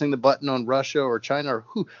from pressing the button on Russia or China, or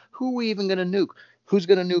who are we even going to nuke? Who's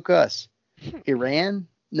going to nuke us? Iran?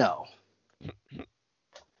 No.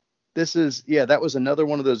 That was another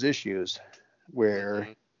one of those issues where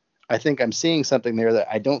I think I'm seeing something there that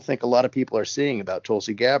I don't think a lot of people are seeing about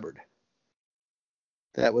Tulsi Gabbard.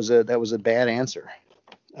 That was a bad answer.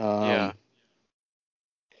 Yeah.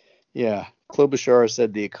 Klobuchar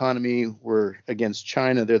said the economy, we're against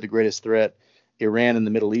China. They're the greatest threat. Iran and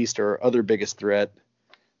the Middle East are our other biggest threat.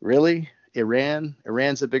 Really?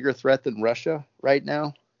 Iran's a bigger threat than Russia right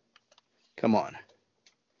now? Come on.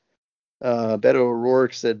 Beto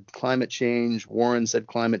O'Rourke said climate change. Warren said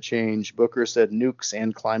climate change. Booker said nukes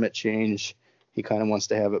and climate change. He kind of wants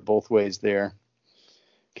to have it both ways there.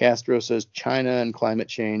 Castro says China and climate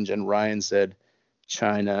change. And Ryan said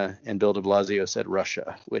China, and Bill de Blasio said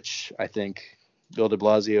Russia, which I think Bill de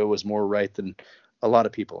Blasio was more right than a lot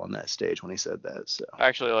of people on that stage when he said that. So I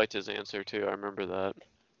actually liked his answer too. I remember that.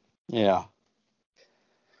 Yeah.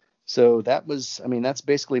 So that's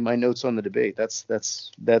basically my notes on the debate. That's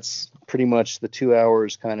pretty much the 2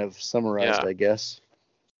 hours kind of summarized, I guess.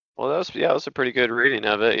 Well, that was a pretty good reading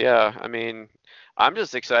of it. Yeah. I mean, I'm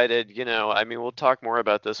just excited, we'll talk more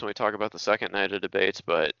about this when we talk about the second night of debates,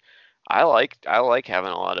 but I like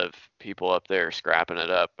having a lot of people up there scrapping it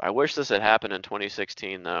up. I wish this had happened in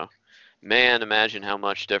 2016 though. Man, imagine how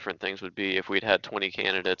much different things would be if we'd had 20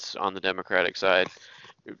 candidates on the Democratic side,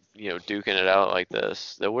 duking it out like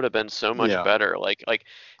this. That would have been so much Yeah. better. Like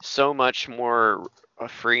so much more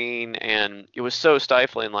freeing, and it was so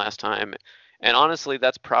stifling last time. And honestly,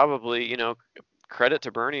 that's probably, credit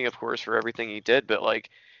to Bernie, of course, for everything he did, but like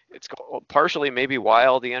it's partially maybe why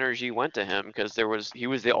all the energy went to him, because he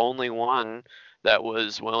was the only one that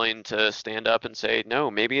was willing to stand up and say,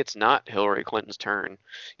 no, maybe it's not Hillary Clinton's turn,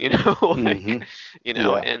 Mhm.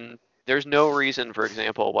 Yeah. and there's no reason, for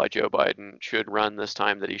example, why Joe Biden should run this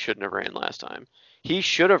time that he shouldn't have ran last time. He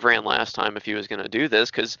should have ran last time if he was going to do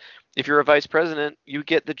this, because if you're a vice president, you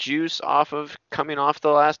get the juice off of coming off the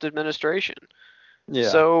last administration. Yeah.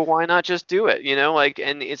 So why not just do it?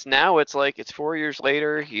 And it's like it's 4 years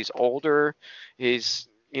later. He's older. He's,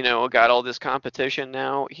 got all this competition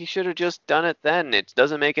now. He should have just done it then. It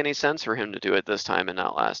doesn't make any sense for him to do it this time and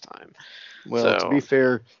not last time. Well, So,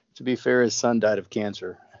 to be fair, his son died of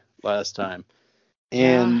cancer last time,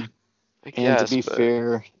 and I guess, to be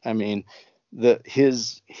fair, I mean,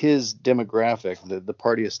 his demographic, the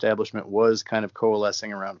party establishment was kind of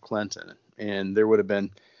coalescing around Clinton, and there would have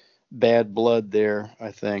been bad blood there,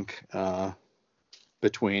 I think,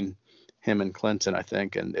 between him and Clinton, I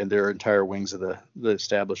think, and their entire wings of the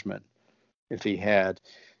establishment, if he had.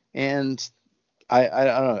 And I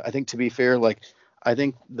don't know. I think, to be fair, I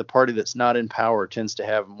think the party that's not in power tends to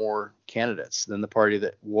have more candidates than the party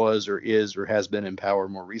that was or is or has been in power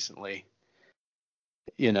more recently,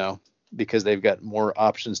 because they've got more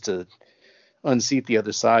options to unseat the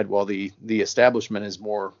other side, while the establishment is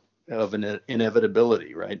more of an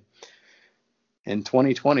inevitability, right? In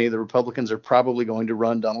 2020, the Republicans are probably going to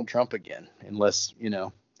run Donald Trump again, unless,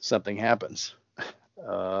 something happens.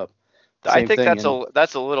 I think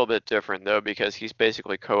that's a little bit different though, because he's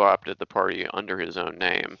basically co-opted the party under his own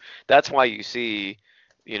name. That's why you see,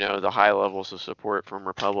 the high levels of support from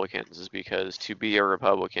Republicans, is because to be a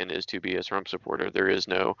Republican is to be a Trump supporter. There is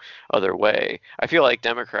no other way. I feel like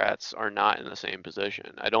Democrats are not in the same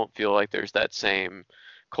position. I don't feel like there's that same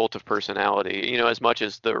cult of personality, as much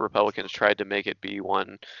as the Republicans tried to make it be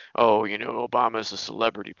one, Obama's a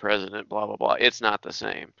celebrity president, blah, blah, blah. It's not the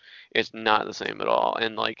same. It's not the same at all.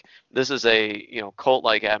 And this is a,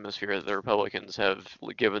 cult-like atmosphere that the Republicans have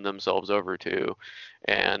given themselves over to.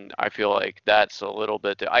 And I feel like that's a little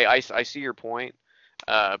bit, I see your point,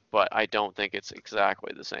 but I don't think it's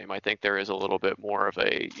exactly the same. I think there is a little bit more of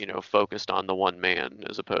a, focused on the one man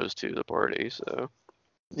as opposed to the party. So.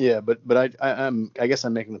 Yeah, but I guess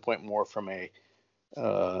I'm making the point more from a I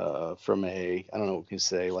don't know what you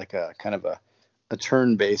say, like a kind of a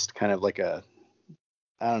turn-based kind of like a,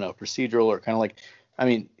 I don't know, procedural, or kind of like, I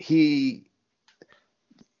mean, he's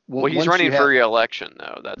running for re-election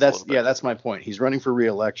though. That's my point. He's running for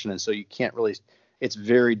re-election, and so you can't really, it's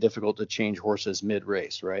very difficult to change horses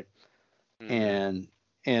mid-race, right? Mm.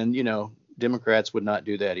 And Democrats would not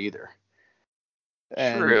do that either.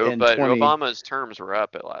 True, but Obama's terms were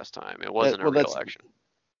up at last time. It wasn't a re-election.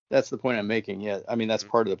 That's the point I'm making. Yeah, I mean, that's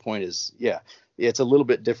part of the point is, it's a little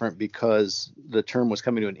bit different because the term was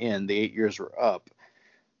coming to an end. The 8 years were up.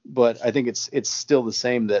 But I think it's still the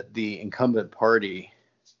same, that the incumbent party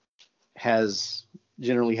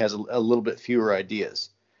generally has a little bit fewer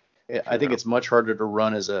ideas. I think it's much harder to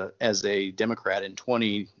run as a Democrat in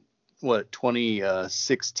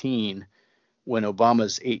 2016 when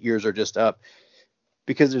Obama's 8 years are just up,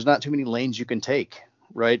 because there's not too many lanes you can take,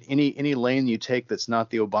 right? Any lane you take that's not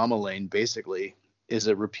the Obama lane basically is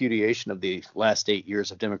a repudiation of the last 8 years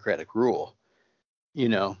of Democratic rule,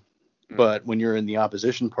 But when you're in the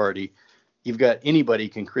opposition party, you've got anybody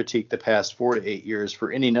can critique the past 4 to 8 years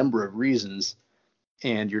for any number of reasons,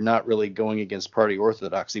 and you're not really going against party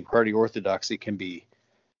orthodoxy. Party orthodoxy can be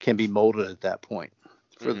molded at that point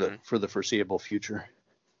for the foreseeable future.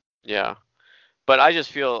 Yeah. But I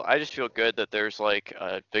just feel good that there's like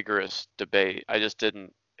a vigorous debate.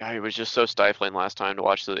 It was just so stifling last time to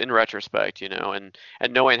watch in retrospect, and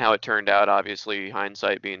knowing how it turned out, obviously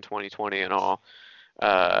hindsight being 2020 and all,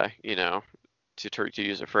 to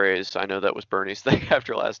use a phrase. I know that was Bernie's thing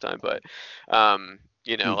after last time, but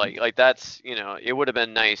like that's, it would have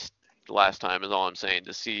been nice last time is all I'm saying,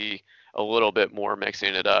 to see a little bit more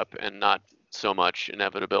mixing it up and not so much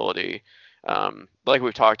inevitability. Like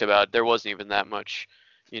we've talked about, there wasn't even that much,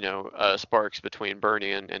 sparks between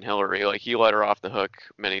Bernie and Hillary. Like he let her off the hook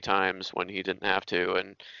many times when he didn't have to.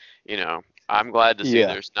 And, I'm glad to see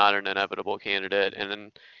there's not an inevitable candidate. And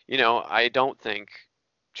then, I don't think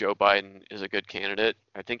Joe Biden is a good candidate.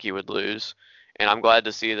 I think he would lose. And I'm glad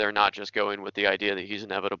to see they're not just going with the idea that he's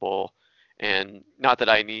inevitable And not that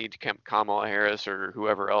I need Kamala Harris or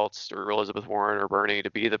whoever else or Elizabeth Warren or Bernie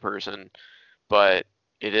to be the person, but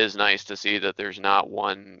it is nice to see that there's not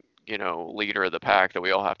one, leader of the pack that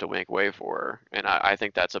we all have to make way for. And I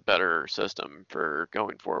think that's a better system for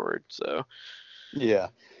going forward. So, yeah,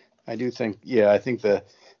 I do think, I think the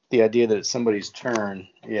idea that it's somebody's turn,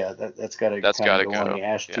 that's got to go on the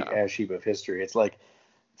ash heap of history. It's like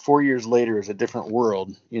 4 years later is a different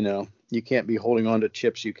world. You can't be holding on to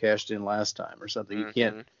chips you cashed in last time or something. You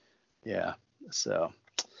can't. Yeah. So,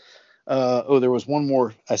 there was one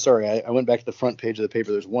more. I went back to the front page of the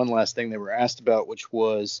paper. There's one last thing they were asked about, which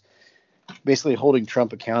was basically holding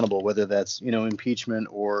Trump accountable, whether that's, impeachment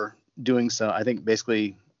or doing so. I think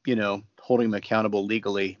basically, holding him accountable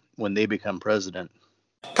legally when they become president.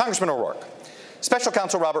 Congressman O'Rourke, Special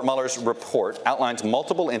Counsel Robert Mueller's report outlines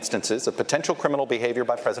multiple instances of potential criminal behavior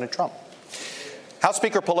by President Trump. House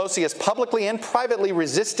Speaker Pelosi has publicly and privately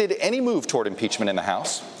resisted any move toward impeachment in the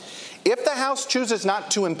House. If the House chooses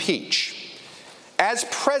not to impeach, as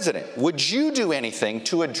president, would you do anything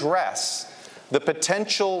to address the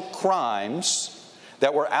potential crimes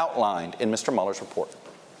that were outlined in Mr. Mueller's report?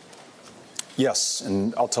 Yes,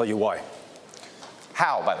 and I'll tell you why.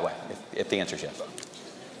 How, by the way, if the answer is yes?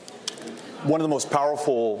 One of the most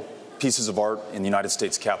powerful pieces of art in the United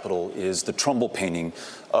States Capitol is the Trumbull painting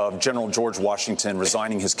of General George Washington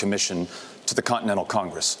resigning his commission to the Continental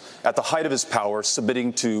Congress, at the height of his power,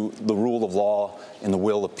 submitting to the rule of law and the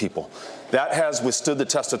will of people. That has withstood the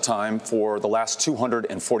test of time for the last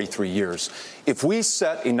 243 years. If we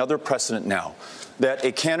set another precedent now, that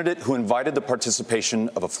a candidate who invited the participation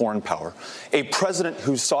of a foreign power, a president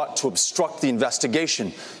who sought to obstruct the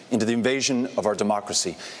investigation into the invasion of our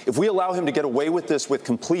democracy, if we allow him to get away with this with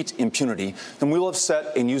complete impunity, then we will have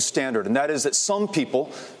set a new standard, and that is that some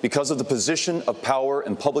people, because of the position of power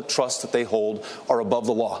and public trust that they hold, are above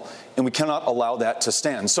the law. And we cannot allow that to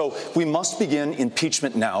stand. So we must begin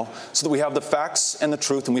impeachment now so that we have the facts and the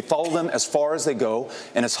truth, and we follow them as far as they go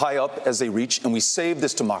and as high up as they reach, and we save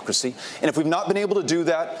this democracy. And if we've not been able to do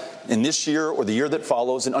that in this year or the year that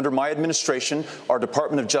follows, and under my administration, our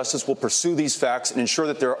Department of Justice will pursue these facts and ensure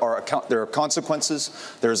that there are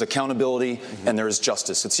consequences, there is accountability, and there is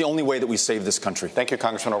justice. It's the only way that we save this country. Thank you,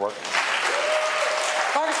 Congressman O'Rourke.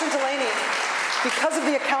 Congressman Delaney, because of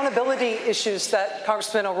the accountability issues that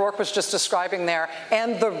Congressman O'Rourke was just describing there,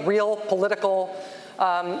 and the real political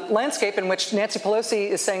landscape in which Nancy Pelosi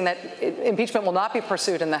is saying that impeachment will not be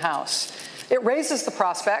pursued in the House, it raises the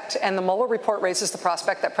prospect, and the Mueller report raises the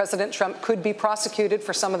prospect, that President Trump could be prosecuted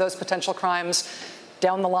for some of those potential crimes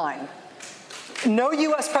down the line. No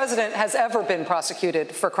U.S. president has ever been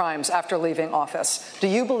prosecuted for crimes after leaving office. Do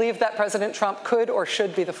you believe that President Trump could or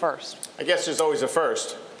should be the first? I guess there's always a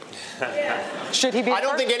first. Should he be? I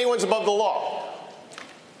don't think anyone's above the law.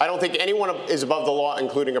 I don't think anyone is above the law,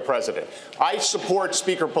 including a president. I support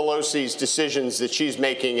Speaker Pelosi's decisions that she's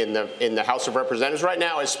making in the House of Representatives right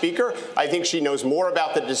now as Speaker. I think she knows more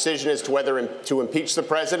about the decision as to whether to impeach the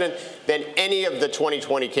president than any of the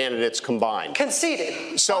 2020 candidates combined.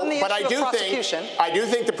 Conceded. So, but I do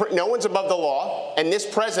think no one's above the law, and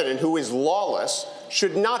this president, who is lawless,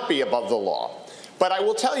 should not be above the law. But I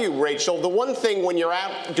will tell you, Rachel, the one thing when you're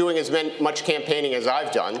out doing as much campaigning as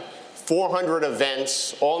I've done, 400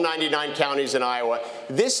 events, all 99 counties in Iowa,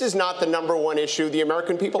 this is not the #1 issue the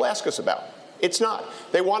American people ask us about. It's not.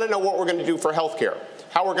 They want to know what we're going to do for health care,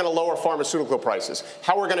 how we're going to lower pharmaceutical prices,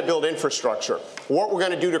 how we're going to build infrastructure, what we're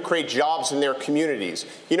going to do to create jobs in their communities.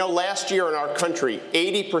 You know, last year in our country,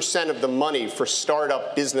 80% of the money for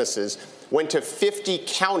startup businesses went to 50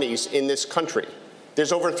 counties in this country.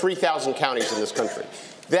 There's over 3,000 counties in this country.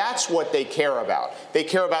 That's what they care about. They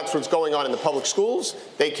care about what's going on in the public schools.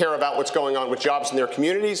 They care about what's going on with jobs in their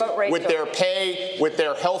communities, with their pay, with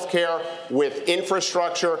their health care, with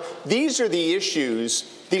infrastructure. These are the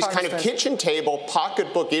issues. These kind of kitchen table,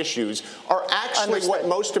 pocketbook issues are actually what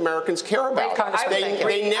most Americans care about.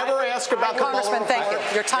 They never ask about the Mueller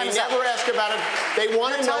report. Your time is up. They never ask about it. They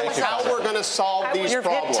want to know how we're going to solve these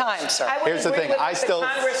problems. Time, sir. Here's the thing.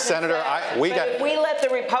 Senator, if we let the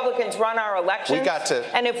Republicans run our elections,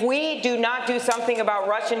 and if we do not do something about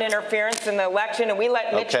Russian interference in the election, and we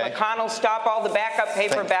let Mitch McConnell stop all the backup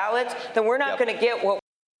paper ballots, then we're not going to get what.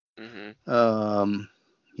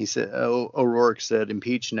 He said, O'Rourke said,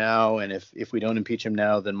 impeach now, and if we don't impeach him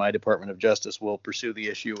now, then my Department of Justice will pursue the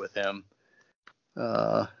issue with him.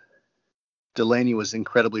 Delaney was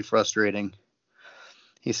incredibly frustrating.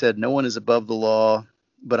 He said, no one is above the law,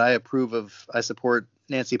 but I support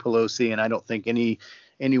Nancy Pelosi, and I don't think any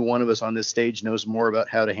one of us on this stage knows more about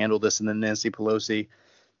how to handle this than Nancy Pelosi.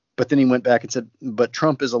 But then he went back and said, but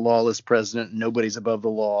Trump is a lawless president. Nobody's above the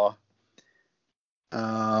law.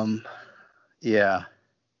 Yeah.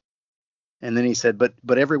 And then he said,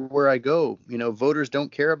 but everywhere I go, voters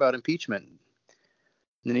don't care about impeachment.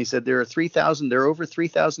 And then he said, there are over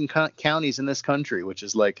 3,000 counties in this country, which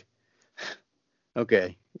is like,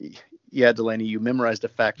 okay, yeah, Delaney, you memorized a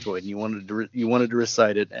factoid and you wanted to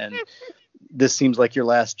recite it, and this seems like your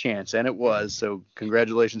last chance, and it was. So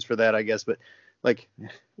congratulations for that, I guess. But like,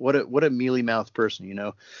 what a mealy mouthed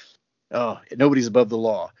person, Oh, nobody's above the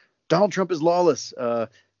law. Donald Trump is lawless.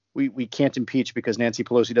 We can't impeach because Nancy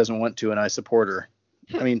Pelosi doesn't want to, and I support her.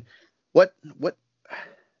 I mean, what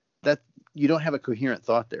that you don't have a coherent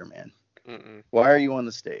thought there, man. Mm-mm. Why are you on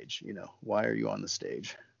the stage? Why are you on the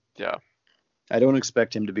stage? Yeah. I don't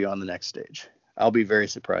expect him to be on the next stage. I'll be very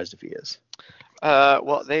surprised if he is.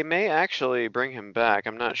 Well, they may actually bring him back.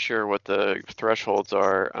 I'm not sure what the thresholds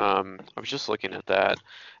are. I was just looking at that.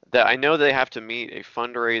 That I know they have to meet a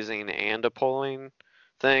fundraising and a polling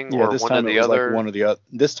thing, Yeah, or this one or time it the was like other. one or the other.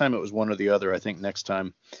 This time it was one or the other. I think next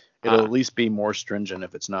time it'll at least be more stringent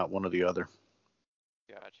if it's not one or the other.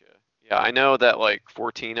 Gotcha. Yeah, I know that like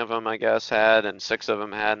 14 of them, I guess, had, and 6 of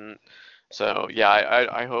them hadn't. So yeah,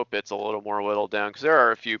 I hope it's a little more whittled down, because there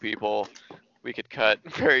are a few people we could cut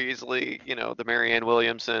very easily. The Marianne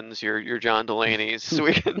Williamsons, your John Delaney's. So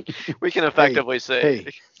we can effectively say,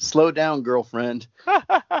 hey, slow down, girlfriend.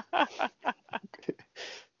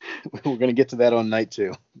 We're gonna get to that on night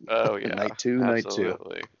 2. Oh yeah, night two.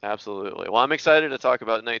 Absolutely. Well, I'm excited to talk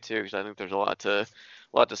about night 2 because I think there's a lot to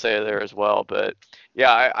say there as well. But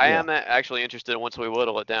yeah, I am actually interested once we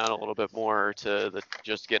whittle it down a little bit more to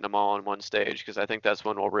just getting them all on one stage, because I think that's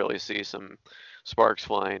when we'll really see some sparks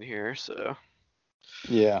flying here. So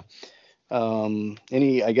yeah.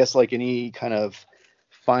 Any kind of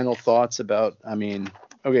final thoughts about?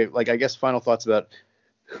 Final thoughts about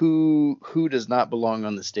who does not belong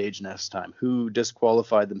on the stage next time, who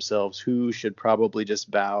disqualified themselves, who should probably just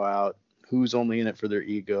bow out, who's only in it for their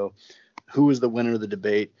ego, who is the winner of the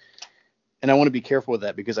debate. And I want to be careful with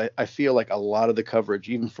that, because I feel like a lot of the coverage,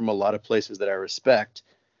 even from a lot of places that I respect,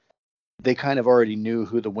 they kind of already knew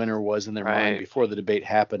who the winner was in their mind before the debate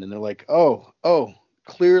happened. And they're like, oh,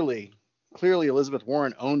 clearly Elizabeth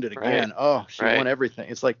Warren owned it again. Oh, she won everything.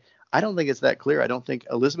 It's like, I don't think it's that clear. I don't think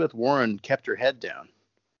Elizabeth Warren kept her head down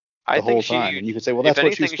the whole time. And you could say, well, that's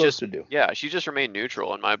what she's supposed to do. Yeah, she just remained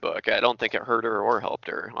neutral in my book. I don't think it hurt her or helped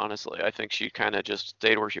her, honestly. I think she kind of just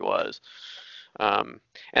stayed where she was. And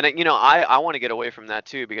I want to get away from that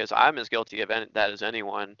too, because I'm as guilty of that as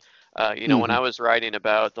anyone. When I was writing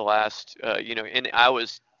about the last, and I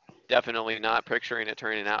was definitely not picturing it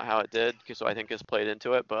turning out how it did, because I think this played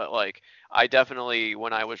into it. But like, I definitely,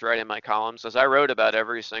 when I was writing my columns, as I wrote about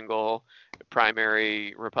every single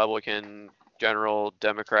primary, Republican, general,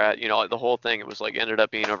 Democrat, the whole thing, it was like ended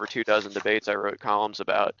up being over 24 debates I wrote columns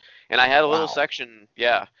about. And I had a little section,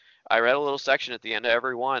 I read a little section at the end of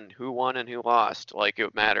every one, who won and who lost, like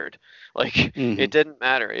it mattered. Like it didn't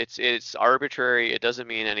matter. It's arbitrary. It doesn't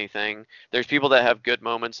mean anything. There's people that have good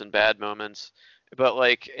moments and bad moments, but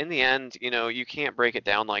like in the end, you can't break it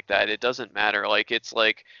down like that. It doesn't matter. Like it's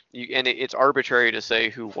like it's arbitrary to say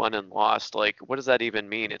who won and lost. Like what does that even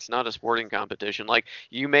mean? It's not a sporting competition. Like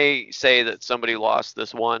you may say that somebody lost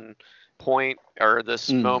this one point or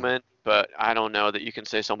this moment, but I don't know that you can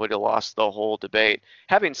say somebody lost the whole debate.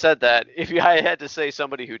 Having said that, if I had to say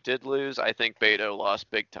somebody who did lose, I think Beto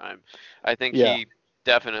lost big time. I think he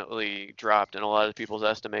definitely dropped in a lot of people's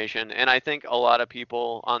estimation, and I think a lot of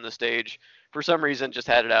people on the stage, for some reason, just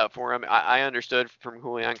had it out for him. I understood from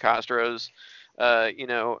Julian Castro's,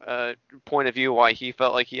 point of view why he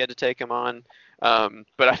felt like he had to take him on.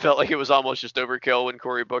 But I felt like it was almost just overkill when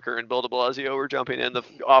Cory Booker and Bill de Blasio were jumping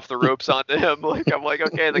off the ropes onto him. Like I'm like,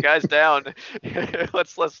 okay, the guy's down.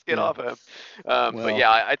 let's get off him. But yeah,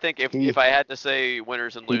 I think if I had to say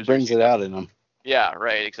winners and losers, he brings it out in him. Yeah,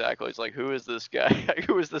 right, exactly. It's like, who is this guy?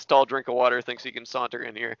 Who is this tall drink of water, thinks he can saunter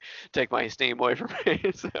in here, take my steam away from me?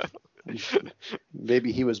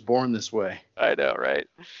 Maybe he was born this way. I know, right?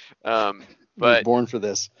 He was born for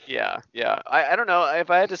this. Yeah. I don't know. If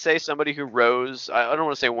I had to say somebody who rose, I don't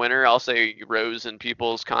want to say winner, I'll say rose in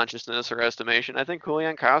people's consciousness or estimation. I think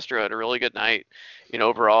Julian Castro had a really good night,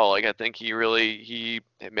 overall. Like, I think he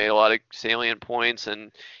made a lot of salient points,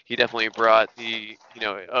 and he definitely brought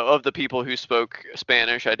of the people who spoke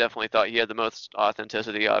Spanish, I definitely thought he had the most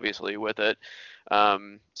authenticity, obviously, with it.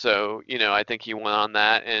 So, I think he went on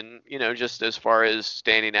that, and, just as far as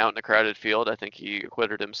standing out in a crowded field, I think he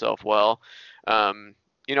acquitted himself well.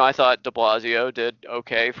 I thought de Blasio did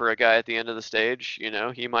okay for a guy at the end of the stage.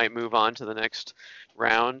 He might move on to the next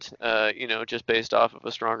round, just based off of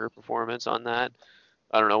a stronger performance on that.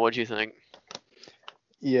 I don't know. What do you think?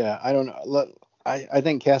 Yeah, I don't know. I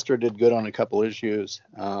think Castro did good on a couple issues.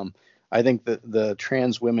 I think that the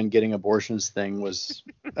trans women getting abortions thing was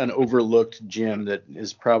an overlooked gem that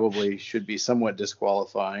is probably should be somewhat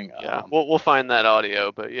disqualifying. Yeah, we'll find that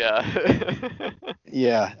audio, but yeah.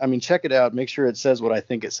 Yeah, I mean, check it out. Make sure it says what I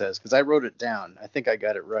think it says, because I wrote it down. I think I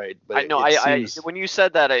got it right. But I know. it seems... When you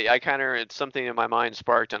said that, I kind of something in my mind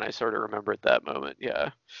sparked, and I sort of remembered that moment.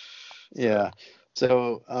 Yeah. Yeah.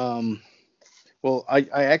 So, well, I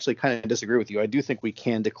actually kind of disagree with you. I do think we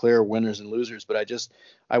can declare winners and losers, but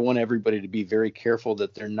I want everybody to be very careful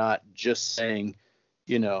that they're not just saying,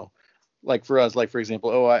 you know, like for us, like for example,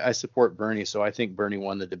 oh, I support Bernie, so I think Bernie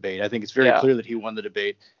won the debate. I think it's very clear that he won the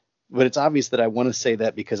debate, but it's obvious that I want to say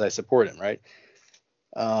that because I support him, right?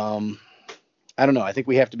 I don't know. I think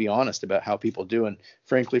we have to be honest about how people do. And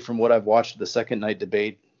frankly, from what I've watched the second night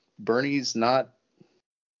debate, he's not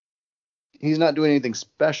doing anything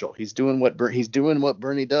special. He's doing what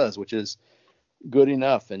Bernie does, which is good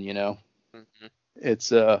enough. And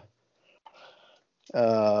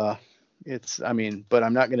I mean, but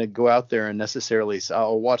I'm not going to go out there and necessarily,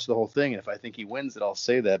 I'll watch the whole thing. And if I think he wins it, I'll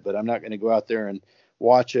say that, but I'm not going to go out there and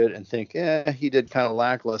watch it and think, he did kind of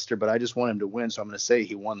lackluster, but I just want him to win. So I'm going to say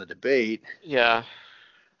he won the debate. Yeah.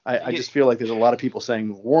 I just feel like there's a lot of people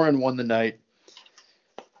saying Warren won the night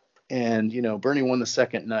and, Bernie won the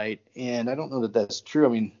second night. And I don't know that that's true. I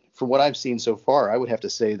mean, from what I've seen so far, I would have to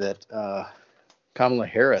say that Kamala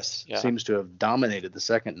Harris seems to have dominated the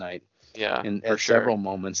second night. Yeah, at several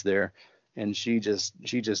moments there. And she just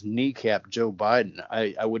kneecapped Joe Biden.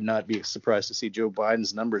 I would not be surprised to see Joe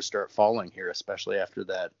Biden's numbers start falling here, especially after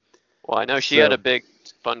that. Well, I know she had a big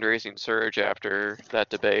fundraising surge after that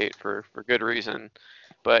debate for good reason.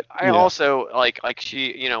 But I also like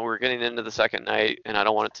she, we're getting into the second night, and I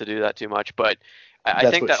don't want it to do that too much. But I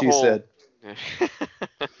think that she said.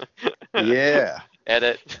 Yeah.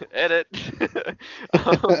 Edit.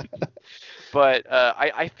 But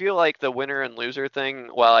I feel like the winner and loser thing,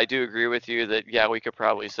 while I do agree with you that, we could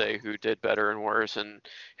probably say who did better and worse and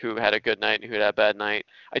who had a good night and who had a bad night.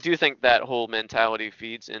 I do think that whole mentality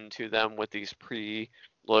feeds into them with these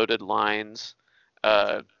pre-loaded lines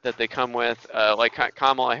that they come with. Like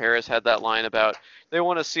Kamala Harris had that line about they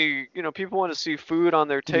want to see, people want to see food on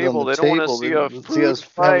their table. They don't want to see a food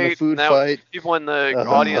fight. People in the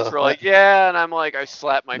audience were like, and I'm like, I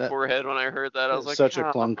slapped my forehead when I heard that. I was like, such a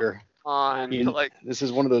clunker. Like, this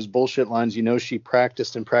is one of those bullshit lines. She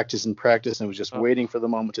practiced and practiced and practiced and was just waiting for the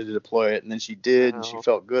moment to deploy it, and then she did, and she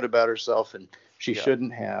felt good about herself, and she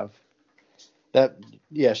shouldn't have. That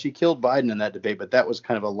she killed Biden in that debate, but that was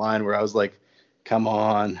kind of a line where I was like, come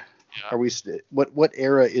on, are we what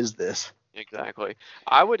era is this? Exactly.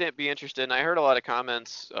 I wouldn't be interested, and I heard a lot of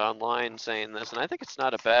comments online saying this, and I think it's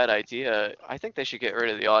not a bad idea. I think they should get rid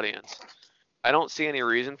of the audience. I don't see any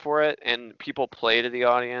reason for it, and people play to the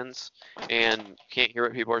audience and can't hear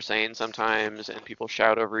what people are saying sometimes, and people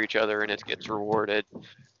shout over each other, and it gets rewarded.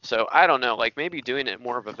 So I don't know, like maybe doing it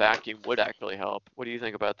more of a vacuum would actually help. What do you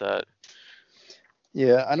think about that?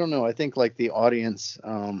 Yeah, I don't know. I think like the audience,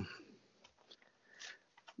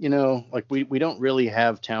 like we don't really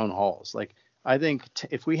have town halls. Like I think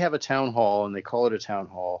if we have a town hall and they call it a town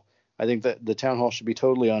hall, I think that the town hall should be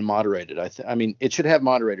totally unmoderated. I mean, it should have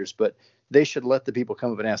moderators, but they should let the people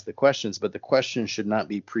come up and ask the questions, but the questions should not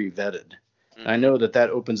be pre-vetted. Mm-hmm. I know that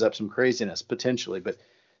opens up some craziness potentially, but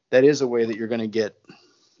that is a way that you're going to get,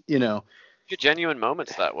 get genuine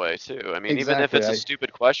moments that way too. I mean, exactly. Even if it's a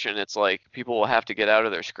stupid question, it's like people will have to get out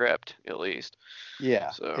of their script at least.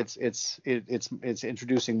 Yeah. So. It's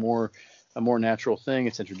introducing a more natural thing.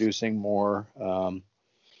 It's introducing more,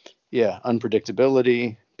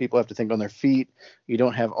 unpredictability. People have to think on their feet. You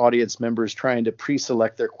don't have audience members trying to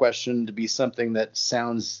pre-select their question to be something that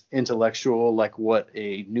sounds intellectual, like what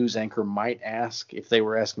a news anchor might ask if they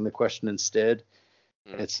were asking the question instead.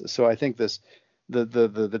 So I think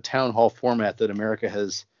the town hall format that America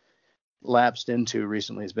has lapsed into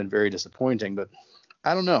recently has been very disappointing. But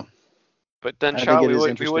I don't know. But then, Shaw, we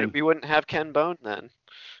wouldn't have Ken Bone then.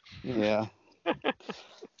 Yeah.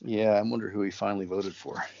 Yeah, I wonder who he finally voted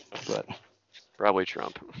for, but. Probably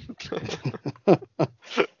Trump.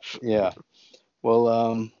 Yeah.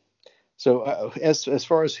 Well, so as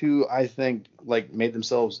far as who I think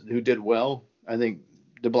who did well, I think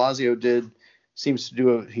De Blasio seems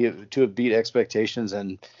to have beat expectations,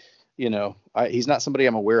 and he's not somebody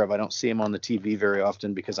I'm aware of. I don't see him on the TV very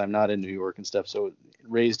often because I'm not in New York and stuff. So it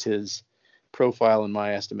raised his profile in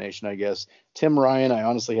my estimation, I guess. Tim Ryan, I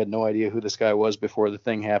honestly had no idea who this guy was before the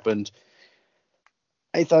thing happened.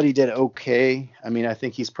 I thought he did okay. I mean, I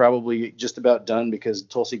think he's probably just about done because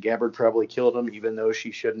Tulsi Gabbard probably killed him, even though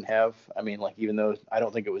she shouldn't have. I mean, like, even though I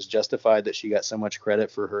don't think it was justified that she got so much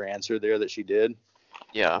credit for her answer there that she did.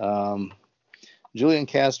 Yeah. Julian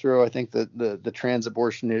Castro, I think that the trans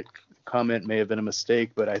abortion comment may have been a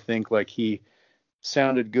mistake, but I think like he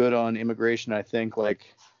sounded good on immigration. I think like,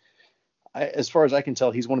 as far as I can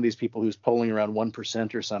tell, he's one of these people who's polling around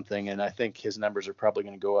 1% or something, and I think his numbers are probably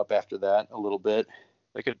going to go up after that a little bit.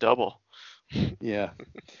 They could double. Yeah.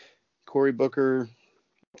 Cory Booker,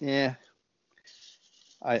 yeah.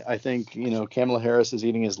 I think, Kamala Harris is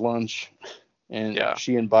eating his lunch, and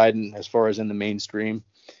she and Biden as far as in the mainstream.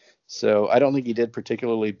 So I don't think he did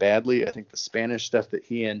particularly badly. I think the Spanish stuff that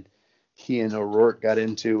he and O'Rourke got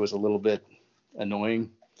into was a little bit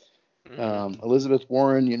annoying. Elizabeth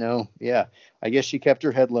Warren, I guess she kept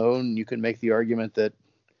her head low, and you can make the argument that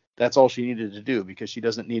that's all she needed to do because she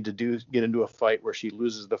doesn't need to get into a fight where she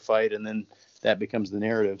loses the fight and then that becomes the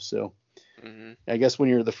narrative. So I guess when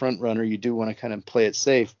you're the front runner, you do want to kind of play it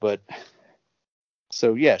safe. But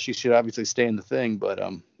so yeah, she should obviously stay in the thing. But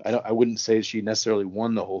I wouldn't say she necessarily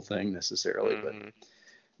won the whole thing necessarily. But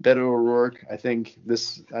Beto O'Rourke, I think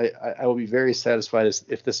I will be very satisfied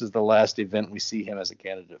if this is the last event we see him as a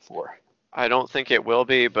candidate for. I don't think it will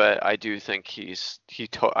be, but I do think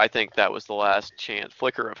I think that was the last chance,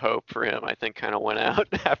 flicker of hope for him. I think kind of went out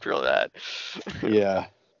after that. Yeah.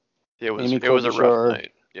 It was a rough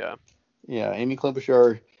night. Yeah. Yeah. Amy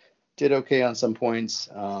Klobuchar did okay on some points.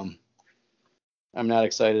 I'm not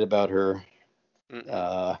excited about her.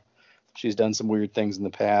 She's done some weird things in the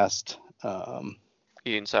past.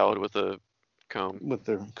 Eating salad with a comb. With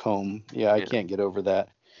the comb. Yeah, I can't get over that.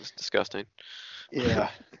 It's disgusting. Yeah,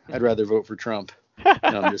 I'd rather vote for Trump. No,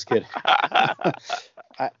 I'm just kidding.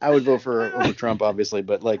 I would vote over Trump, obviously,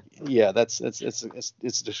 but like, yeah,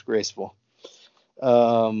 it's disgraceful.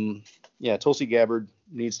 Yeah, Tulsi Gabbard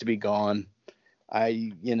needs to be gone.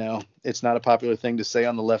 It's not a popular thing to say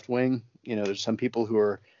on the left wing. There's some people who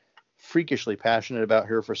are freakishly passionate about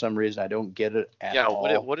her for some reason. I don't get it at all.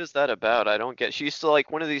 Yeah, what is that about? I don't get. She's still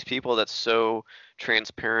like one of these people that's so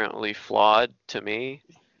transparently flawed to me.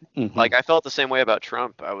 Like I felt the same way about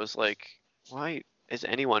Trump. I was like, why is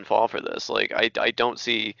anyone fall for this? Like I don't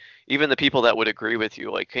see even the people that would agree with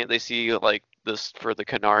you. Like can't they see like this for the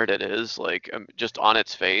canard it is? Like just on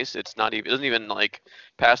its face, it doesn't even like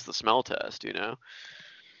pass the smell test.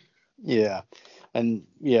 Yeah. And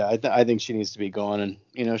yeah, I think she needs to be gone.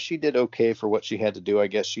 And, she did okay for what she had to do. I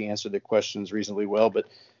guess she answered the questions reasonably well. But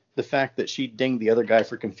the fact that she dinged the other guy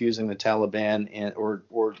for confusing the Taliban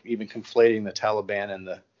or even conflating the Taliban and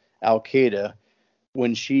the Al-Qaeda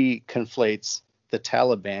when she conflates the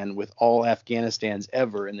Taliban with all Afghanistans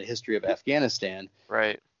ever in the history of Afghanistan.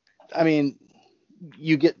 Right. I mean,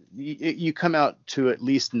 you come out to at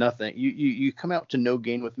least nothing. You come out to no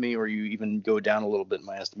gain with me, or you even go down a little bit in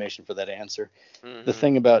my estimation for that answer. The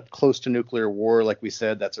thing about close to nuclear war, like we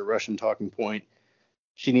said, that's a Russian talking point.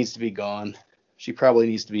 She needs to be gone. She probably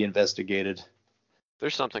needs to be investigated.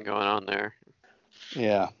 There's something going on there.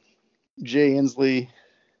 Yeah. Jay Inslee,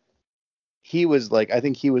 I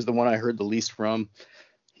think he was the one I heard the least from.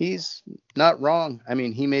 He's not wrong. I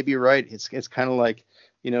mean, he may be right. It's kind of like,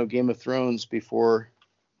 Game of Thrones before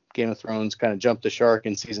Game of Thrones kind of jumped the shark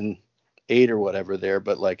in season 8 or whatever there.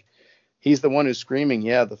 But like, he's the one who's screaming,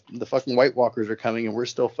 yeah, the fucking White Walkers are coming and we're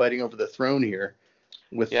still fighting over the throne here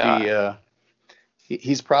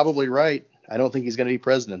he's probably right. I don't think he's going to be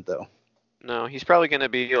president though. No, he's probably going to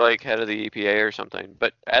be like head of the EPA or something,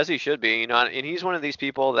 but as he should be, and he's one of these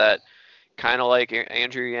people that kind of like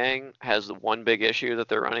Andrew Yang has the one big issue that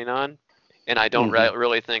they're running on. And I don't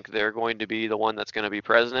really think they're going to be the one that's going to be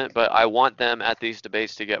president, but I want them at these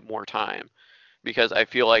debates to get more time because I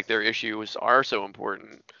feel like their issues are so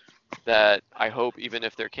important that I hope even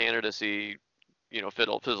if their candidacy,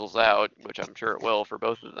 fizzles out, which I'm sure it will for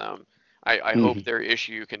both of them, I hope their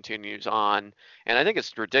issue continues on. And I think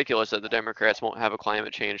it's ridiculous that the Democrats won't have a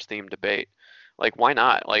climate change themed debate. Like, why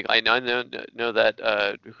not? Like, I know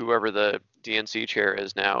that whoever the DNC chair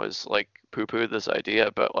is now is like poo-pooed this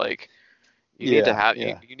idea, but like, you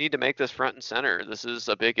need to make this front and center. This is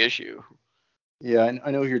a big issue. Yeah,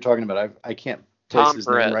 I know who you're talking about. I can't place his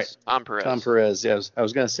name right. Tom Perez. Tom Perez. Yeah, I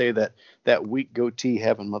was going to say that weak goatee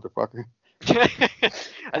having motherfucker.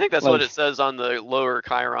 I think that's what it says on the lower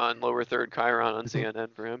third chyron on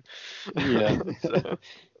CNN for him. Yeah.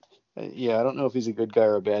 Yeah, I don't know if he's a good guy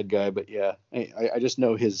or a bad guy, but yeah, I just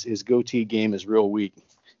know his goatee game is real weak.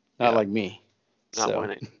 Not like me. Not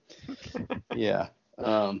winning. Yeah.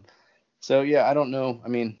 So yeah, I don't know. I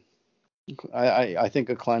mean, I think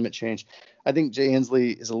a climate change. I think Jay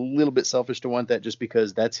Inslee is a little bit selfish to want that just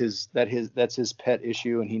because that's his pet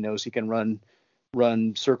issue, and he knows he can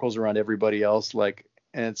run circles around everybody else. Like,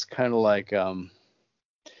 and it's kind of like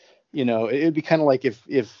it'd be kind of like if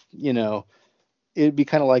it'd be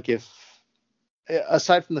kind of like if,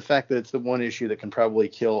 aside from the fact that it's the one issue that can probably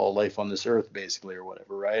kill all life on this earth, basically, or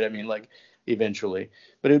whatever, right? I mean, like, eventually.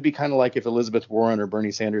 But it would be kind of like if Elizabeth Warren or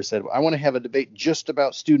Bernie Sanders said, I want to have a debate just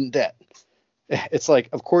about student debt. It's like,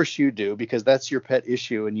 of course you do, because that's your pet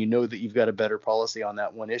issue, and you know that you've got a better policy on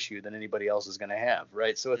that one issue than anybody else is going to have,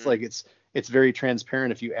 right? So it's like it's very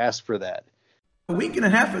transparent if you ask for that. A week and a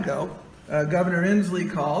half ago, Governor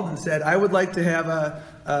Inslee called and said, I would like to have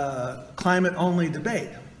a climate-only debate.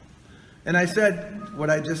 And I said what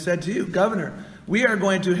I just said to you, Governor, we are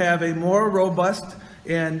going to have a more robust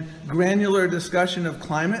and granular discussion of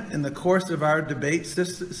climate in the course of our debate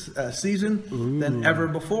season than ever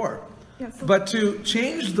before. But to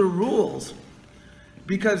change the rules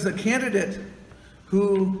because the candidate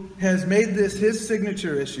who has made this his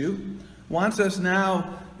signature issue wants us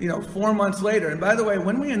now, 4 months later. And by the way,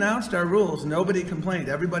 when we announced our rules, nobody complained.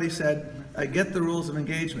 Everybody said, I get the rules of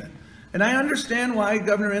engagement. And I understand why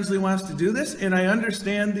Governor Inslee wants to do this, and I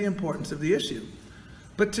understand the importance of the issue.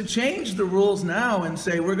 But to change the rules now and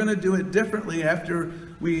say we're going to do it differently after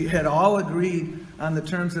we had all agreed on the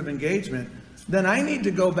terms of engagement, then I need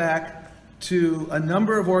to go back to a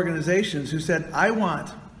number of organizations who said, I want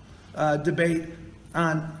a debate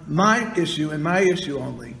on my issue and my issue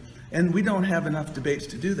only. And we don't have enough debates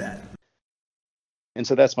to do that. And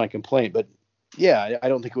so that's my complaint. But yeah, I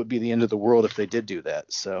don't think it would be the end of the world if they did do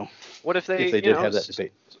that. So what if they did have that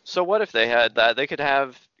debate? So what if they had that? They could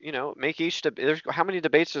have, make each debate. How many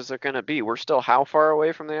debates is there going to be? We're still how far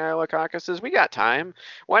away from the Iowa caucuses? We got time.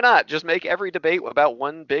 Why not just make every debate about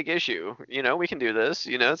one big issue? We can do this.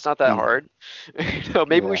 It's not that hard.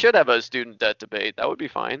 Maybe we should have a student debt debate. That would be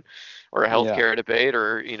fine, or a healthcare debate,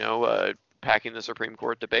 or packing the Supreme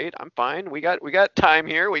Court debate. I'm fine. We got time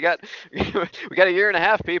here. We got we got a year and a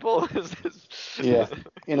half, people. Yeah,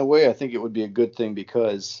 in a way, I think it would be a good thing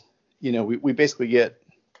because we basically get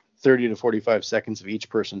 30 to 45 seconds of each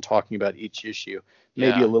person talking about each issue,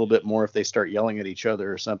 maybe a little bit more if they start yelling at each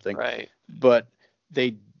other or something. Right. But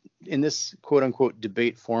they, in this quote unquote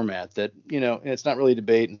debate format that, it's not really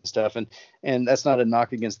debate and stuff. And that's not a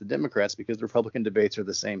knock against the Democrats because the Republican debates are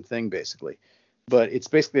the same thing basically, but it's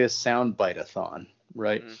basically a soundbite-a-thon,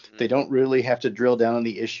 right? Mm-hmm. They don't really have to drill down on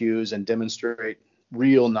the issues and demonstrate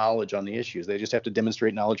real knowledge on the issues. They just have to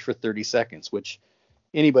demonstrate knowledge for 30 seconds, which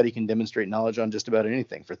anybody can demonstrate knowledge on just about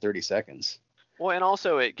anything for 30 seconds. Well, and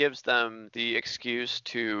also it gives them the excuse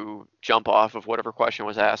to jump off of whatever question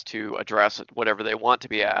was asked to address whatever they want to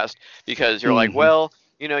be asked, because you're like, well,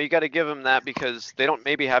 you got to give them that because they don't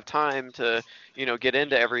maybe have time to, get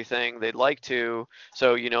into everything they'd like to.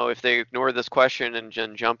 So, if they ignore this question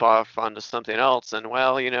and jump off onto something else, then,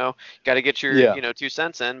 well, got to get your, 2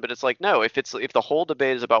 cents in. But it's like, no, if the whole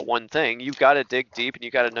debate is about one thing, you've got to dig deep and you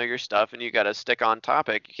got to know your stuff and you got to stick on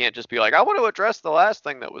topic. You can't just be like, I want to address the last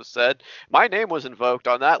thing that was said. My name was invoked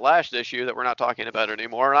on that last issue that we're not talking about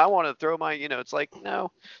anymore. And I want to throw my, it's like,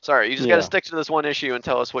 no, sorry, you just got to stick to this one issue and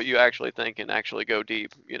tell us what you actually think and actually go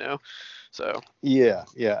deep, So yeah,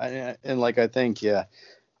 and like I think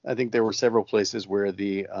there were several places where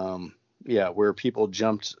where people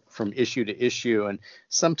jumped from issue to issue, and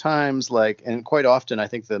sometimes and quite often I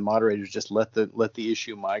think the moderators just let the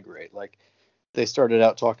issue migrate. Like they started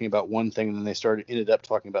out talking about one thing, and then they ended up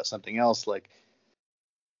talking about something else. Like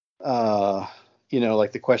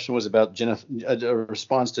the question was about a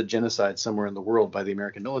response to genocide somewhere in the world by the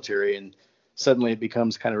American military, and suddenly it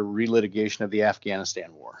becomes kind of a relitigation of the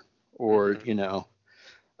Afghanistan war. Or,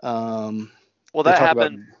 well, that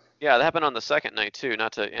happened. Yeah, that happened on the second night too.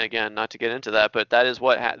 Not to get into that, but that is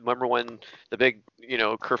what remember when the big,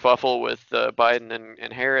 kerfuffle with Biden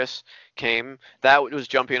and Harris came. That was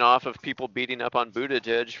jumping off of people beating up on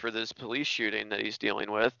Buttigieg for this police shooting that he's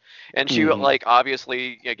dealing with, and she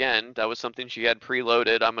obviously again that was something she had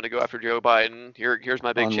preloaded. I'm going to go after Joe Biden. Here's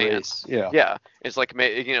my big chance. Yeah. It's like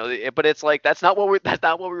but it's like that's not what we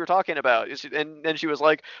were talking about. And then she was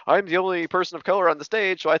like, I'm the only person of color on the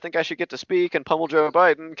stage, so I think I should get to speak and pummel Joe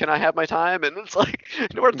Biden. Can I have my time? And it's like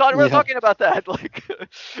we're talking about that. Like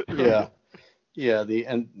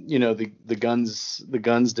the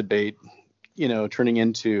guns debate, turning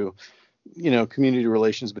into, community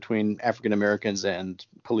relations between African Americans and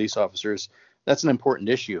police officers. That's an important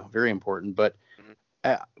issue, very important. But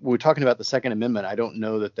we're talking about the Second Amendment. I don't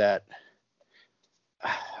know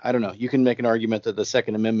I don't know. You can make an argument that the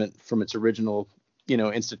Second Amendment from its original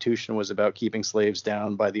institution was about keeping slaves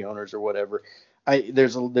down by the owners or whatever.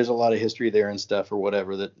 There's a lot of history there and stuff or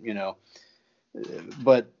whatever that,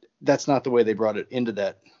 but that's not the way they brought it into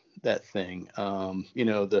that thing.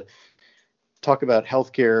 The talk about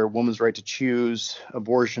healthcare, women's right to choose,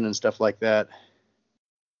 abortion and stuff like that.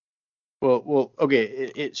 Well, okay,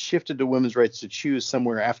 it shifted to women's rights to choose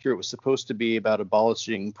somewhere after it was supposed to be about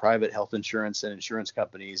abolishing private health insurance and insurance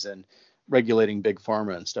companies and regulating big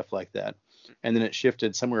pharma and stuff like that. And then it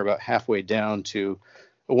shifted somewhere about halfway down to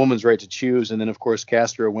a woman's right to choose. And then, of course,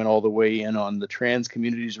 Castro went all the way in on the trans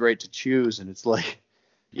community's right to choose. And it's like,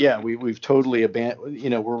 yeah, we've totally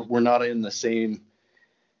abandoned, we're not in the same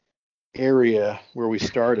area where we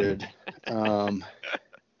started.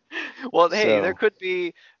 Well, hey, there could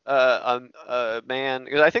be a man,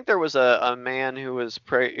 because I think there was a man who was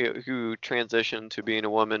who transitioned to being a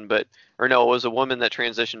woman, it was a woman that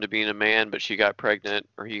transitioned to being a man, but she got pregnant,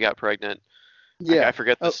 or he got pregnant. Yeah, I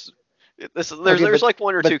forget this. There's like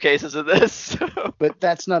one or two cases of this. So. But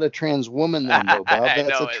that's not a trans woman, then, though, Bob.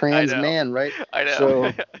 That's a trans man, right? I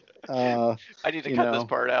know. So, I need to cut this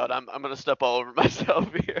part out. I'm going to step all over myself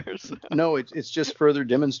here. So. No, it's just further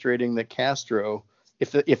demonstrating that Castro,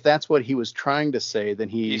 if that's what he was trying to say, then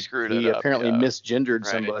he screwed it up, apparently misgendered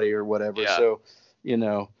somebody or whatever. Yeah. So,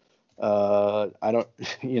 I don't,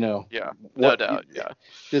 Yeah, no doubt. Yeah.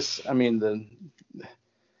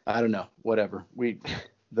 I don't know, whatever.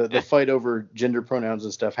 The fight over gender pronouns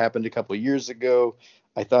and stuff happened a couple of years ago.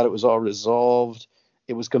 I thought it was all resolved.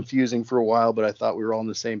 It was confusing for a while, but I thought we were all on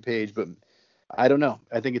the same page. But I don't know.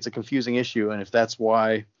 I think it's a confusing issue. And if that's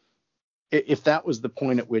why, if that was the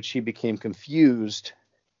point at which he became confused,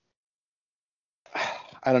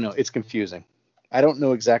 I don't know. It's confusing. I don't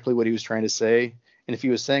know exactly what he was trying to say. And if he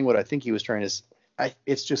was saying what I think he was trying to say,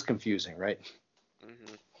 it's just confusing, right?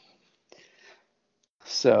 Mm-hmm.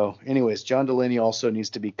 So anyways, John Delaney also needs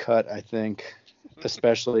to be cut, I think,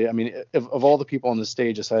 especially, of all the people on the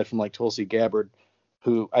stage, aside from like Tulsi Gabbard,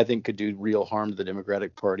 who I think could do real harm to the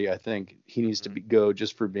Democratic Party, I think he needs to go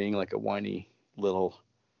just for being like a whiny little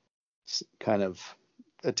kind of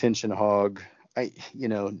attention hog.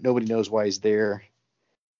 Nobody knows why he's there.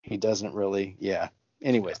 He doesn't really. Yeah.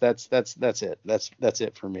 Anyways, that's it. That's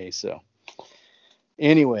it for me. So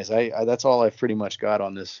anyways, I that's all I've pretty much got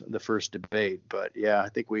on the first debate. But yeah, I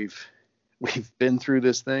think we've been through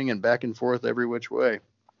this thing and back and forth every which way.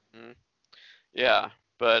 Yeah,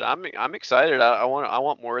 but I'm excited. I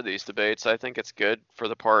want more of these debates. I think it's good for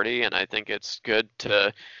the party, and I think it's good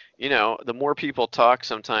to, the more people talk,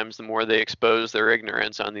 sometimes the more they expose their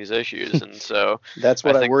ignorance on these issues, and so that's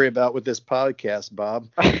what I worry about with this podcast, Bob.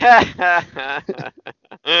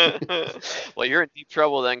 Well, you're in deep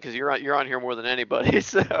trouble then, because you're on here more than anybody.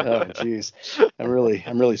 So. Oh, geez, I'm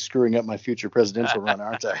really screwing up my future presidential run,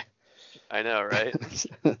 aren't I? I know, right?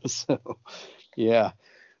 So, yeah.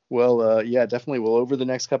 Well, yeah, definitely. Well, over the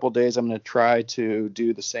next couple of days, I'm going to try to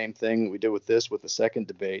do the same thing we did with the second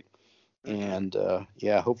debate. And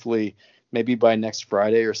yeah, hopefully maybe by next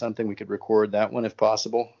Friday or something, we could record that one if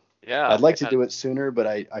possible. Yeah. I'd like to do it sooner, but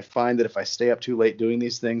I find that if I stay up too late doing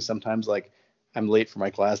these things, sometimes like I'm late for my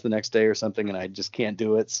class the next day or something, and I just can't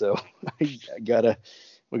do it. So we gotta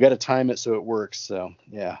time it so it works. So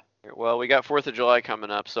yeah. Well, we got 4th of July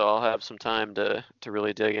coming up, so I'll have some time to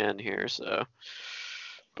really dig in here. So.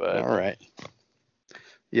 But all right.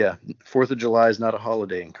 Yeah, 4th of July is not a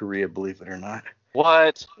holiday in Korea, believe it or not.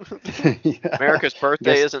 What? Yeah. America's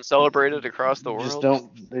birthday isn't celebrated across the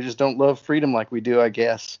world. They just don't love freedom like we do, I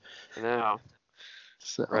guess. No.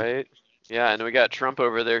 So. Right. Yeah, and we got Trump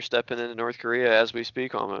over there stepping into North Korea as we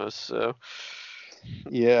speak, almost. So.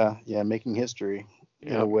 Yeah, making history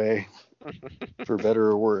in a way, for better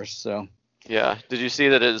or worse. So. Yeah. Did you see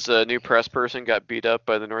that his new press person got beat up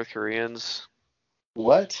by the North Koreans?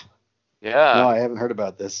 What? Yeah. No, I haven't heard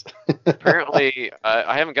about this. Apparently,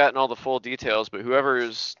 I haven't gotten all the full details, but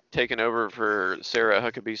whoever's taken over for Sarah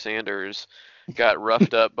Huckabee Sanders got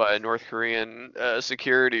roughed up by North Korean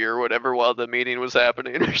security or whatever while the meeting was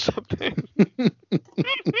happening or something.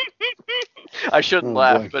 I shouldn't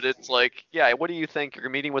laugh, but it's like, yeah, what do you think? You're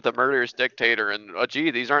meeting with a murderous dictator, and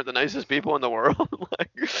gee, these aren't the nicest people in the world.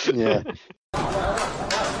 Yeah.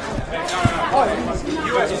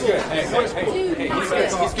 U.S. is good. Hey, he's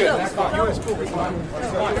good. He's good. That's fine. U.S. cool. He's fine.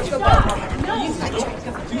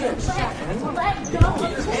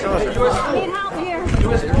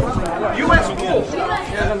 U.S. cool.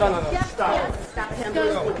 No. Stop.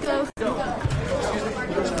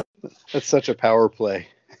 That's such a power play.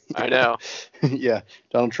 I know. Yeah,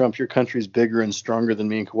 Donald Trump, your country's bigger and stronger than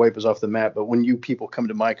me and can wipe us off the map. But when you people come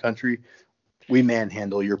to my country, we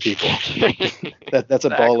manhandle your people. That's a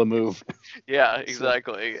baller move. Yeah,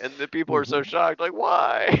 exactly. And the people are so shocked, like,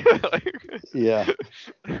 why? Yeah.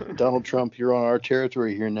 Donald Trump, you're on our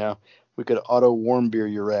territory here now. We could auto warm beer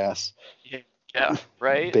your ass. Yeah,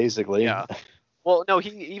 right? Basically. Yeah. Well, no, he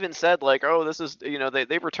even said like, "Oh, this is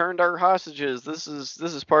they've returned our hostages. This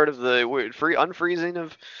is part of the unfreezing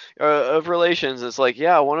of relations." It's like,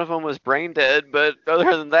 yeah, one of them was brain dead, but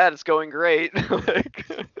other than that, it's going great.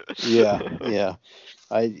 Yeah.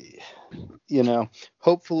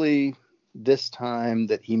 Hopefully this time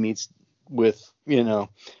that he meets with Kim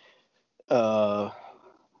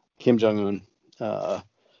Jong-un,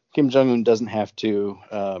 Kim Jong-un doesn't have to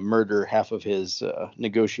murder half of his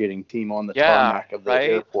negotiating team on the tarmac of the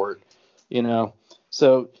airport,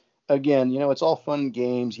 So again, it's all fun and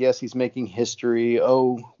games. Yes, he's making history.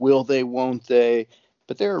 Oh, will they, won't they?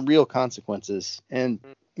 But there are real consequences. And,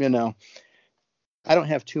 I don't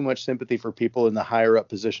have too much sympathy for people in the higher up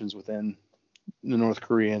positions within the North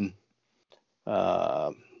Korean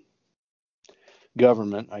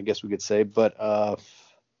government, I guess we could say. But,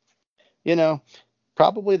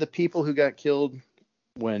 probably the people who got killed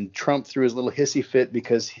when Trump threw his little hissy fit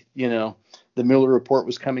because, the Mueller report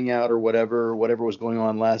was coming out or whatever was going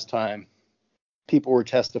on last time. People were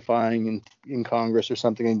testifying in Congress or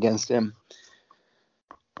something against him.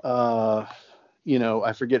 I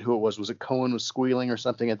forget who it was. Was it Cohen was squealing or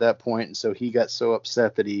something at that point? And so he got so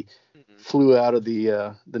upset that he flew out of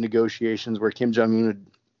the negotiations where Kim Jong-un had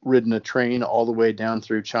ridden a train all the way down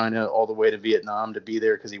through China, all the way to Vietnam to be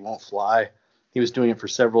there because he won't fly. He was doing it for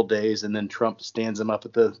several days, and then Trump stands him up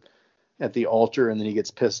at the altar, and then he gets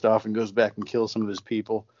pissed off and goes back and kills some of his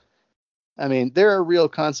people. I mean, there are real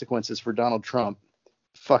consequences for Donald Trump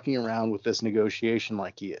fucking around with this negotiation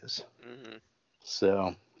like he is. Mm-hmm.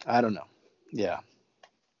 So, I don't know. Yeah.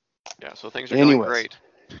 Yeah, so things are going great.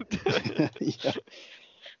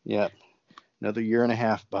 Yeah. Another year and a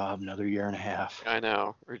half, Bob. Another year and a half. I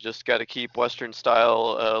know. We just got to keep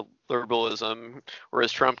Western-style liberalism, or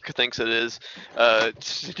as Trump thinks it is,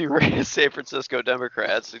 San Francisco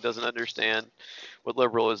Democrats. He doesn't understand what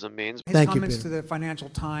liberalism means. His comments to the Financial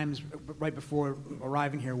Times right before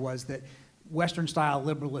arriving here was that Western-style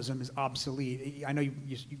liberalism is obsolete. I know you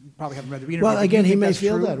probably haven't read the interview. Well, again, he may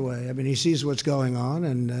feel that way. I mean, he sees what's going on,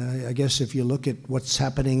 and I guess if you look at what's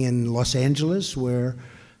happening in Los Angeles, where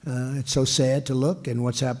it's so sad to look, and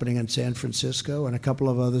what's happening in San Francisco and a couple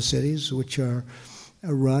of other cities, which are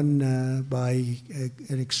run by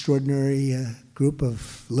an extraordinary group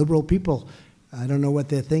of liberal people. I don't know what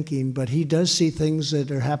they're thinking, but he does see things that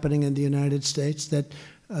are happening in the United States that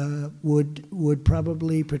would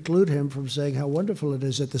probably preclude him from saying how wonderful it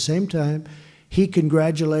is. At the same time, he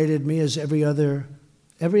congratulated me, as every other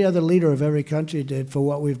leader of every country did, for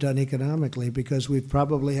what we've done economically, because we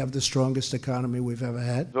probably have the strongest economy we've ever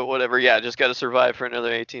had. But whatever, yeah, just got to survive for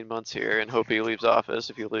another 18 months here and hope he leaves office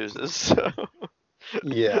if he loses. So.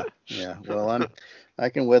 Yeah. Well, I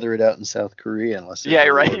can weather it out in South Korea unless. Yeah,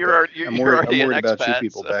 you're right. You're I'm already worried an about expat, you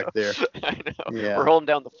people so. back there. I know. Yeah. We're holding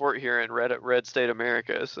down the fort here in red state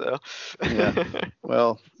America. So. Yeah.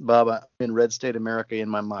 Well, Bob, I'm in red state America in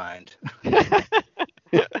my mind.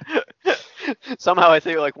 Somehow I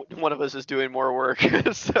think like one of us is doing more work.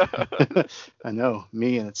 So. I know,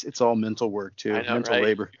 me, and it's all mental work too, mental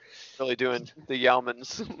labor. Really doing the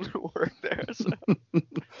Yalman's work there. So.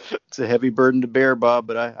 It's a heavy burden to bear, Bob,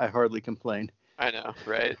 but I hardly complain. I know,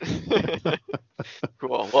 right?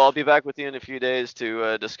 Cool. Well, I'll be back with you in a few days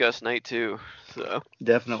to discuss night 2. So.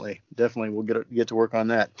 Definitely, we'll get to work on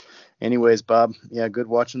that. Anyways, Bob, yeah, good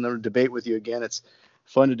watching the debate with you again. It's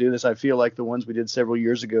fun to do this. I feel like the ones we did several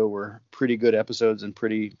years ago were pretty good episodes and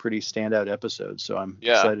pretty standout episodes. So I'm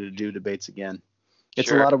excited to do debates again. It's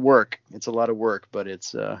a lot of work. But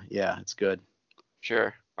it's it's good.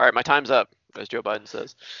 Sure. All right, my time's up, as Joe Biden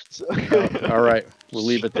says. So. All right, we'll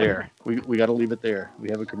leave it there. We got to leave it there. We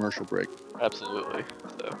have a commercial break. Absolutely.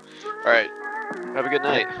 So, all right. Have a good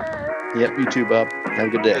night. Yep, you too, Bob. Have a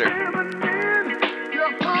good day. Later.